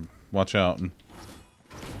out there. Watch out.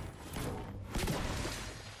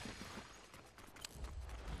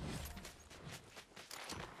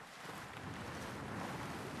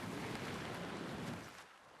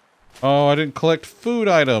 Oh, I didn't collect food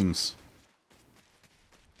items.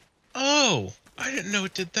 Oh, I didn't know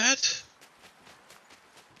it did that.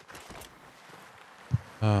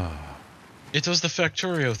 It does the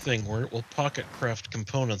Factorio thing where it will pocket craft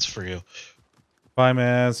components for you. Bye,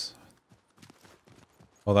 Maz.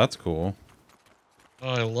 Oh, that's cool. Oh,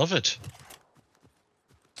 I love it.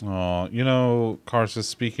 Oh, you know, Carson,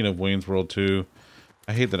 speaking of Wayne's World 2,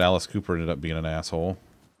 I hate that Alice Cooper ended up being an asshole.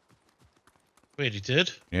 Wait, he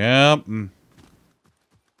did? Yep.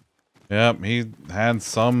 Yep, he had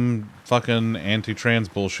some fucking anti-trans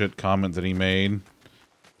bullshit comment that he made.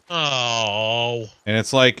 Oh. And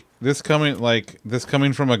it's like this coming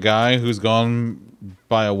from a guy who's gone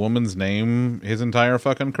by a woman's name his entire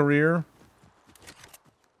fucking career.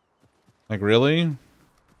 Like, really?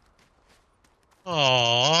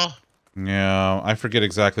 Aww. Yeah, I forget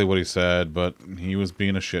exactly what he said, but he was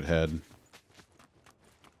being a shithead.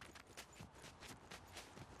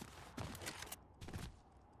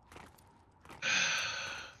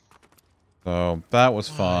 So, that was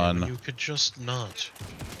fun. You could just not.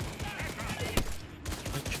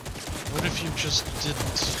 Like, what if you just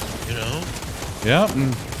didn't, you know? Yep.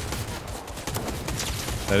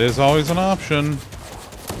 That is always an option.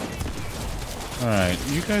 Alright,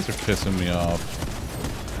 you guys are pissing me off.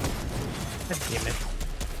 God damn it.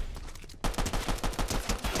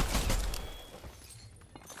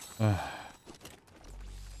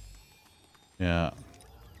 Yeah.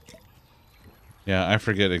 Yeah, I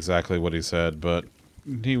forget exactly what he said, but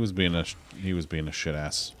he was being a shit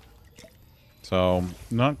ass. So,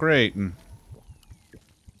 not great. Man,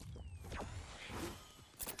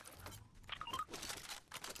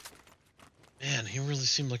 he really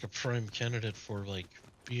seemed like a prime candidate for, like,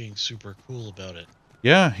 being super cool about it.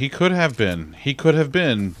 Yeah, he could have been. He could have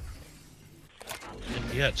been.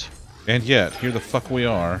 And yet. And yet, here the fuck we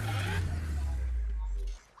are.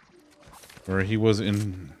 Where he was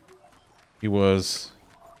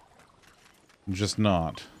just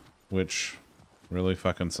not. Which really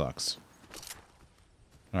fucking sucks.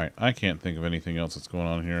 Alright, I can't think of anything else that's going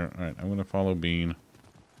on here. Alright, I'm gonna follow Bean.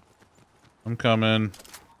 I'm coming.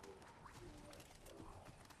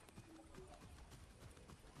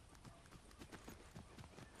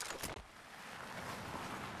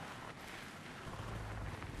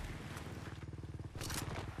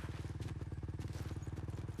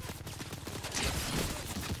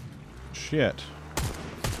 Shit.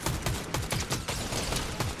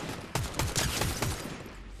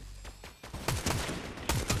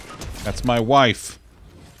 That's my wife.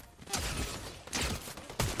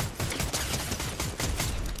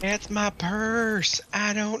 That's my purse.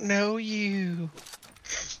 I don't know you.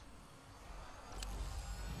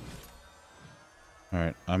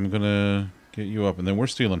 Alright, I'm gonna get you up, and then we're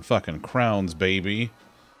stealing fucking crowns, baby.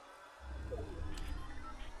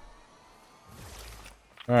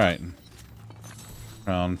 Alright.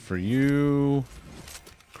 Crown for you.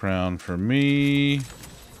 Crown for me.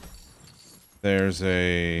 There's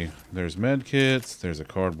med kits. There's a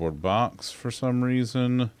cardboard box for some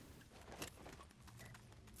reason.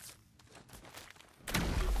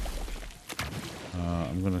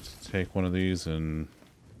 I'm gonna take one of these and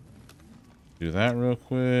do that real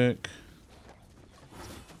quick.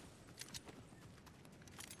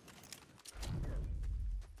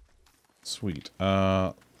 Sweet.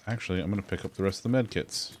 Actually, I'm gonna pick up the rest of the med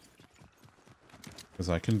kits. Because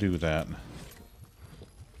I can do that. Are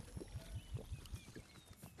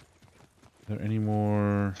there any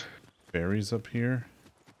more berries up here?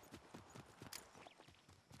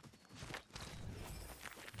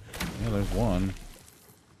 Yeah, there's one.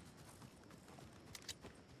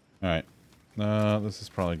 Alright. This is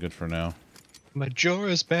probably good for now.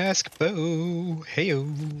 Majora's Mask bow.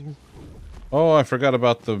 Heyo. Oh, I forgot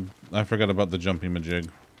about the jumping majig.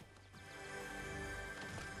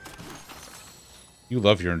 You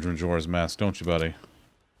love your Majora's Mask, don't you, buddy?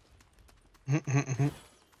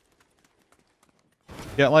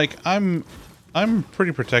 Yeah, like I'm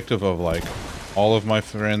pretty protective of like all of my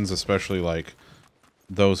friends, especially like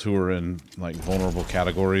those who are in like vulnerable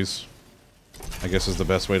categories, I guess is the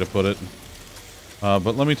best way to put it.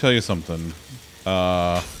 But let me tell you something.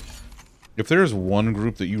 If there's one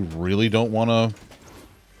group that you really don't want to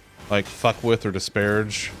like fuck with or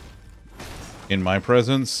disparage in my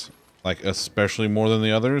presence, like especially more than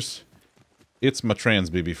the others, it's my trans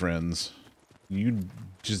baby friends. You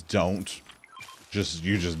just don't.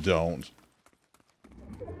 You just don't.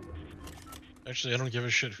 Actually, I don't give a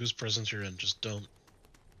shit whose presence you're in. Just don't.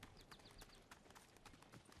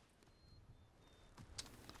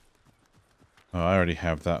 Oh, I already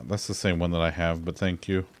have that. That's the same one that I have, but thank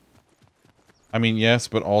you. I mean, yes,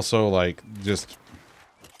 but also, like, just...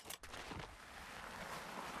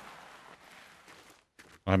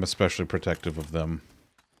 I'm especially protective of them.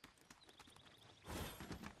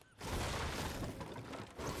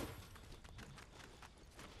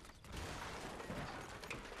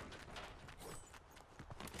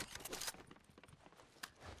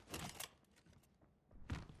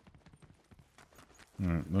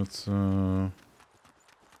 Alright, let's, Uh-oh.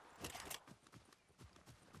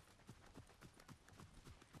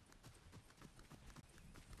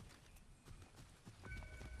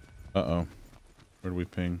 Where do we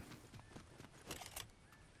ping?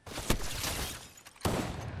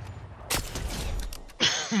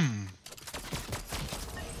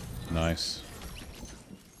 Nice.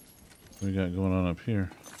 What we got going on up here?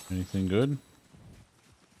 Anything good?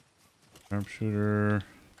 Sharpshooter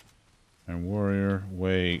and warrior.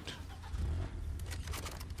 Wait.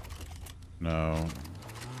 No.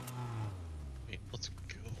 Wait, let's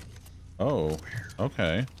go. Oh.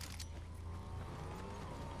 Okay.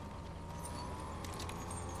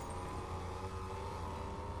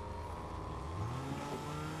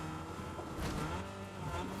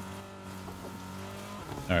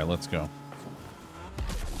 All right, let's go.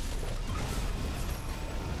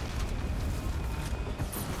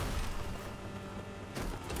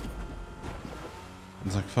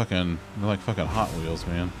 It's like fucking, they're like fucking Hot Wheels,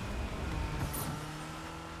 man.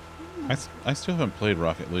 I still haven't played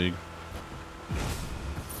Rocket League.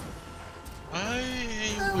 I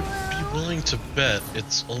would be willing to bet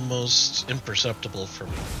it's almost imperceptible from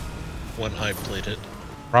when I played it.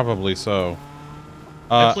 Probably so.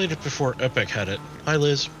 I played it before Epic had it. Hi,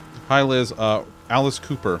 Liz. Hi, Liz. Alice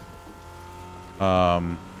Cooper.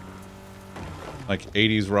 Like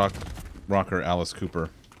 80s rocker Alice Cooper.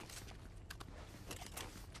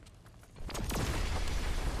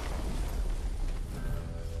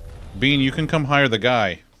 Bean, you can come hire the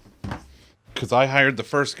guy. Because I hired the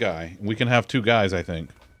first guy. We can have 2 guys, I think.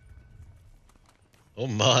 Oh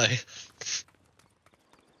my.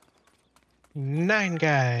 9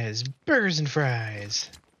 guys, burgers and fries.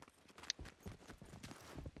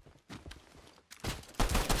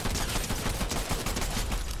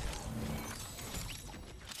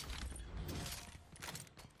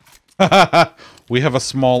 We have a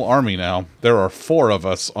small army now. There are 4 of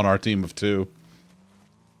us on our team of 2.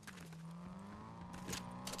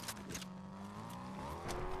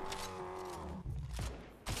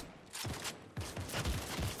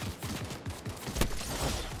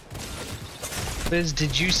 Liz,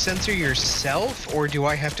 did you censor yourself, or do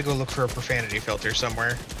I have to go look for a profanity filter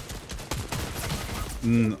somewhere?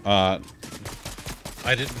 I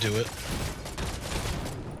didn't do it.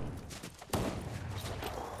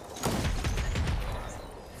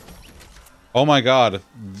 Oh my god.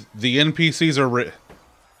 The NPCs are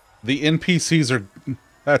the NPCs are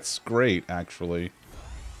that's great, actually.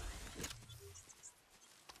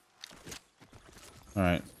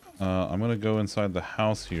 Alright. I'm gonna go inside the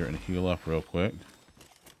house here and heal up real quick.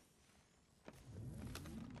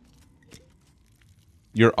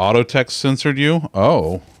 Your auto text censored you?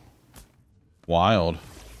 Oh. Wild.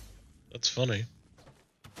 That's funny.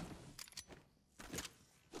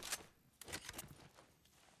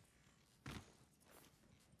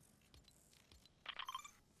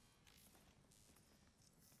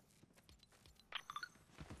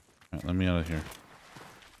 Alright, let me out of here.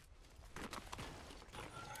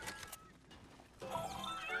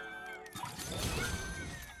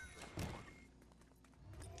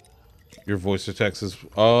 Your voice to text is...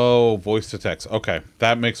 Oh, voice to text. Okay,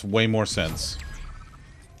 that makes way more sense.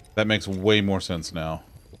 That makes way more sense now.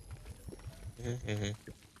 Mm-hmm.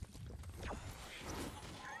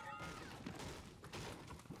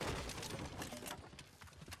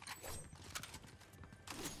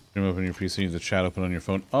 You open your PC, the chat open on your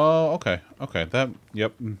phone. Oh, okay. Okay, that...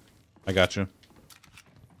 Yep. I got you.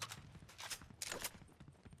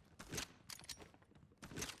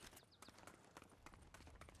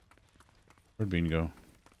 Where'd Bean go?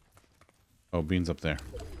 Oh, Bean's up there.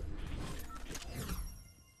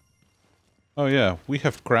 Oh, yeah. We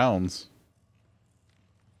have crowns.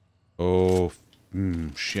 Oh,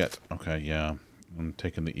 shit. Okay, yeah. I'm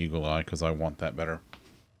taking the eagle eye because I want that better.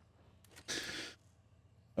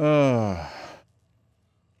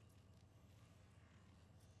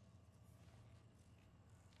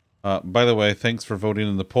 By the way, thanks for voting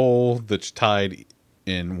in the poll that's tied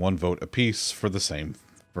in 1 vote apiece for the same,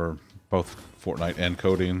 for both Fortnite and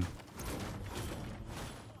coding.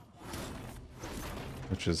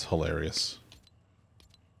 Which is hilarious.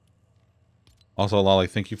 Also, Lolly,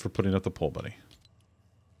 thank you for putting up the poll, buddy.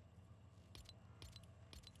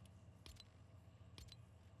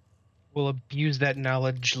 We'll abuse that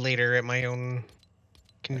knowledge later at my own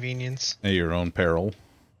convenience. At your own peril.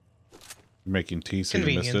 You're making tea so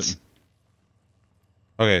you missed it.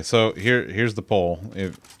 Okay, so here's the poll.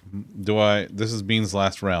 This is Bean's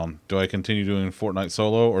last round. Do I continue doing Fortnite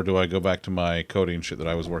solo, or do I go back to my coding shit that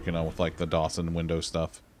I was working on with like the DOS and Windows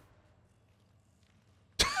stuff?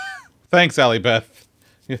 Thanks, Allie Beth.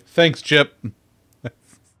 Thanks, Chip.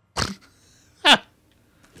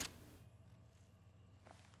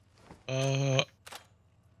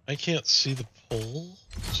 I can't see the poll,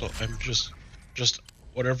 so I'm just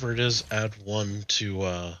whatever it is, add 1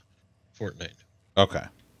 to Fortnite. Okay.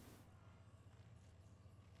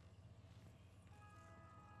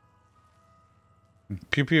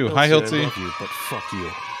 Pew pew. Hi, Hilty. I love you, but fuck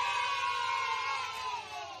you.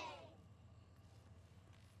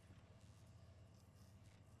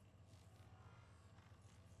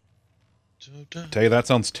 Tell you, that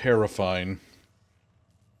sounds terrifying.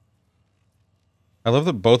 I love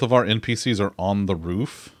that both of our NPCs are on the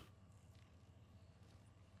roof.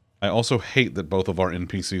 I also hate that both of our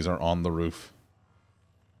NPCs are on the roof.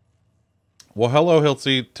 Well, hello,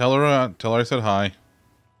 Hilty. Tell her I said hi.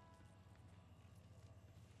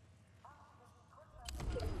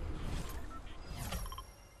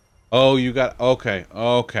 Oh, you got... Okay,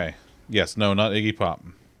 okay. Yes, no, not Iggy Pop.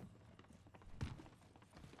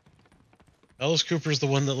 Alice Cooper's the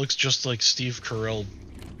one that looks just like Steve Carell.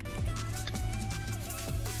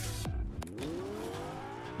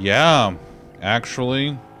 Yeah,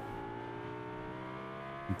 actually.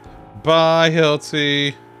 Bye,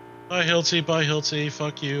 Hilty. Bye, Hilty. Bye, Hilty.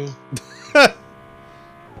 Fuck you.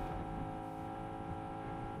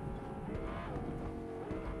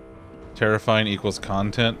 Terrifying equals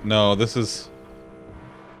content? No, this is...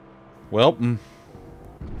 Well...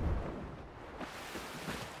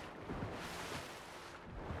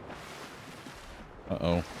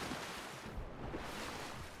 Uh-oh.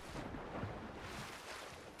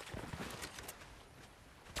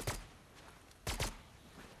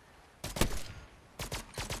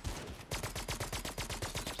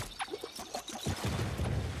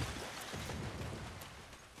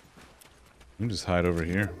 You can just hide over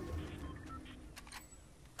here.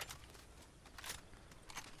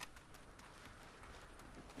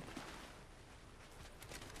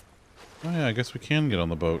 Oh yeah, I guess we can get on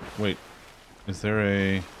the boat. Wait, is there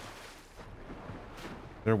a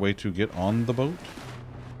way to get on the boat?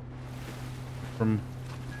 From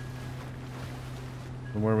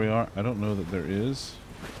where we are? I don't know that there is.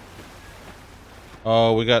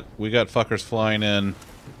 Oh, we got fuckers flying in.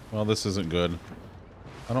 Well, this isn't good.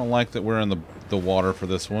 I don't like that we're in the water for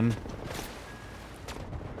this one.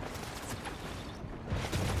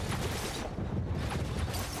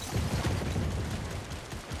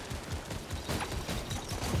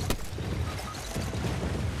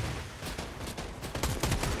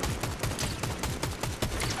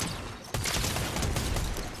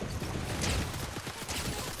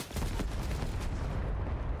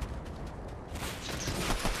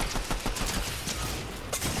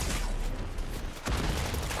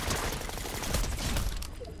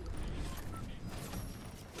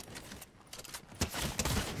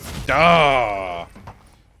 Ah!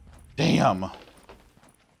 Damn. I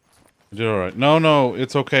did alright. No,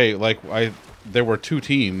 it's okay. Like, there were 2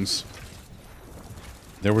 teams.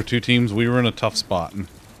 There were 2 teams. We were in a tough spot.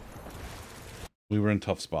 We were in a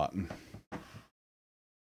tough spot.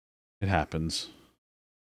 It happens.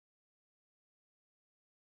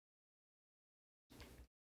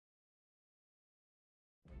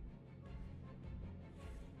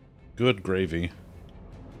 Good gravy.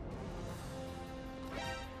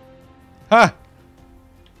 Ha!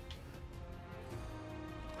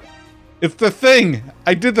 It's the thing!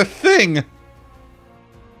 I did the thing!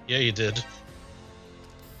 Yeah, you did.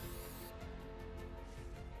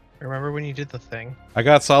 Remember when you did the thing? I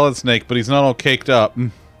got Solid Snake, but he's not all caked up.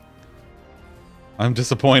 I'm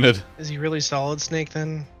disappointed. Is he really Solid Snake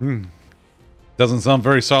then? Doesn't sound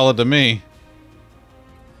very solid to me.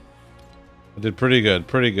 I did pretty good,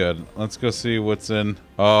 pretty good. Let's go see what's in...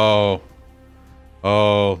 Oh,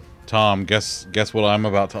 Tom, guess what I'm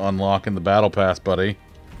about to unlock in the battle pass, buddy.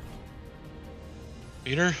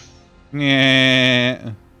 Peter?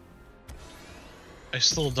 Yeah. I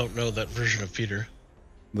still don't know that version of Peter.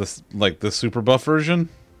 Like the super buff version?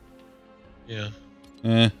 Yeah.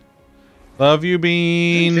 Love you,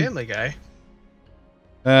 Bean. Family Guy.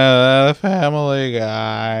 Family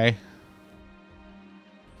Guy.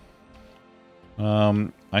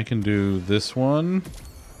 I can do this one.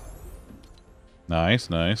 Nice,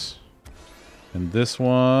 nice. And this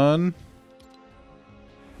one.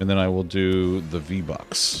 And then I will do the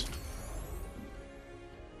V-Bucks.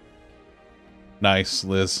 Nice,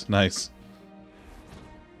 Liz. Nice.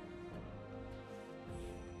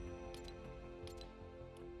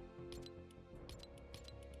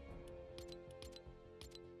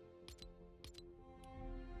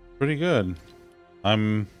 Pretty good.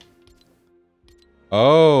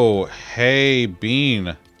 Oh, hey,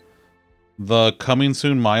 Bean. The coming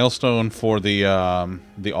soon milestone for the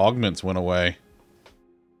augments went away.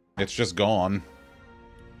 It's just gone.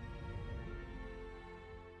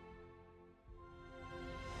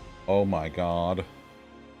 Oh my god.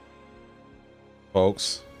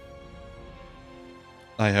 Folks.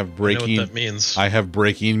 I have breaking... I know what that means. I have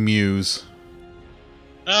breaking news.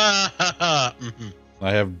 Mm-hmm.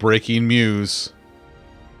 I have breaking news.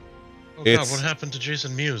 Oh god, what happened to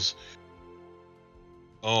Jason Mewes?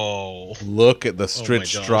 Oh. Look at the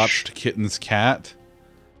stretched kitten's cat.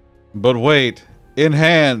 But wait.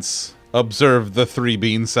 Enhance. Observe the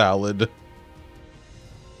 3-bean salad.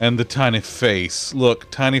 And the tiny face.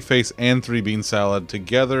 Look, tiny face and 3-bean salad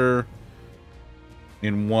together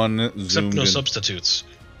in one zoom. Except no substitutes.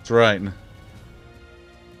 That's right.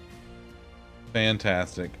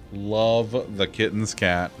 Fantastic. Love the kitten's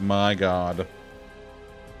cat. My god.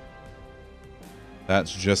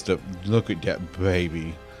 That's just a... Look at that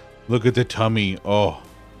baby. Look at the tummy. Oh.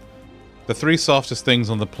 The 3 softest things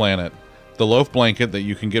on the planet. The loaf blanket that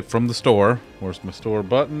you can get from the store. Where's my store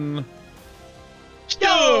button?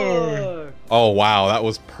 Store! Oh, wow. That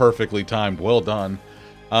was perfectly timed. Well done.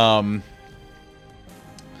 The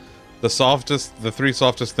 3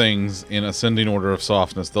 softest things in ascending order of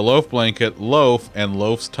softness. The loaf blanket, loaf, and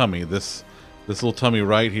loaf's tummy. This little tummy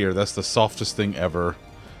right here. That's the softest thing ever.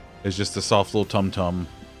 It's just a soft little tum-tum.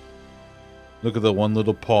 Look at the one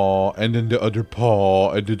little paw, and then the other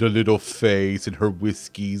paw, and then the little face, and her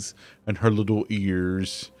whiskies, and her little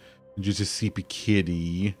ears. And just a sleepy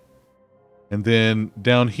kitty. And then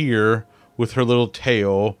down here, with her little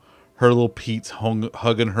tail, her little Pete's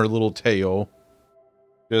hugging her little tail.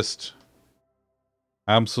 Just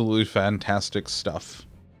absolutely fantastic stuff.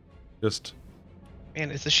 Just...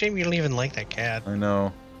 Man, it's a shame you don't even like that cat. I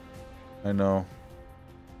know. I know.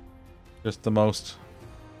 Just the most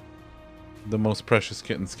precious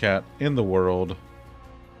kitten's cat in the world.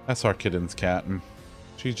 That's our kitten's cat, and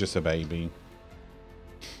she's just a baby.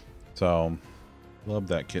 So, love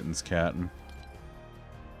that kitten's cat.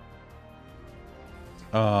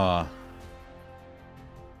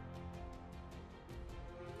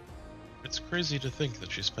 It's crazy to think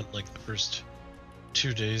that she spent like the first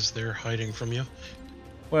 2 days there hiding from you.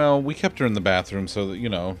 Well, we kept her in the bathroom so that, you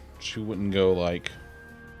know, she wouldn't go like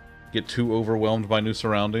get too overwhelmed by new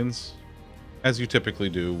surroundings, as you typically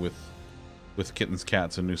do with kittens,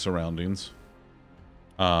 cats, and new surroundings.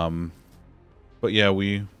 But yeah,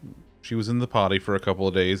 she was in the potty for a couple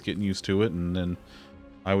of days, getting used to it, and then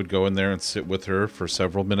I would go in there and sit with her for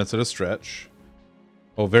several minutes at a stretch.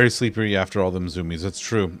 Oh, very sleepy after all them zoomies. It's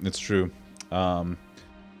true. It's true. And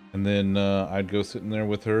then I'd go sit in there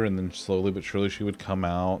with her, and then slowly but surely she would come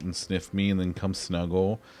out and sniff me, and then come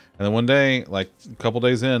snuggle. And then one day, like a couple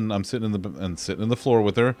days in, I'm sitting in the floor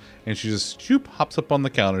with her, and she just hops up on the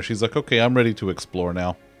counter. She's like, "Okay, I'm ready to explore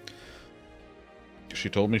now." She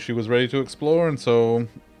told me she was ready to explore, and so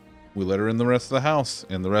we let her in the rest of the house,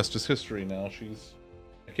 and the rest is history. Now she's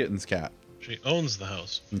a kitten's cat. She owns the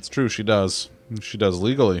house. It's true, she does. She does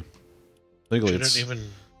legally. Legally,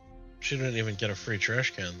 She didn't even get a free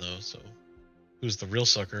trash can though. So, who's the real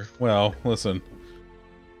sucker? Well, listen.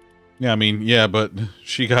 Yeah, I mean, yeah, but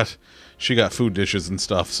she got food dishes and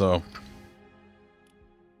stuff. So,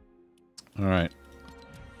 all right.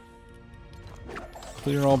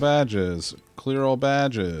 Clear all badges. Clear all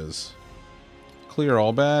badges. Clear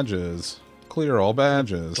all badges. Clear all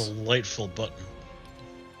badges. Delightful button.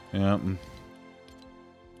 Yeah.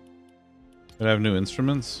 Did I have new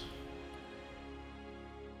instruments?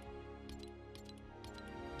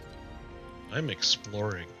 I'm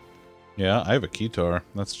exploring. Yeah, I have a keytar.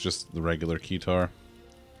 That's just the regular keytar.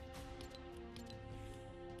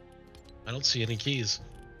 I don't see any keys.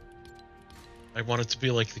 I want it to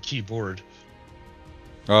be like the keyboard.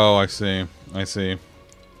 Oh, I see. I see.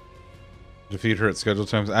 Defeat her at scheduled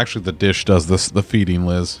times. Actually, the dish does this. The feeding,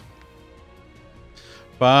 Liz.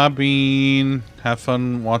 Bobbine, have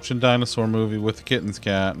fun watching dinosaur movie with the kitten's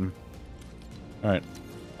cat. All right,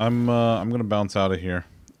 I'm gonna bounce out of here.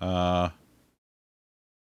 All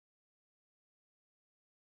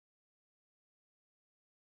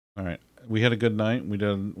right, we had a good night. We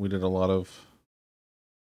did a lot of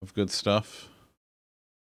good stuff.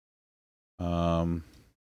 So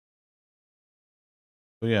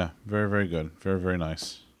yeah, very, very good. Very, very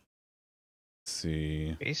nice. Let's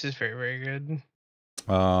see. Base is very, very good.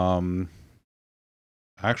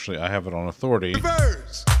 Actually, I have it on authority.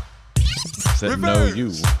 Reverse! That know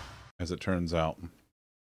you, as it turns out.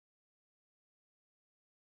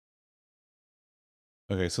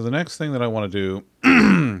 Okay, so the next thing that I want to do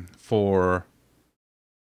for...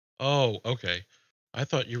 Oh, okay. I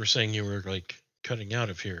thought you were saying you were, like, cutting out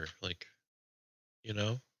of here. Like, you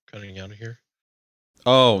know, cutting out of here.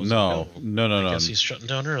 Oh, no. No. I guess he's shutting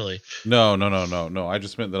down early. No. I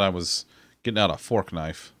just meant that I was getting out a fork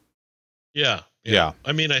knife. Yeah. Yeah.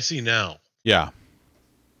 I mean, I see now. Yeah.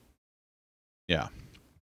 Yeah.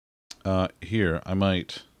 Here, I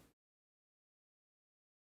might...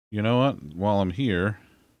 You know what? While I'm here...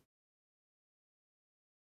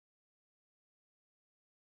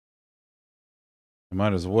 I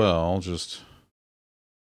might as well just...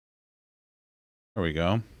 There we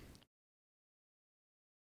go.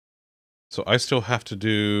 So I still have to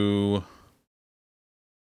do...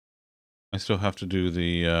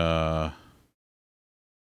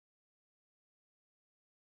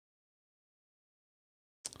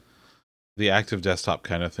 the active desktop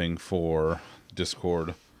kind of thing for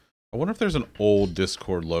Discord. I wonder if there's an old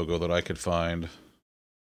Discord logo that I could find.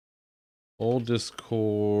 Old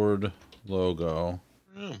Discord logo.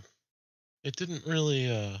 Oh, it didn't really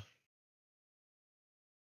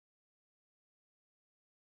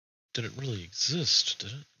exist,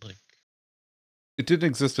 did it? Like, it didn't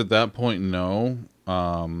exist at that point, no.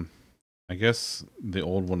 I guess the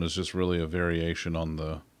old one is just really a variation on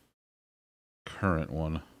the current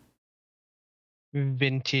one.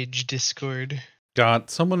 Vintage Discord. God,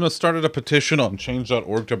 someone has started a petition on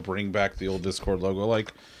change.org to bring back the old Discord logo.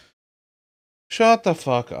 Like, shut the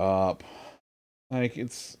fuck up. Like,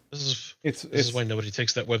 this is why nobody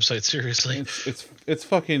takes that website seriously.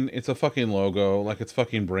 It's a fucking logo. Like, it's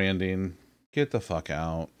fucking branding. Get the fuck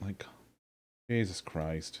out. Like, Jesus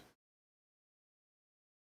Christ.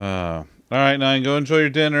 All right, Nine, go enjoy your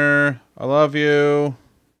dinner. I love you.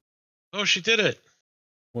 Oh, she did it.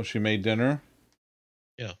 Well, she made dinner?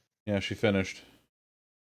 Yeah. Yeah, she finished.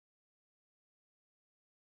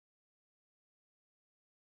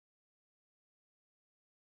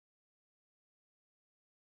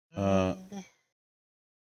 No.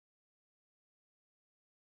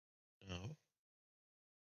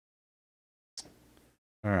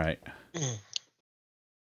 All right.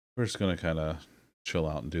 We're just gonna kind of chill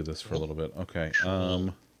out and do this for a little bit. Okay.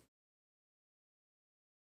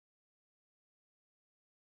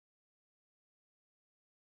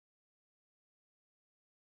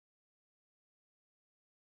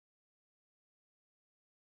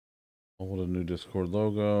 Hold a new Discord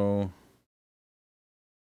logo.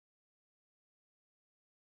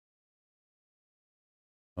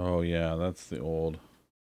 Oh yeah, that's the old.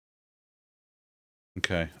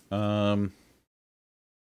 Okay.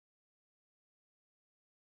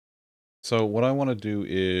 So what I want to do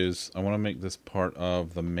is I want to make this part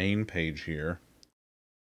of the main page here.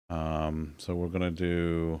 So we're gonna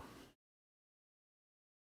do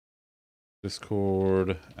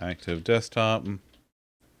Discord active desktop.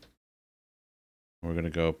 We're gonna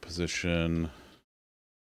go position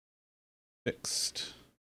fixed.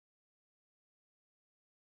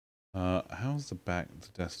 How's the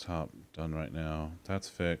desktop done right now? That's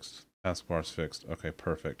fixed. Taskbar's fixed. Okay,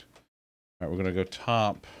 perfect. All right, we're gonna go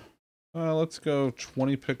top. Let's go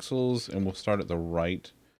 20 pixels, and we'll start at the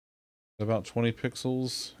right. About 20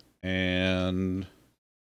 pixels, and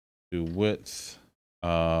do width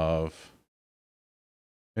of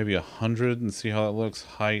maybe 100, and see how that looks.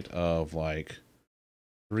 Height of like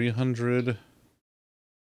 300.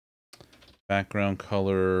 Background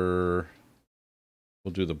color.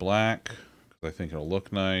 We'll do the black, because I think it'll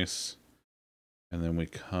look nice. And then we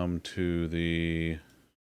come to the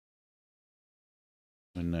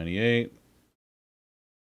 198.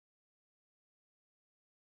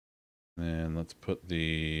 And let's put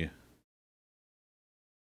the...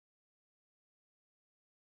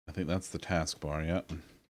 I think that's the taskbar, yep.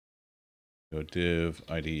 Go div,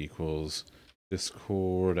 ID equals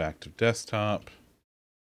Discord active desktop.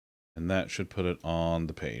 And that should put it on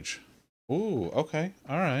the page. Ooh, okay,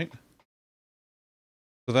 all right.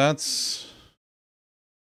 So that's...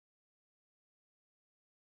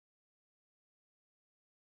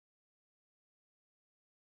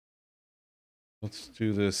 Let's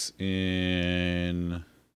do this in...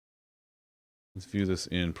 Let's view this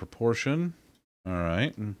in proportion. All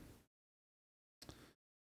right.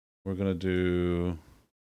 We're going to do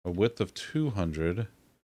a width of 200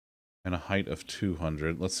 and a height of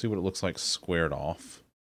 200. Let's see what it looks like squared off.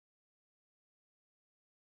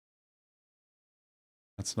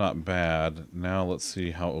 That's not bad. Now let's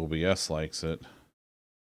see how OBS likes it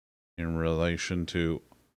in relation to...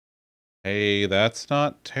 Hey, that's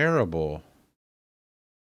not terrible.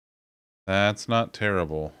 That's not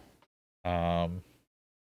terrible. I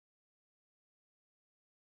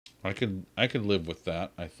could live with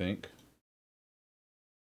that, I think.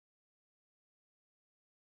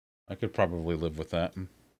 I could probably live with that.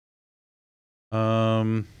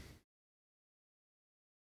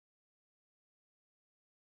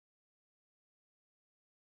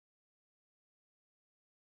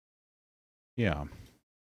 Yeah.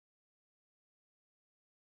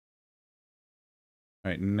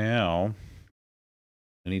 All right, now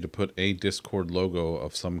I need to put a Discord logo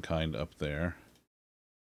of some kind up there.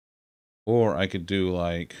 Or I could do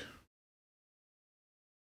like...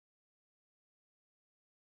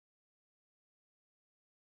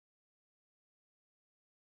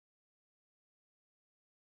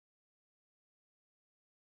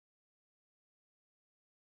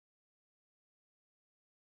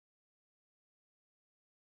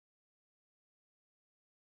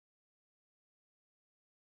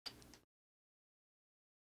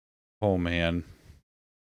 Oh, man.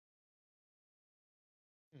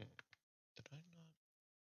 Did I not?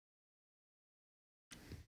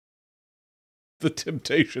 The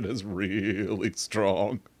temptation is really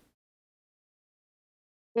strong.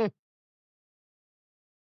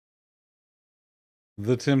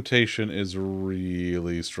 The temptation is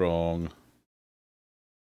really strong.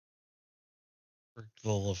 For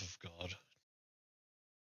the love of God.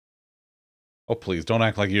 Oh, please, don't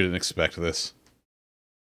act like you didn't expect this.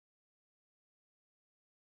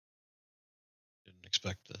 Didn't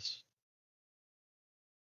expect this.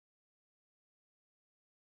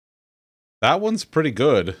 That one's pretty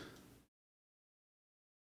good.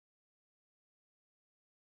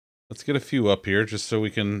 Let's get a few up here just so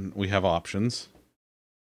we have options.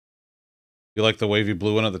 You like the wavy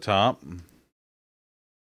blue one at the top?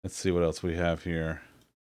 Let's see what else we have here.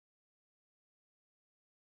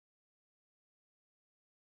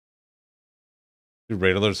 Do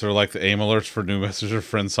raid alerts are like the aim alerts for new message or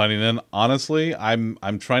friends signing in? Honestly, I'm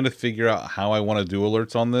trying to figure out how I want to do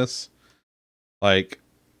alerts on this. Like,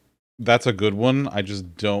 that's a good one. I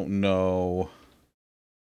just don't know.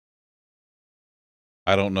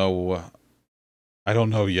 I don't know. I don't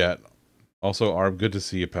know yet. Also, Arb, good to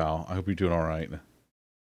see you, pal. I hope you're doing all right.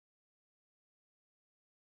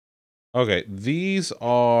 Okay, these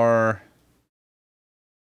are...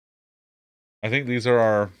 I think these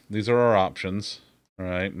are our options. All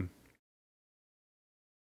right.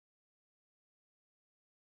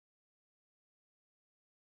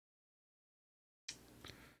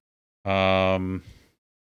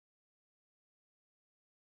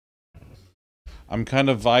 I'm kind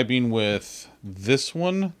of vibing with this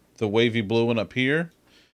one, the wavy blue one up here,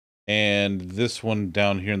 and this one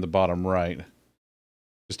down here in the bottom right.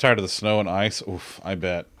 Just tired of the snow and ice. Oof, I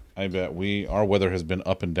bet. Our weather has been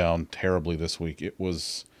up and down terribly this week. It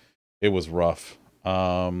was rough.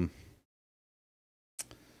 Let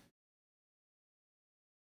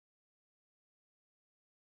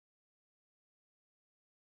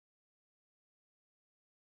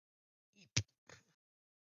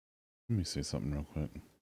me see something real quick.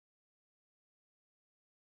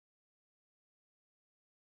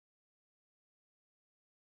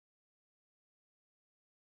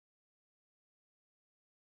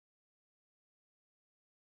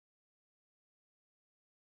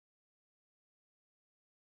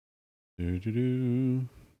 Do.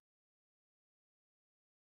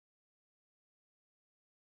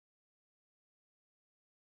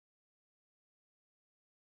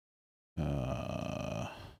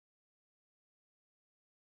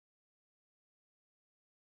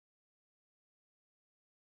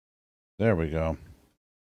 There we go.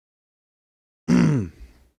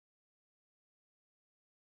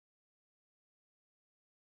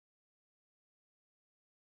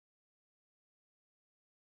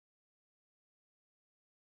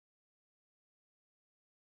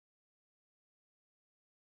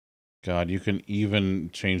 God, you can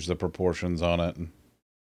even change the proportions on it.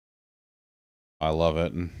 I love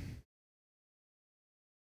it.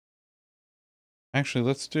 Actually,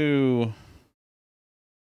 let's do...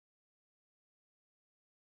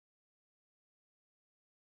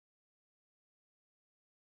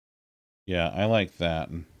 Yeah, I like that.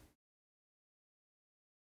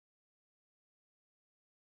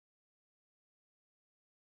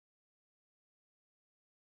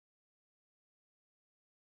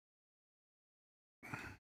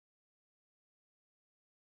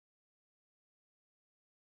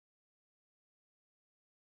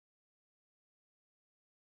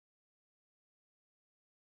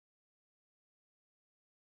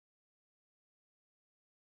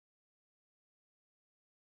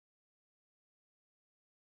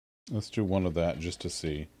 Let's do one of that just to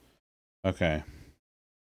see. Okay.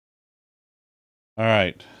 All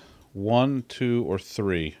right. 1, 2, or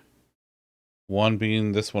 3. 1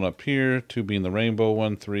 being this one up here, 2 being the rainbow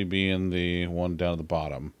one, 3 being the one down at the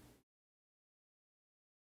bottom.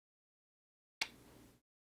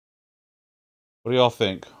 What do y'all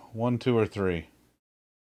think? 1, 2, or 3?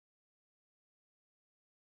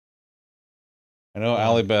 I know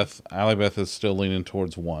Allybeth is still leaning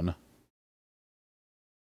towards 1.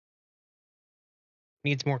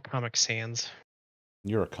 Needs more Comic Sans.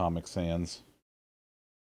 You're a Comic Sans.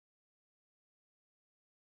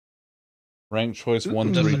 Rank choice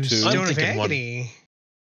 132. Stone of thinking one. Agony.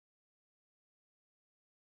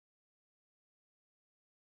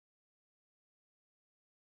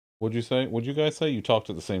 What'd you say? What'd you guys say? You talked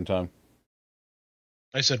at the same time.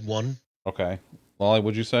 I said 1. Okay. Lolly,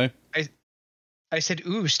 what'd you say? I said,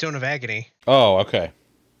 ooh, Stone of Agony. Oh, okay.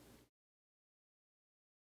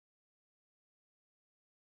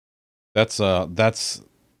 That's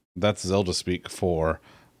Zelda speak for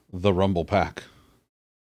the Rumble Pack.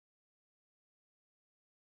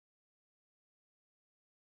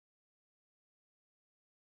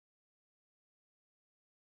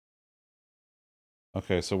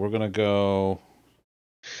 Okay, so we're gonna call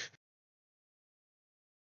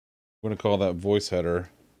that voice header.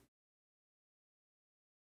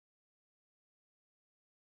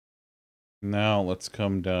 Now let's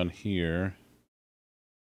come down here.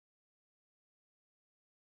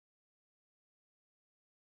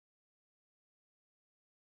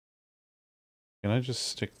 Can I just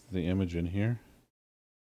stick the image in here?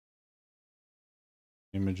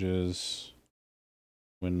 Images,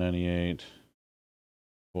 Win98,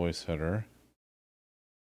 voice header.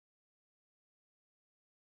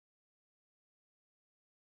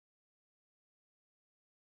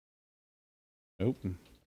 Nope.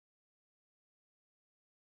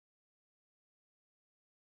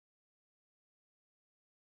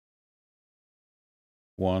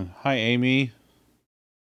 One. Hi, Amy.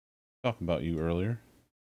 Talking about you earlier.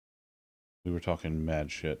 We were talking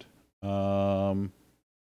mad shit. Why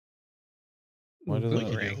does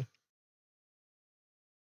Boomerang.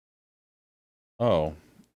 Oh.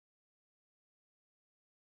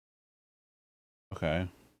 Okay.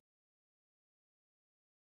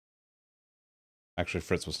 Actually,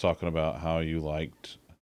 Fritz was talking about how you liked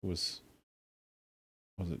was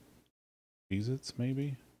it Cheez-Its,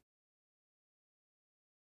 maybe?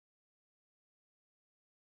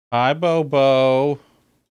 Hi, Bobo.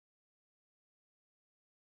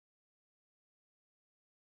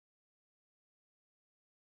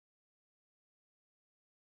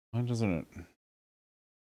 Why doesn't it?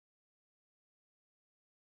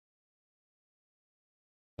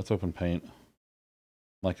 Let's open Paint.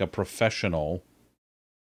 Like a professional.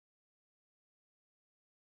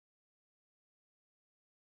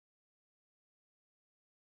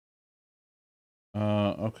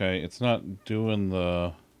 Okay, it's not doing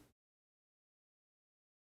the...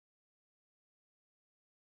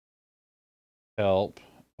 help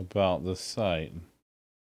about the site.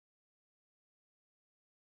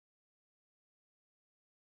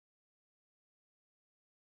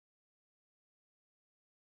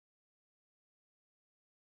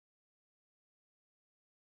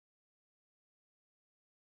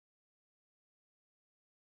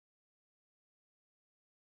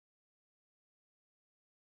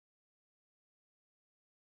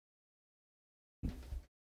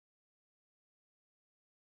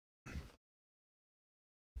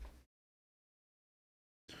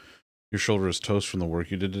 Your shoulder is toast from the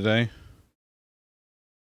work you did today.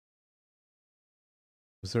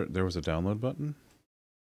 There was a download button?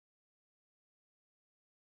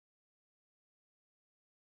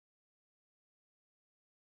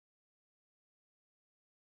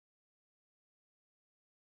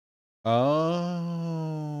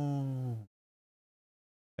 Oh.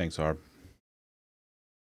 Thanks, Harb.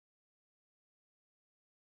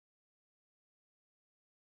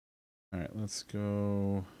 All right, let's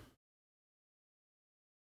go.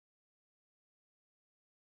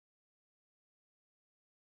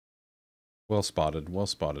 Well spotted,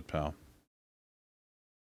 pal.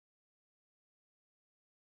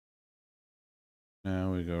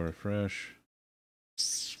 Now we go refresh.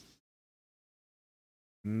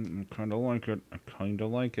 I kind of like it. I kind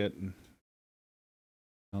of like it.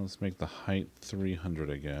 Now let's make the height 300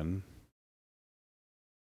 again.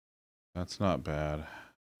 That's not bad.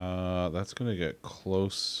 That's gonna get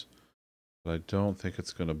close, but I don't think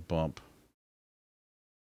it's gonna bump.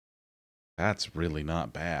 That's really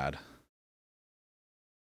not bad.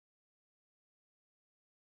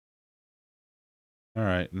 All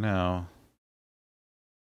right, now.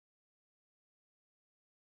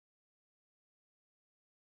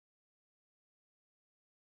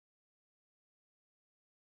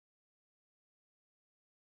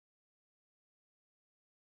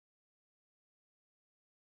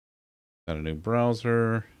 Got a new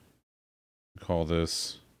browser. Call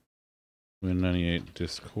this Win98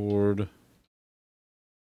 Discord.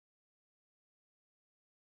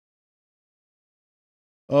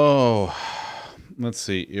 Oh, let's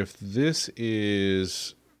see. If this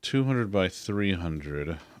is 200 by 300.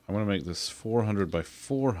 I want to make this 400 by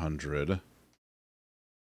 400.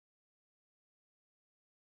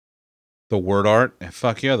 The word art?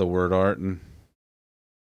 Fuck yeah, the word art. And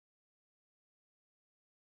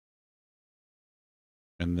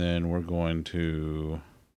then we're going to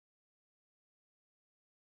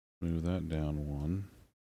move that down one.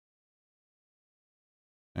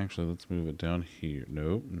 Actually, let's move it down here.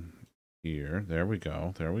 Nope. Here. There we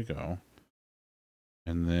go. There we go.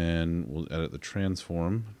 And then we'll edit the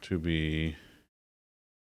transform to be...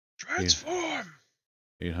 Transform!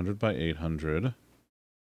 800 by 800.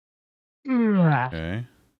 Okay.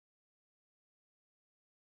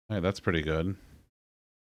 Hey, that's pretty good.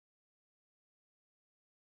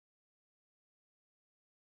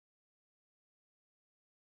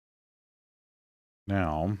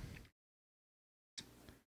 Now,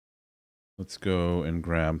 let's go and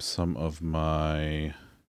grab some of my...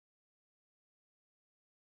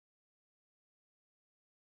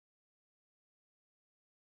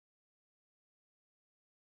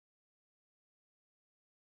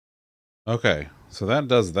 Okay, so that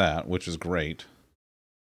does that, which is great.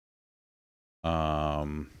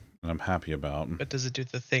 And I'm happy about. But does it do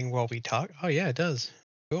the thing while we talk? Oh yeah, it does.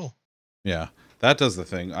 Cool. Yeah, that does the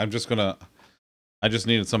thing. I just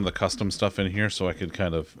needed some of the custom stuff in here so I could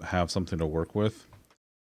kind of have something to work with.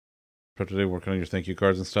 For today, working on your thank you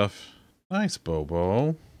cards and stuff. Nice,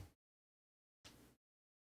 Bobo.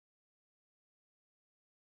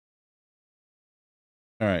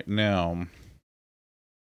 All right, now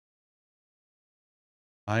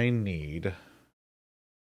I need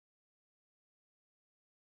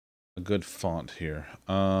a good font here.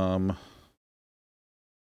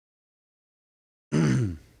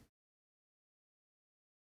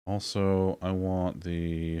 Also, I want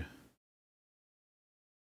the...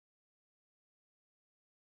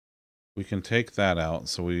 We can take that out,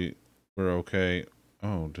 so we're okay.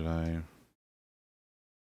 Oh, did I...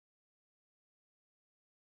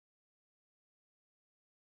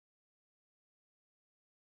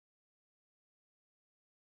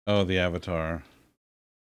 Oh, the avatar.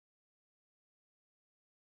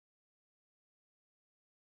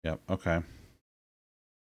 Yep, okay.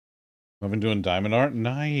 I've been doing diamond art.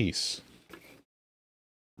 Nice.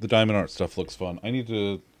 The diamond art stuff looks fun. I need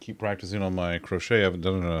to keep practicing on my crochet. I haven't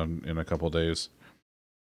done it in a couple of days.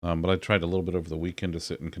 But I tried a little bit over the weekend to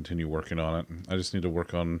sit and continue working on it. I just need to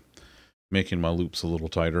work on making my loops a little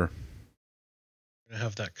tighter. I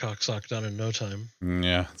have that cocksock done in no time.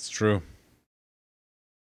 Yeah, it's true.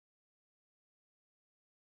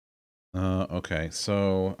 Okay,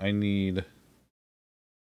 so I need...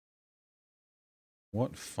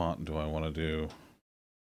 What font do I want to do?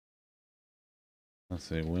 Let's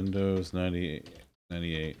see, Windows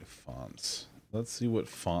 98 fonts. Let's see what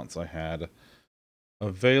fonts I had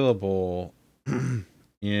available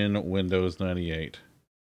in Windows 98.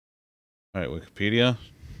 All right, Wikipedia.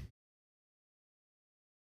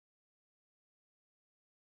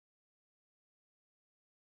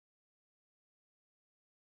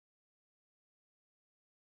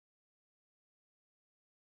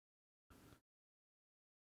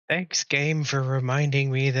 Thanks, game, for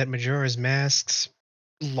reminding me that Majora's Mask's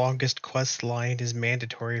longest quest line is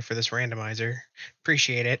mandatory for this randomizer.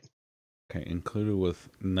 Appreciate it. Okay, included with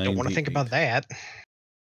 98. Don't want to think about that.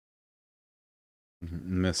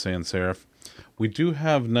 Miss Sans Serif. We do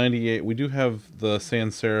have 98. We do have the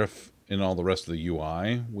sans serif in all the rest of the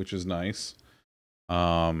UI, which is nice. But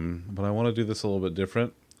I want to do this a little bit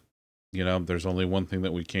different. You know, there's only one thing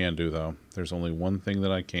that we can do, though. There's only one thing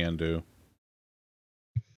that I can do.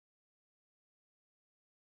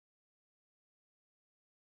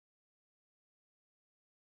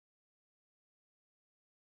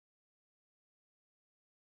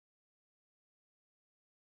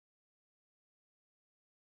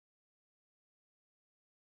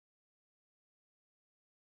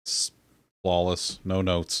 Flawless. No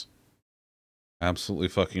notes. Absolutely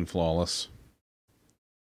fucking flawless.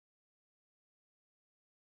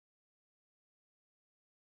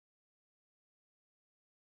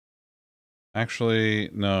 Actually,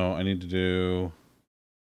 no, I need to do...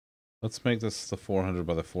 Let's make this the 400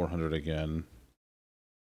 by the 400 again.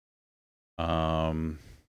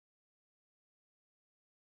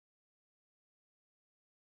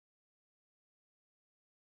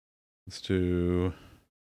 Let's do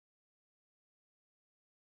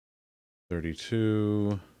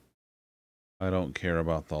 32. I don't care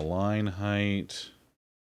about the line height.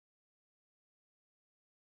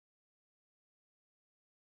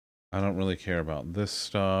 I don't really care about this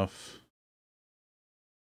stuff.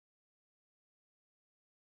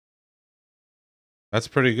 That's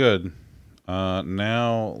pretty good.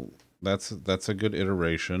 Now that's a good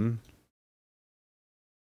iteration.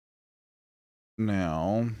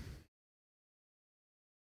 Now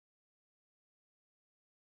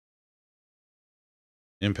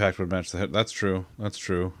impact would match the head. That's true. That's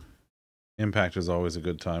true. Impact is always a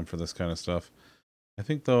good time for this kind of stuff. I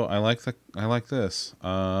think though I like this.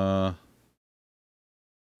 The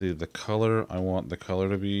color, I want it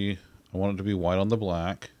to be white on the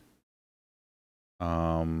black.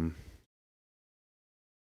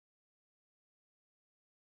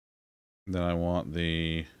 Then I want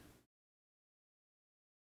the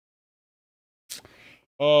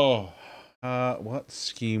what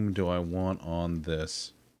scheme do I want on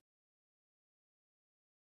this?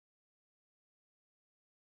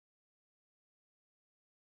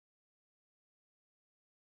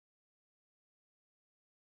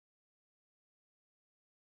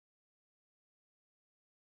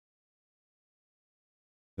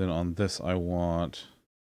 Then on this I want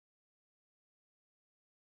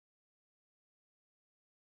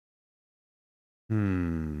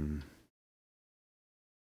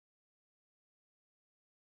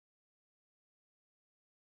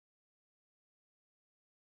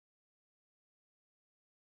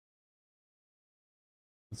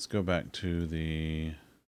let's go back to the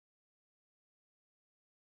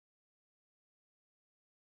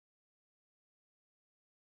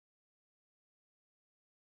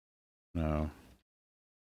no.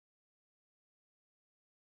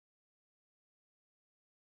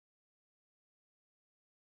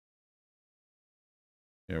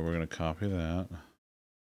 Yeah, we're gonna copy that.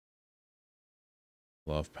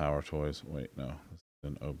 Love power toys. Wait, no, this is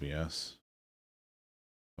an OBS.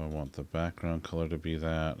 I want the background color to be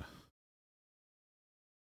that.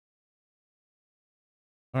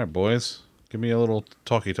 All right, boys, give me a little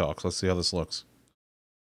talkie talks. Let's see how this looks.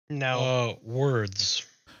 No. Words.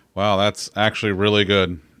 Wow, that's actually really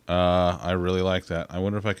good. I really like that. I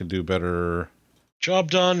wonder if I could do better. Job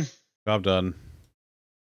done. Job done.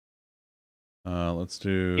 Let's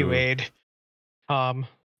do. You Wade.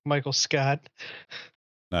 Michael Scott.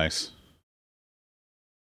 Nice.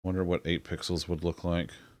 Wonder what 8 pixels would look like.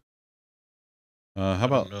 How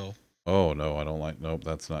about? No. Oh no, I don't like. Nope,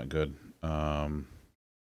 that's not good. That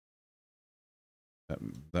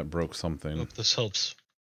broke something. Hope this helps.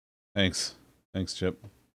 Thanks, Chip.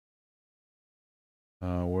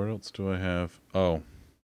 Where else do I have? Oh.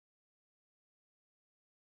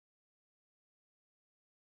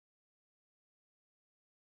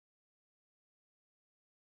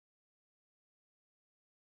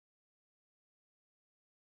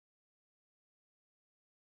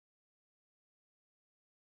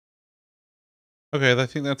 Okay, I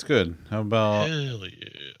think that's good. How about... Hell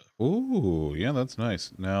yeah. Ooh, yeah, that's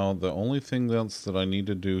nice. Now, the only thing else that I need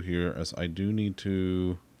to do here is I do need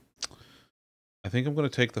to... I think I'm going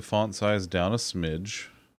to take the font size down a smidge.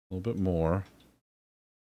 A little bit more.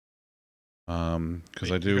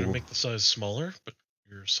 Because I do... You're going to make the size smaller, but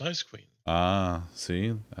you're a size queen. Ah,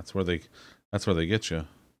 see? That's where they get you.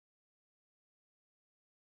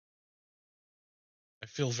 I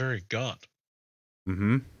feel very got.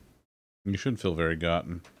 Mm-hmm. You should feel very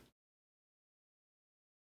gotten.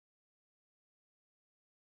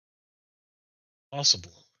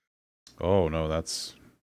 Possible. Oh, no, that's...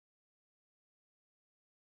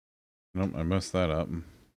 Nope, I messed that up.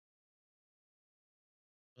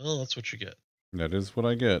 Well, that's what you get. That is what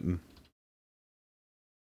I get.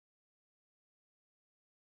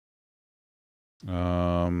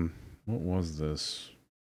 What was this?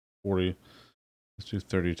 40. Let's do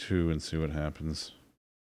 32 and see what happens.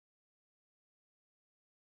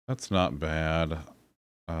 That's not bad.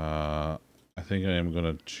 I think I am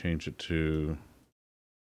gonna change it to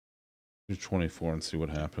 24 and see what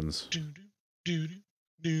happens.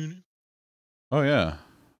 Oh yeah.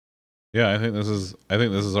 Yeah, I think this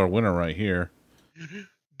is our winner right here.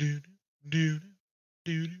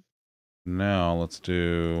 Now let's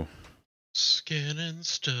do scanning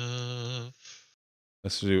stuff.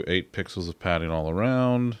 Let's do 8 pixels of padding all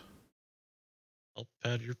around. I'll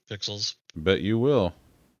pad your pixels. Bet you will.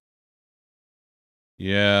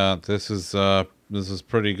 Yeah, this is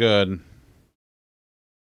pretty good.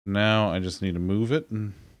 Now I just need to move it.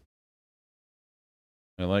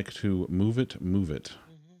 I like to move it.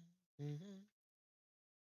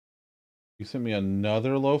 You sent me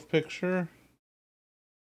another loaf picture?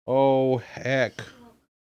 Oh, heck.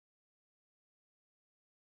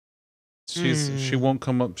 She won't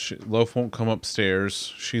come up. Loaf won't come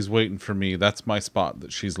upstairs. She's waiting for me. That's my spot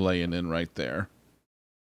that she's laying in right there.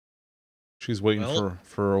 She's waiting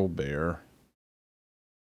for old Bear.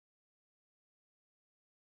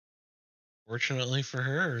 Fortunately for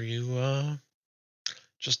her, you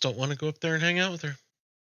just don't want to go up there and hang out with her.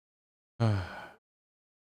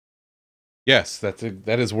 Yes, that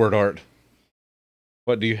is word art.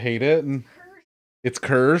 What, do you hate it? It's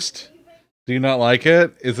cursed. Do you not like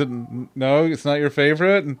it? Is it no? It's not your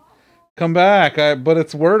favorite. Come back. But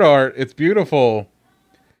it's word art. It's beautiful.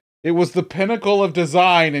 It was the pinnacle of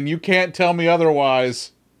design, and you can't tell me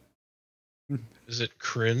otherwise. Is it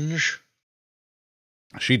cringe?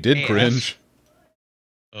 She did AF. cringe.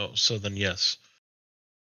 Oh, so then yes.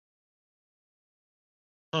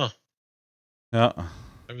 Huh. Yeah.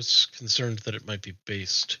 I was concerned that it might be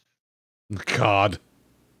based. God.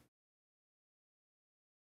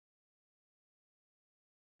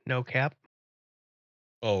 No cap.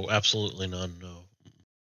 Oh, absolutely none, no.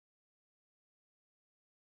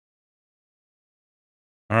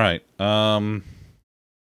 All right.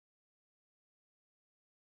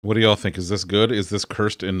 What do y'all think? Is this good? Is this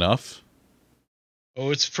cursed enough? Oh,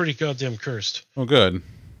 it's pretty goddamn cursed. Oh, good.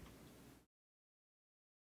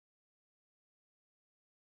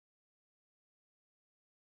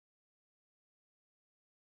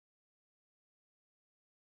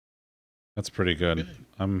 That's pretty good.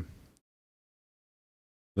 Okay.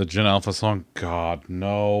 The Gen Alpha song? God,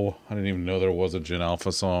 no. I didn't even know there was a Gen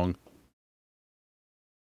Alpha song.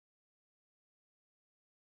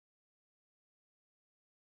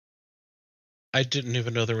 I didn't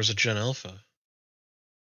even know there was a Gen Alpha.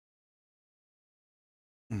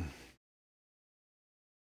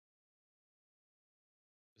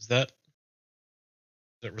 Is that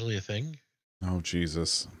really a thing? Oh,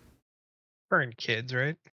 Jesus. Burn kids,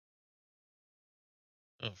 right?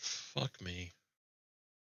 Oh, fuck me.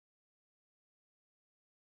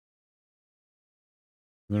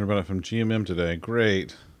 Learned about it from GMM today.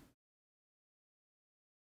 Great.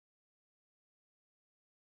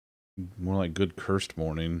 More like good cursed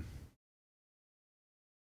morning.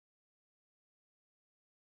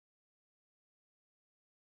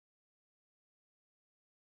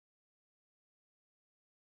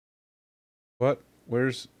 What?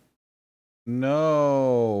 Where's...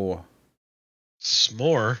 No.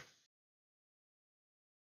 S'more?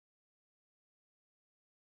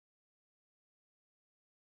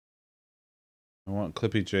 I want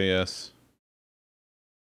Clippy JS.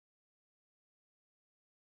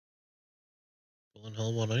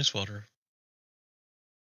 Wilhelm on ice water.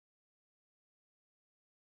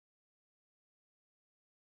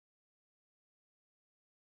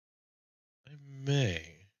 I may.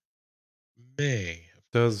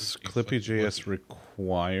 Does Clippy JS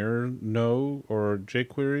require no or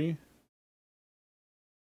jQuery?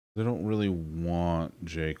 They don't really want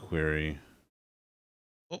jQuery.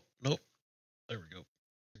 Oh, nope. There we go.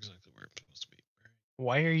 Exactly where it's supposed to be.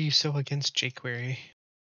 Why are you so against jQuery?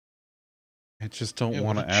 I just don't Yeah,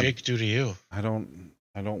 want what to did add... Jake do to you? I don't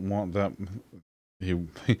want that. He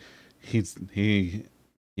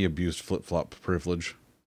abused flip-flop privilege.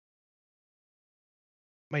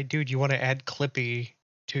 My dude, you want to add Clippy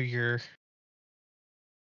to your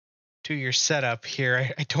setup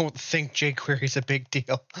here. I don't think jQuery is a big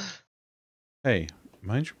deal. Hey,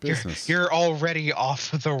 mind your business. You're already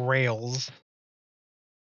off the rails.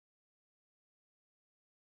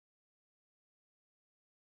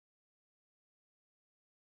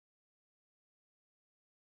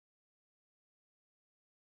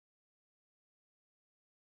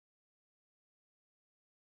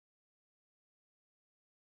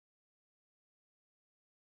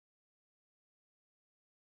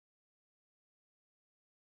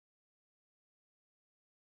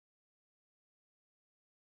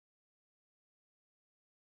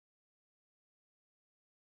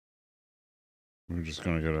 We're just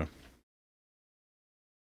gonna go to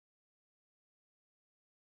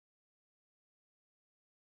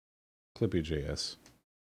Clippy JS.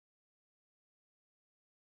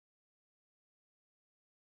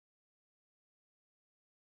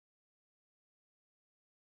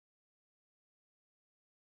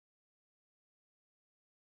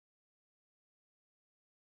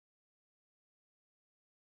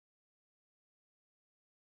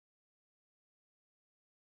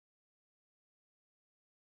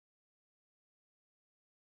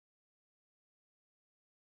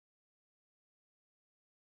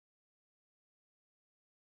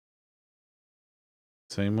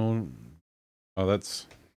 Same old. Oh, that's...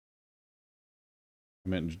 I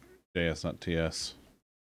meant JS, not TS.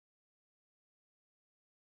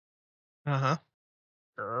 Uh-huh.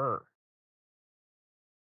 Sure.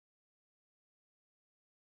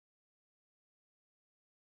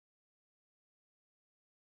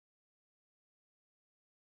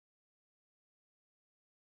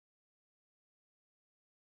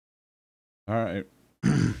 All right.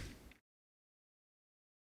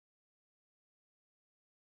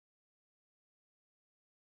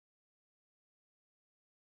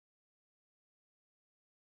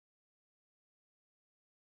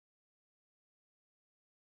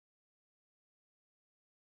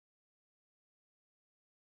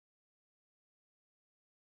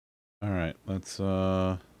 All right, let's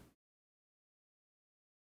boy,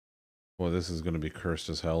 this is going to be cursed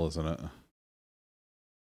as hell, isn't it?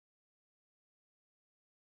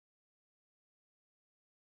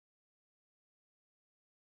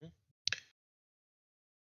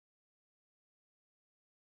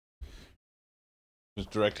 Is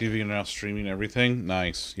DirecTV now streaming everything?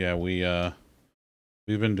 Nice. Yeah, we've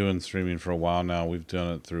been doing streaming for a while now. We've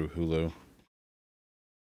done it through Hulu.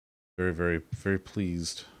 Very, very, very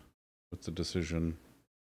pleased with the decision.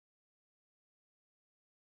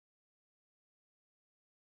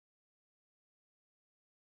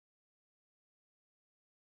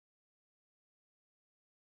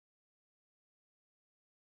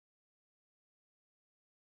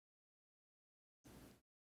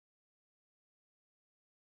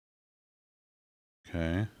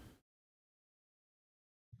 Okay.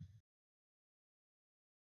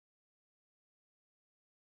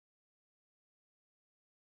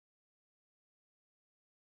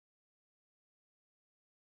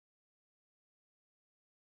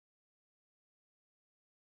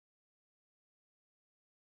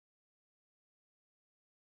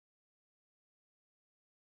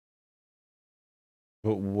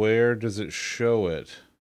 But where does it show it?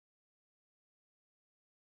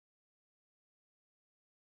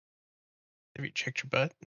 Have you checked your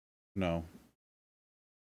butt? No.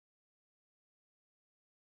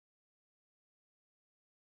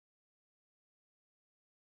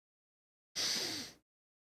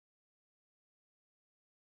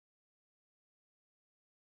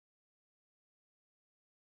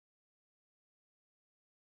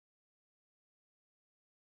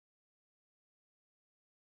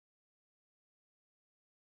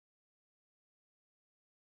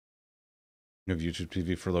 You have YouTube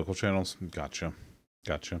TV for local channels? Gotcha.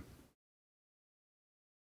 Gotcha.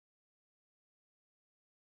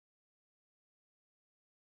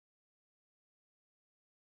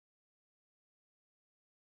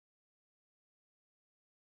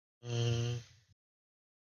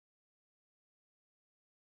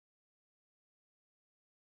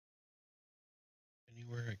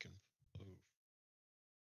 Anywhere I can move.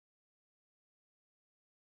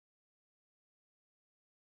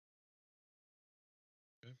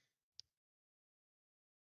 Okay.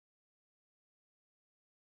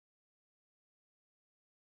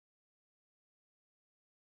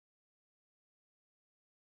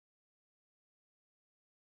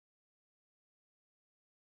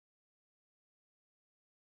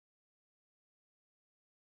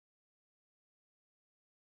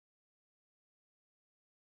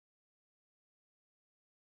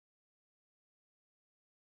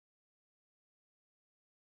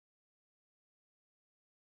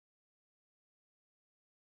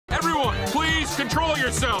 Everyone, please control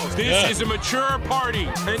yourselves. This is a mature party.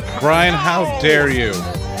 And Brian, how dare you?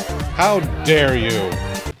 How dare you?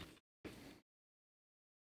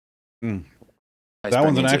 That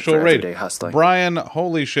one's an actual raid. Brian,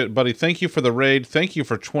 holy shit, buddy. Thank you for the raid. Thank you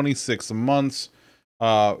for 26 months.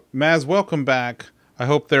 Maz, welcome back. I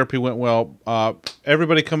hope therapy went well.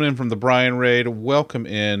 Everybody coming in from the Brian raid, welcome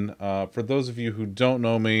in. For those of you who don't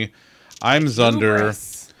know me, I'm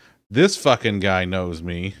Zunder. This fucking guy knows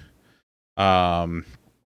me. But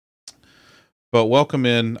welcome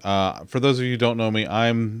in. For those of you who don't know me,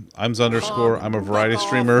 I'm Zunderscore. I'm a variety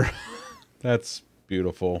streamer. That's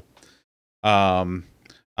beautiful. I'm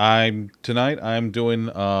doing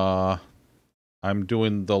the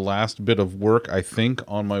last bit of work, I think,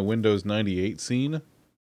 on my Windows 98 scene. At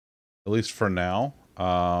least for now.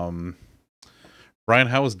 Brian,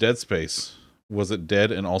 how was Dead Space? Was it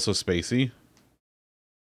dead and also spacey?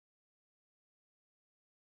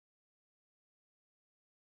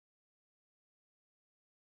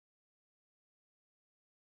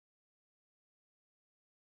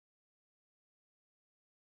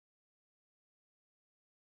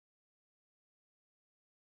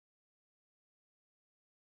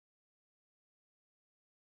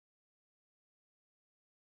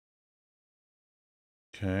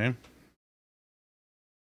 Okay.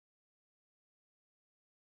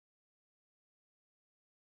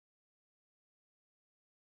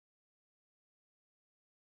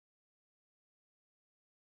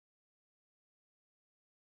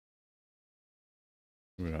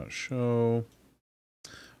 We got show.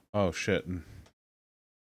 Oh shit.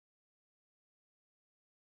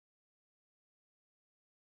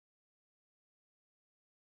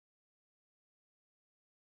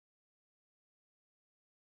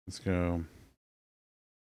 Let's go.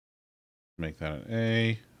 Make that an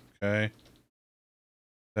A. Okay.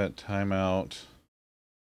 Set timeout.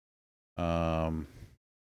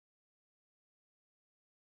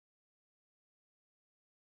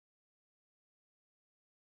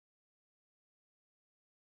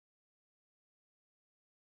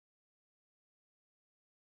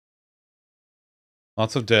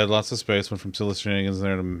 Lots of dead, lots of space. Went from silly shenanigans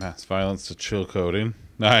there to mass violence to chill coding.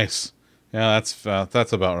 Nice. Yeah,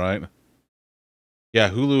 that's about right.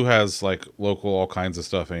 Yeah, Hulu has like local all kinds of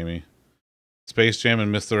stuff, Amy. Space Jam and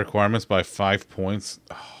missed the requirements by 5 points.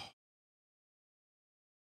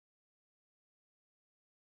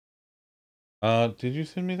 Did you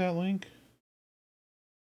send me that link?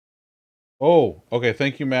 Oh, okay.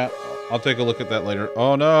 Thank you, Matt. I'll take a look at that later.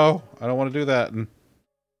 Oh no, I don't want to do that.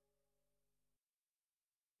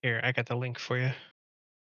 Here, I got the link for you.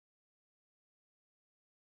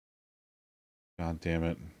 God damn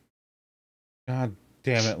it. God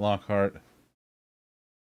damn it, Lockhart.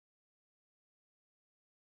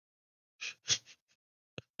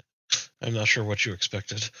 I'm not sure what you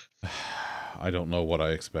expected. I don't know what I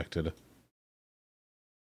expected.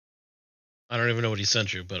 I don't even know what he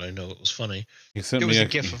sent you, but I know it was funny. He sent It me was a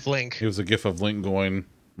GIF of Link. It was a GIF of Link going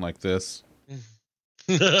like this.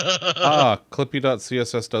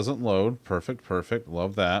 Clippy.css doesn't load. Perfect, perfect.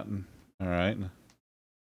 Love that. All right.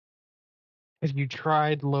 Have you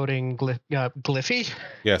tried loading Gliffy? Yes, Gliffy.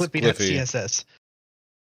 Clippy.css.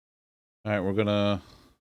 All right,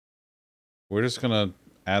 we're just gonna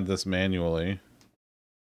add this manually.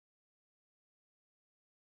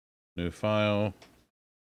 New file.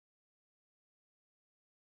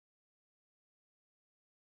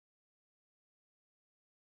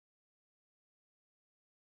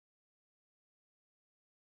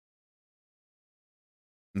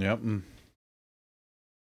 Yep.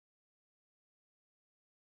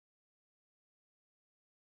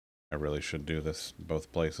 I really should do this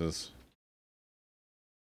both places.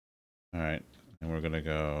 All right, and we're gonna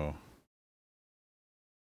go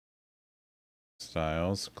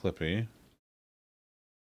styles, Clippy,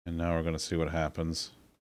 and now we're gonna see what happens.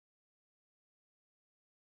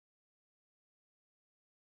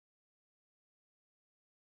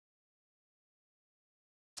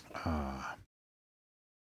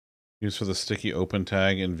 Used for the sticky open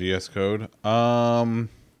tag in VS Code.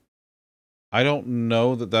 I don't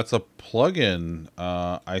know that that's a plugin.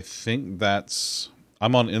 I think that's...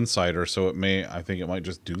 I'm on Insider, so I think it might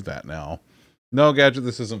just do that now. No, Gadget,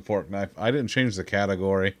 this isn't Fork Knife. I didn't change the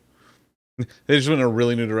category. They just went in a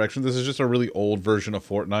really new direction. This is just a really old version of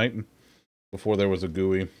Fortnite. Before there was a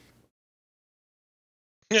GUI.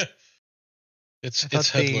 Yeah. It's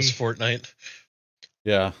headless Fortnite.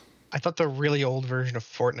 Yeah. I thought the really old version of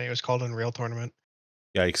Fortnite was called Unreal Tournament.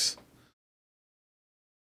 Yikes.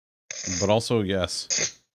 But also,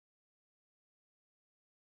 yes.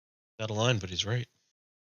 Got a line, but he's right.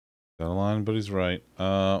 Got a line, but he's right.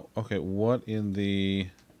 Okay, what in the...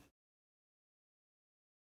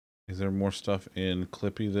 Is there more stuff in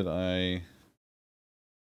Clippy that I...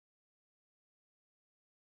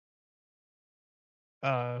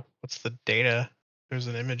 What's the data? There's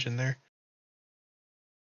an image in there.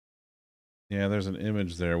 Yeah, there's an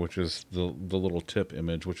image there, which is the little tip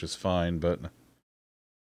image, which is fine, but...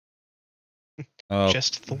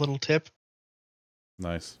 Just the little tip?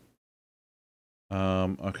 Nice.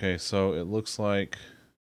 Okay, so it looks like...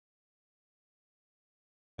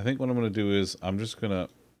 I think what I'm going to do is, I'm just going to...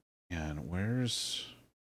 Yeah, and where's...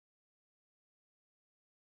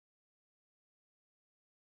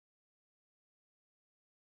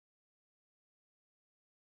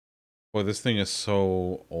 Boy, this thing is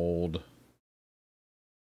so old.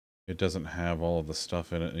 It doesn't have all of the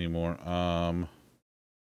stuff in it anymore.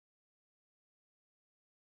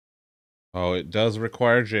 Oh, it does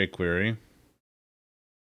require jQuery.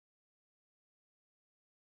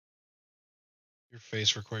 Your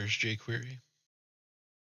face requires jQuery.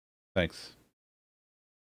 Thanks.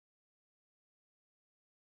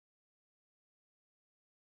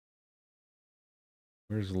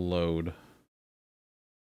 Where's load?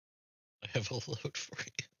 I have a load for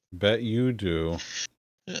you. Bet you do.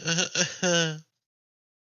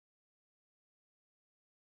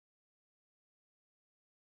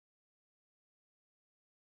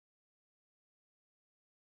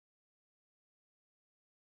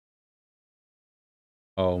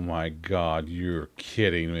 Oh my god, you're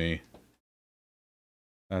kidding me.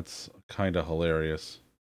 That's kind of hilarious.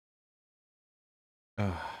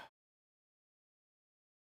 I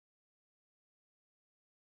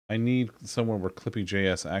need somewhere where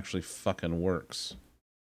Clippy.js actually fucking works.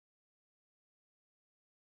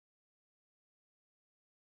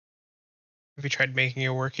 Have you tried making it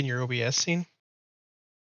work in your OBS scene?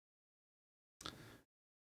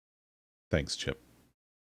 Thanks, Chip.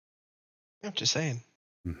 I'm just saying.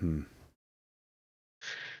 Mm-hmm.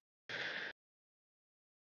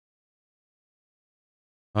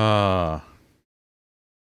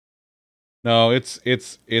 No, it's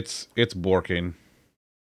borking.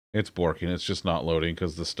 It's borking. It's just not loading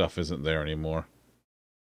because the stuff isn't there anymore.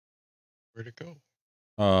 Where'd it go?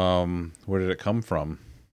 Where did it come from?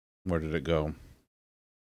 Where did it go?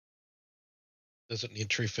 Does it need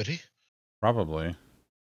tree fitty? Probably.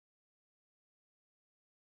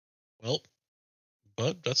 Well,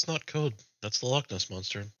 but that's not code. That's the Loch Ness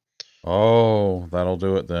Monster. Oh, that'll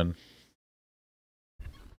do it then.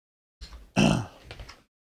 So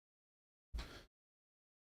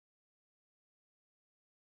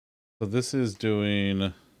this is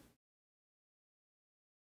doing...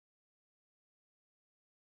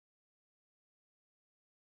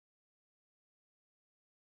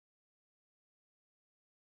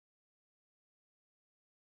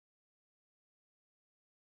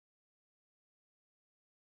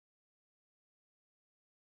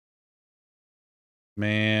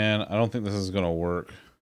 Man, I don't think this is going to work.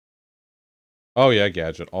 Oh yeah,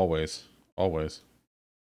 gadget. Always. Always.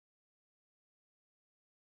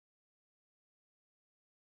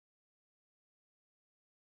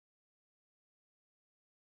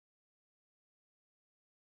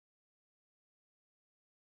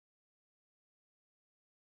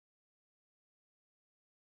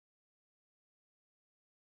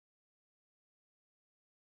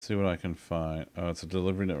 See what I can find. Oh, it's a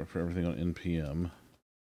delivery network for everything on NPM.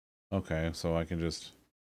 Okay, so I can just...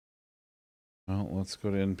 Well, let's go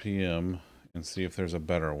to NPM and see if there's a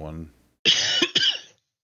better one.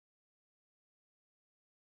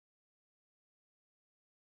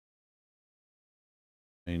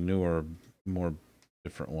 A newer, more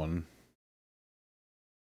different one.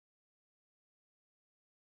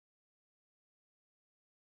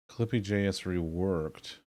 Clippy.js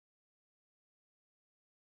reworked.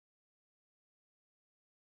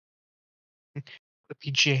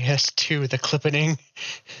 Clippy.js 2, the clipping.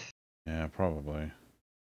 Yeah, probably.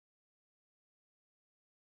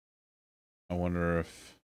 I wonder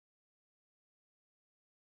if...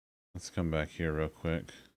 Let's come back here real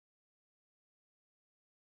quick.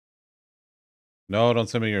 No, don't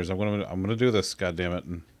send me yours. I'm gonna do this,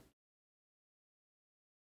 goddammit.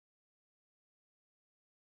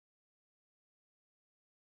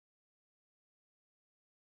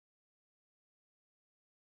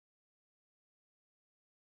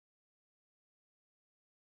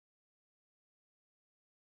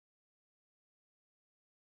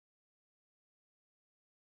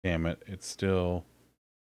 Damn it, it's still...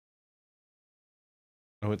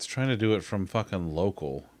 Oh, it's trying to do it from fucking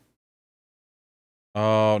local.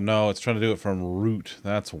 Oh, no, it's trying to do it from root.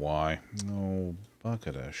 That's why. Oh,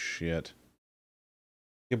 bucket of shit.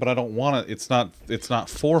 Yeah, but I don't want it. It's not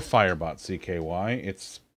for Firebot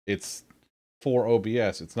CKY. It's for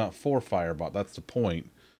OBS. It's not for Firebot. That's the point.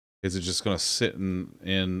 Is it just going to sit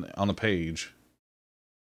in on a page?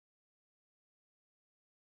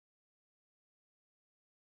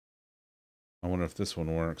 I wonder if this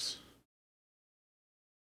one works.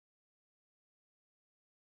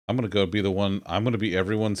 I'm going to go be the one. I'm going to be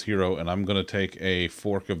everyone's hero, and I'm going to take a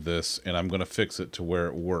fork of this, and I'm going to fix it to where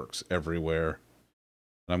it works everywhere.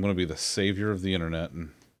 And I'm going to be the savior of the internet.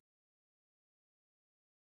 And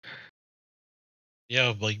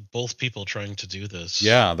Yeah, like both people trying to do this.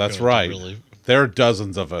 yeah, that's right. Really... There are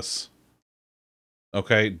dozens of us.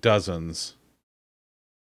 Okay, dozens.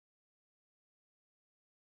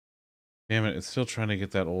 Damn it, it's still trying to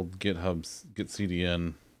get that old GitHub's get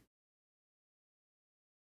CDN.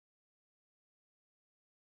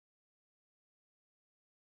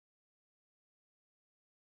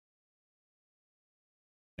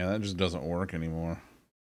 Yeah, that just doesn't work anymore.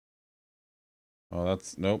 Oh,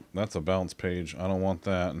 that's... Nope, that's a bounce page. I don't want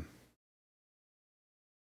that.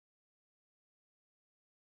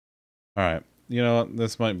 Alright, you know what?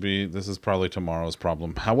 This is probably tomorrow's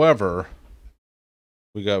problem. However,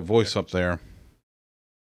 we got voice up there.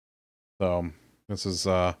 So, this is,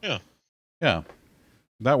 Yeah. Yeah.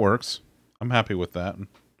 That works. I'm happy with that.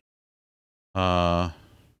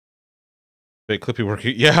 Big Clippy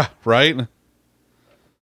working. Yeah, right?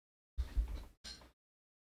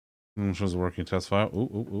 Which was a working test file.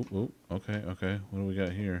 Ooh. Okay. What do we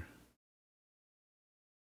got here?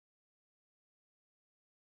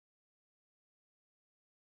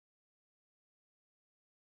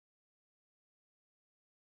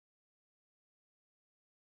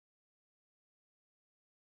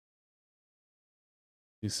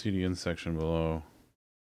 The CDN section below.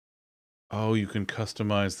 Oh, you can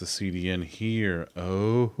customize the CDN here.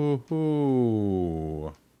 Oh, hoo,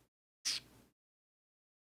 hoo.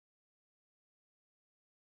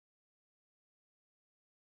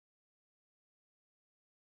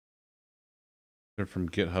 They're from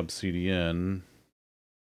GitHub CDN.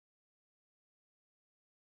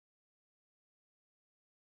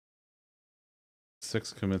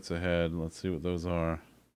 Six commits ahead. Let's see what those are.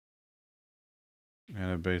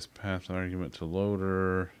 And a base path argument to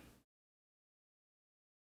loader.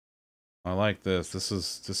 I like this. This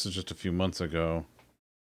is just a few months ago.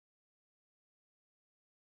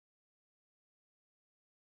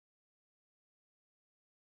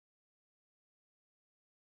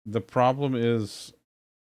 The problem is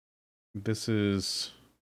this is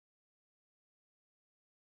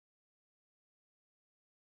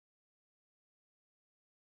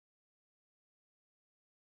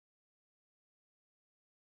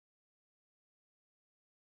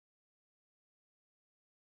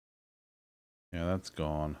yeah, that's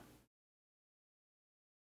gone.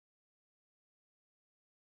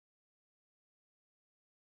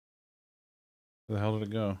 Where the hell did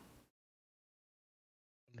it go?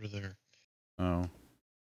 Under there. Oh.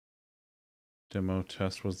 Demo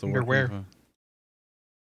test was the Under working where? file.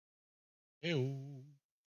 Ew.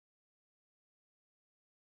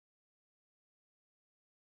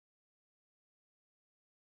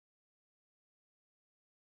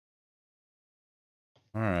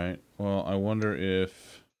 All right. Well, I wonder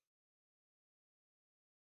if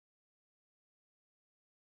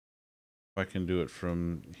I can do it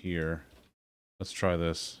from here. Let's try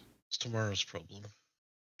this. It's tomorrow's problem.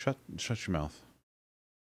 Shut your mouth.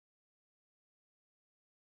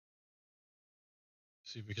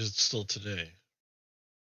 See, because it's still today.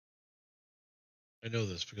 I know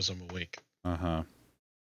this because I'm awake. Uh-huh.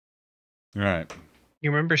 All right. You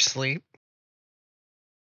remember sleep?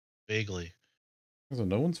 Vaguely. So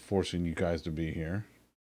no one's forcing you guys to be here.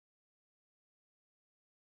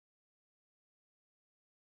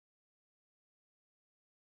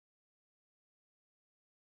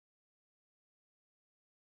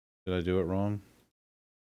 Did I do it wrong?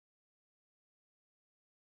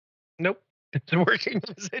 Nope. It's working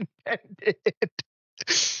as intended.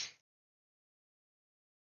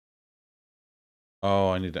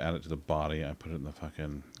 Oh, I need to add it to the body. I put it in the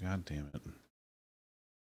fucking... God damn it.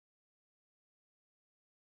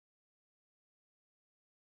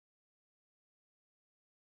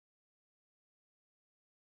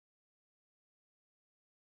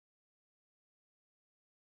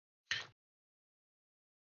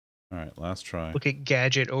 All right, last try. Look at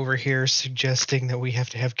Gadget over here suggesting that we have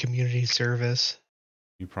to have community service.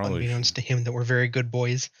 You probably Unbeknownst to him that we're very good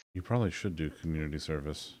boys. You probably should do community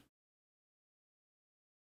service.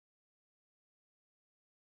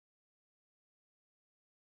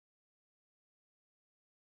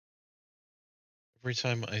 Every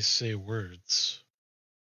time I say words,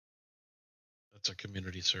 that's a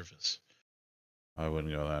community service. I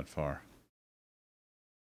wouldn't go that far.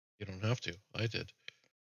 You don't have to. I did.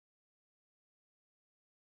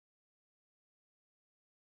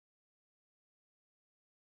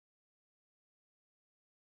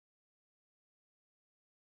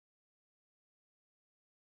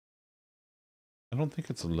 I don't think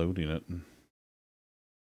it's loading it.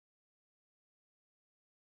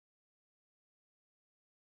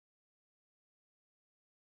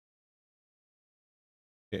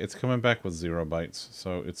 It's coming back with 0 bytes,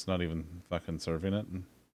 so it's not even fucking serving it.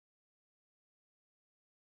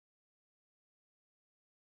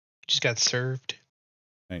 Just got served.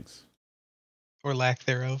 Thanks. Or lack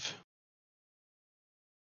thereof.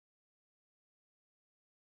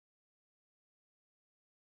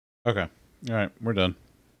 Okay. All right, we're done.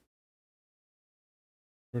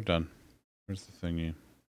 We're done. Where's the thingy?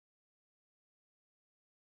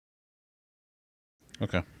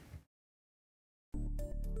 Okay.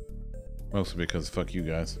 Mostly because fuck you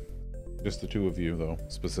guys. Just the two of you, though,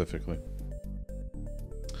 specifically.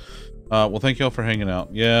 Well, thank y'all for hanging out.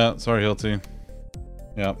 Yeah, sorry, Hilty.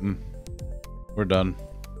 Yeah, we're done.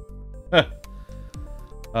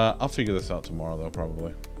 I'll figure this out tomorrow, though,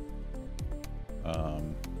 probably.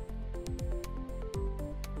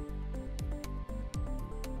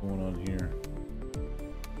 What's going on here?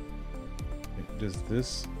 Does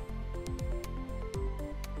this...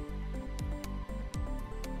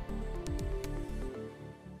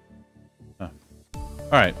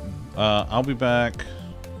 Alright, I'll be back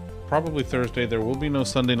probably Thursday. There will be no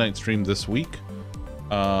Sunday night stream this week.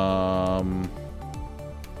 Oh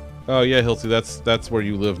yeah, Hilty, that's where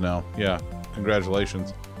you live now. Yeah,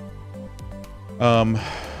 congratulations.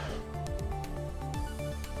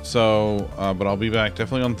 So, but I'll be back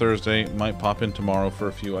definitely on Thursday. Might pop in tomorrow for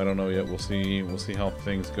a few. I don't know yet. We'll see. We'll see how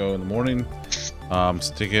things go in the morning.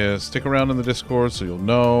 Stick around in the Discord so you'll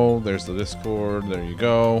know. There's the Discord. There you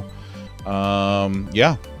go.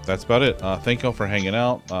 Yeah, that's about it. Thank y'all for hanging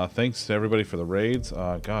out. Thanks to everybody for the raids.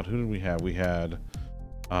 God, who did we have? We had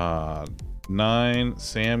 9,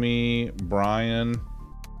 Sammy, Brian.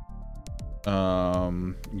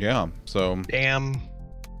 Yeah. So. Damn.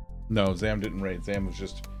 No, Zam didn't raid. Zam was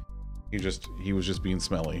just. He was just being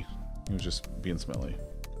smelly. He was just being smelly.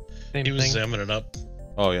 He was zamming it up.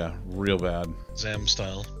 Oh yeah, real bad. Zam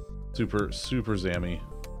style. Super zammy.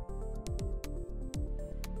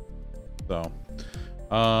 So,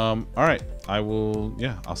 all right.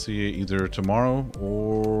 I'll see you either tomorrow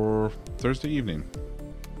or Thursday evening.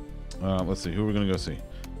 Let's see who we're gonna go see.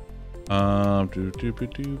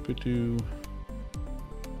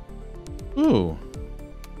 Ooh.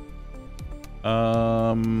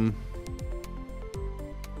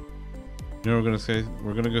 You know,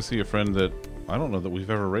 we're gonna go see a friend that I don't know that we've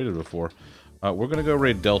ever raided before. We're gonna go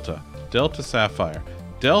raid Delta Sapphire.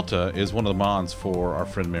 Delta is one of the mons for our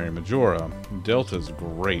friend Mary Majora. Delta's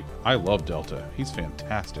great. I love Delta. He's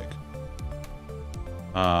fantastic.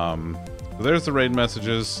 So there's the raid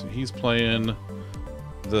messages. He's playing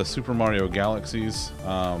the Super Mario Galaxies.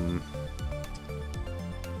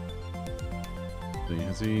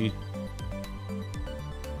 Is he?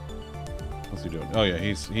 What's he doing? Oh yeah,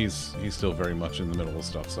 he's still very much in the middle of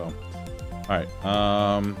stuff. So, all right.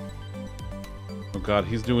 Oh god,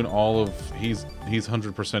 he's doing all of he's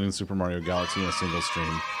 100% in Super Mario Galaxy in a single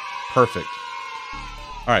stream. Perfect.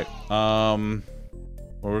 All right. Well,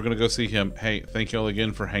 we're gonna go see him. Hey, thank y'all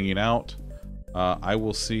again for hanging out. I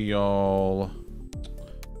will see y'all.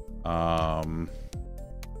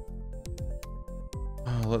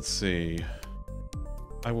 Let's see.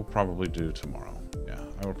 I will probably do tomorrow. Yeah,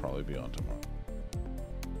 I will probably be on tomorrow.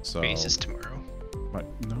 So Face is tomorrow.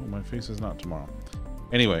 My face is not tomorrow.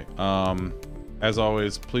 Anyway, as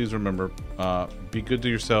always, please remember, be good to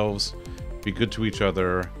yourselves, be good to each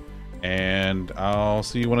other, and I'll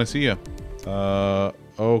see you when I see you.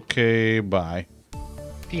 Okay, bye.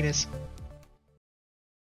 Penis.